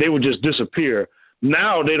 they would just disappear.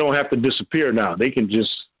 Now they don't have to disappear. Now they can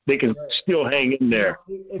still hang in there.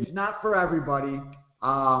 It's not for everybody.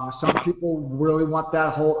 Some people really want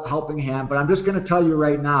that whole helping hand, but I'm just going to tell you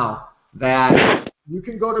right now that you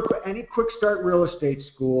can go to any quick start real estate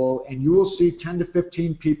school and you will see 10 to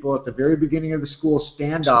 15 people at the very beginning of the school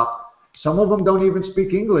stand up. Some of them don't even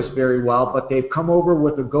speak English very well, but they've come over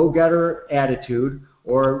with a go-getter attitude,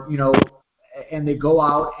 or, and they go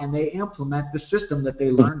out and they implement the system that they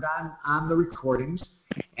learned on the recordings,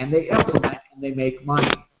 and they implement and they make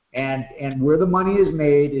money. And where the money is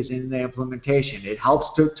made is in the implementation. It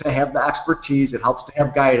helps to have the expertise. It helps to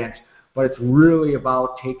have guidance, but it's really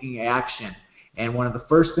about taking action. And one of the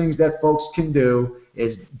first things that folks can do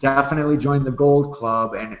is definitely join the Gold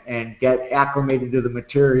Club and get acclimated to the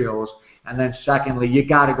materials. And then secondly, you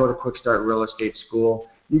got to go to Quick Start Real Estate School.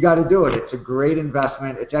 You got to do it. It's a great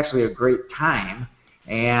investment. It's actually a great time.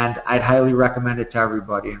 And I'd highly recommend it to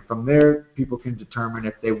everybody. And from there, people can determine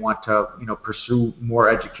if they want to, pursue more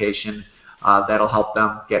education that'll help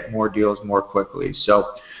them get more deals more quickly.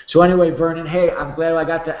 So anyway, Vernon, hey, I'm glad I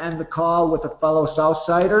got to end the call with a fellow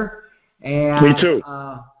Southsider. And me too.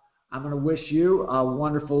 I'm going to wish you a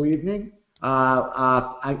wonderful evening.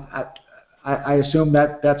 I assume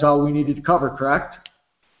that's all we needed to cover, correct?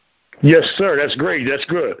 Yes, sir. That's great. That's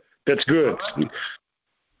good. Right.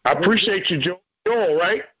 I appreciate you, Joel,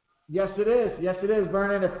 right? Yes, it is,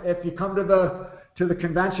 Vernon. If you come to the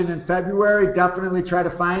convention in February, definitely try to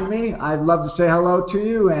find me. I'd love to say hello to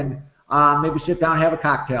you and maybe sit down and have a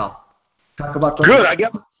cocktail. Talk about those. Good. I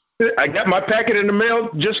got my packet in the mail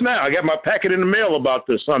just now. I got my packet in the mail about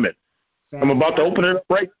the summit. Fantastic. I'm about to open it up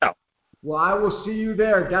right now. Well, I will see you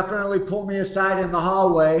there. Definitely pull me aside in the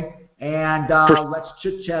hallway and let's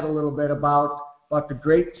chit-chat a little bit about the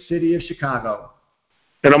great city of Chicago.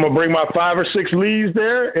 And I'm going to bring my 5 or 6 leads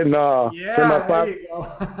there. And there you go.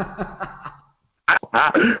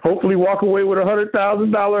 Hopefully walk away with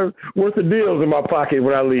 $100,000 worth of deals in my pocket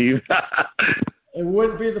when I leave. It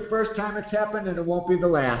wouldn't be the first time it's happened, and it won't be the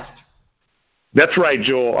last. That's right,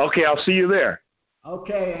 Joel. Okay, I'll see you there.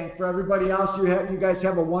 Okay, and for everybody else, you guys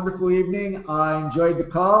have a wonderful evening. I enjoyed the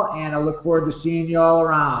call, and I look forward to seeing you all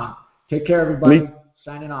around. Take care, everybody.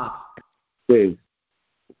 Signing off. Hey.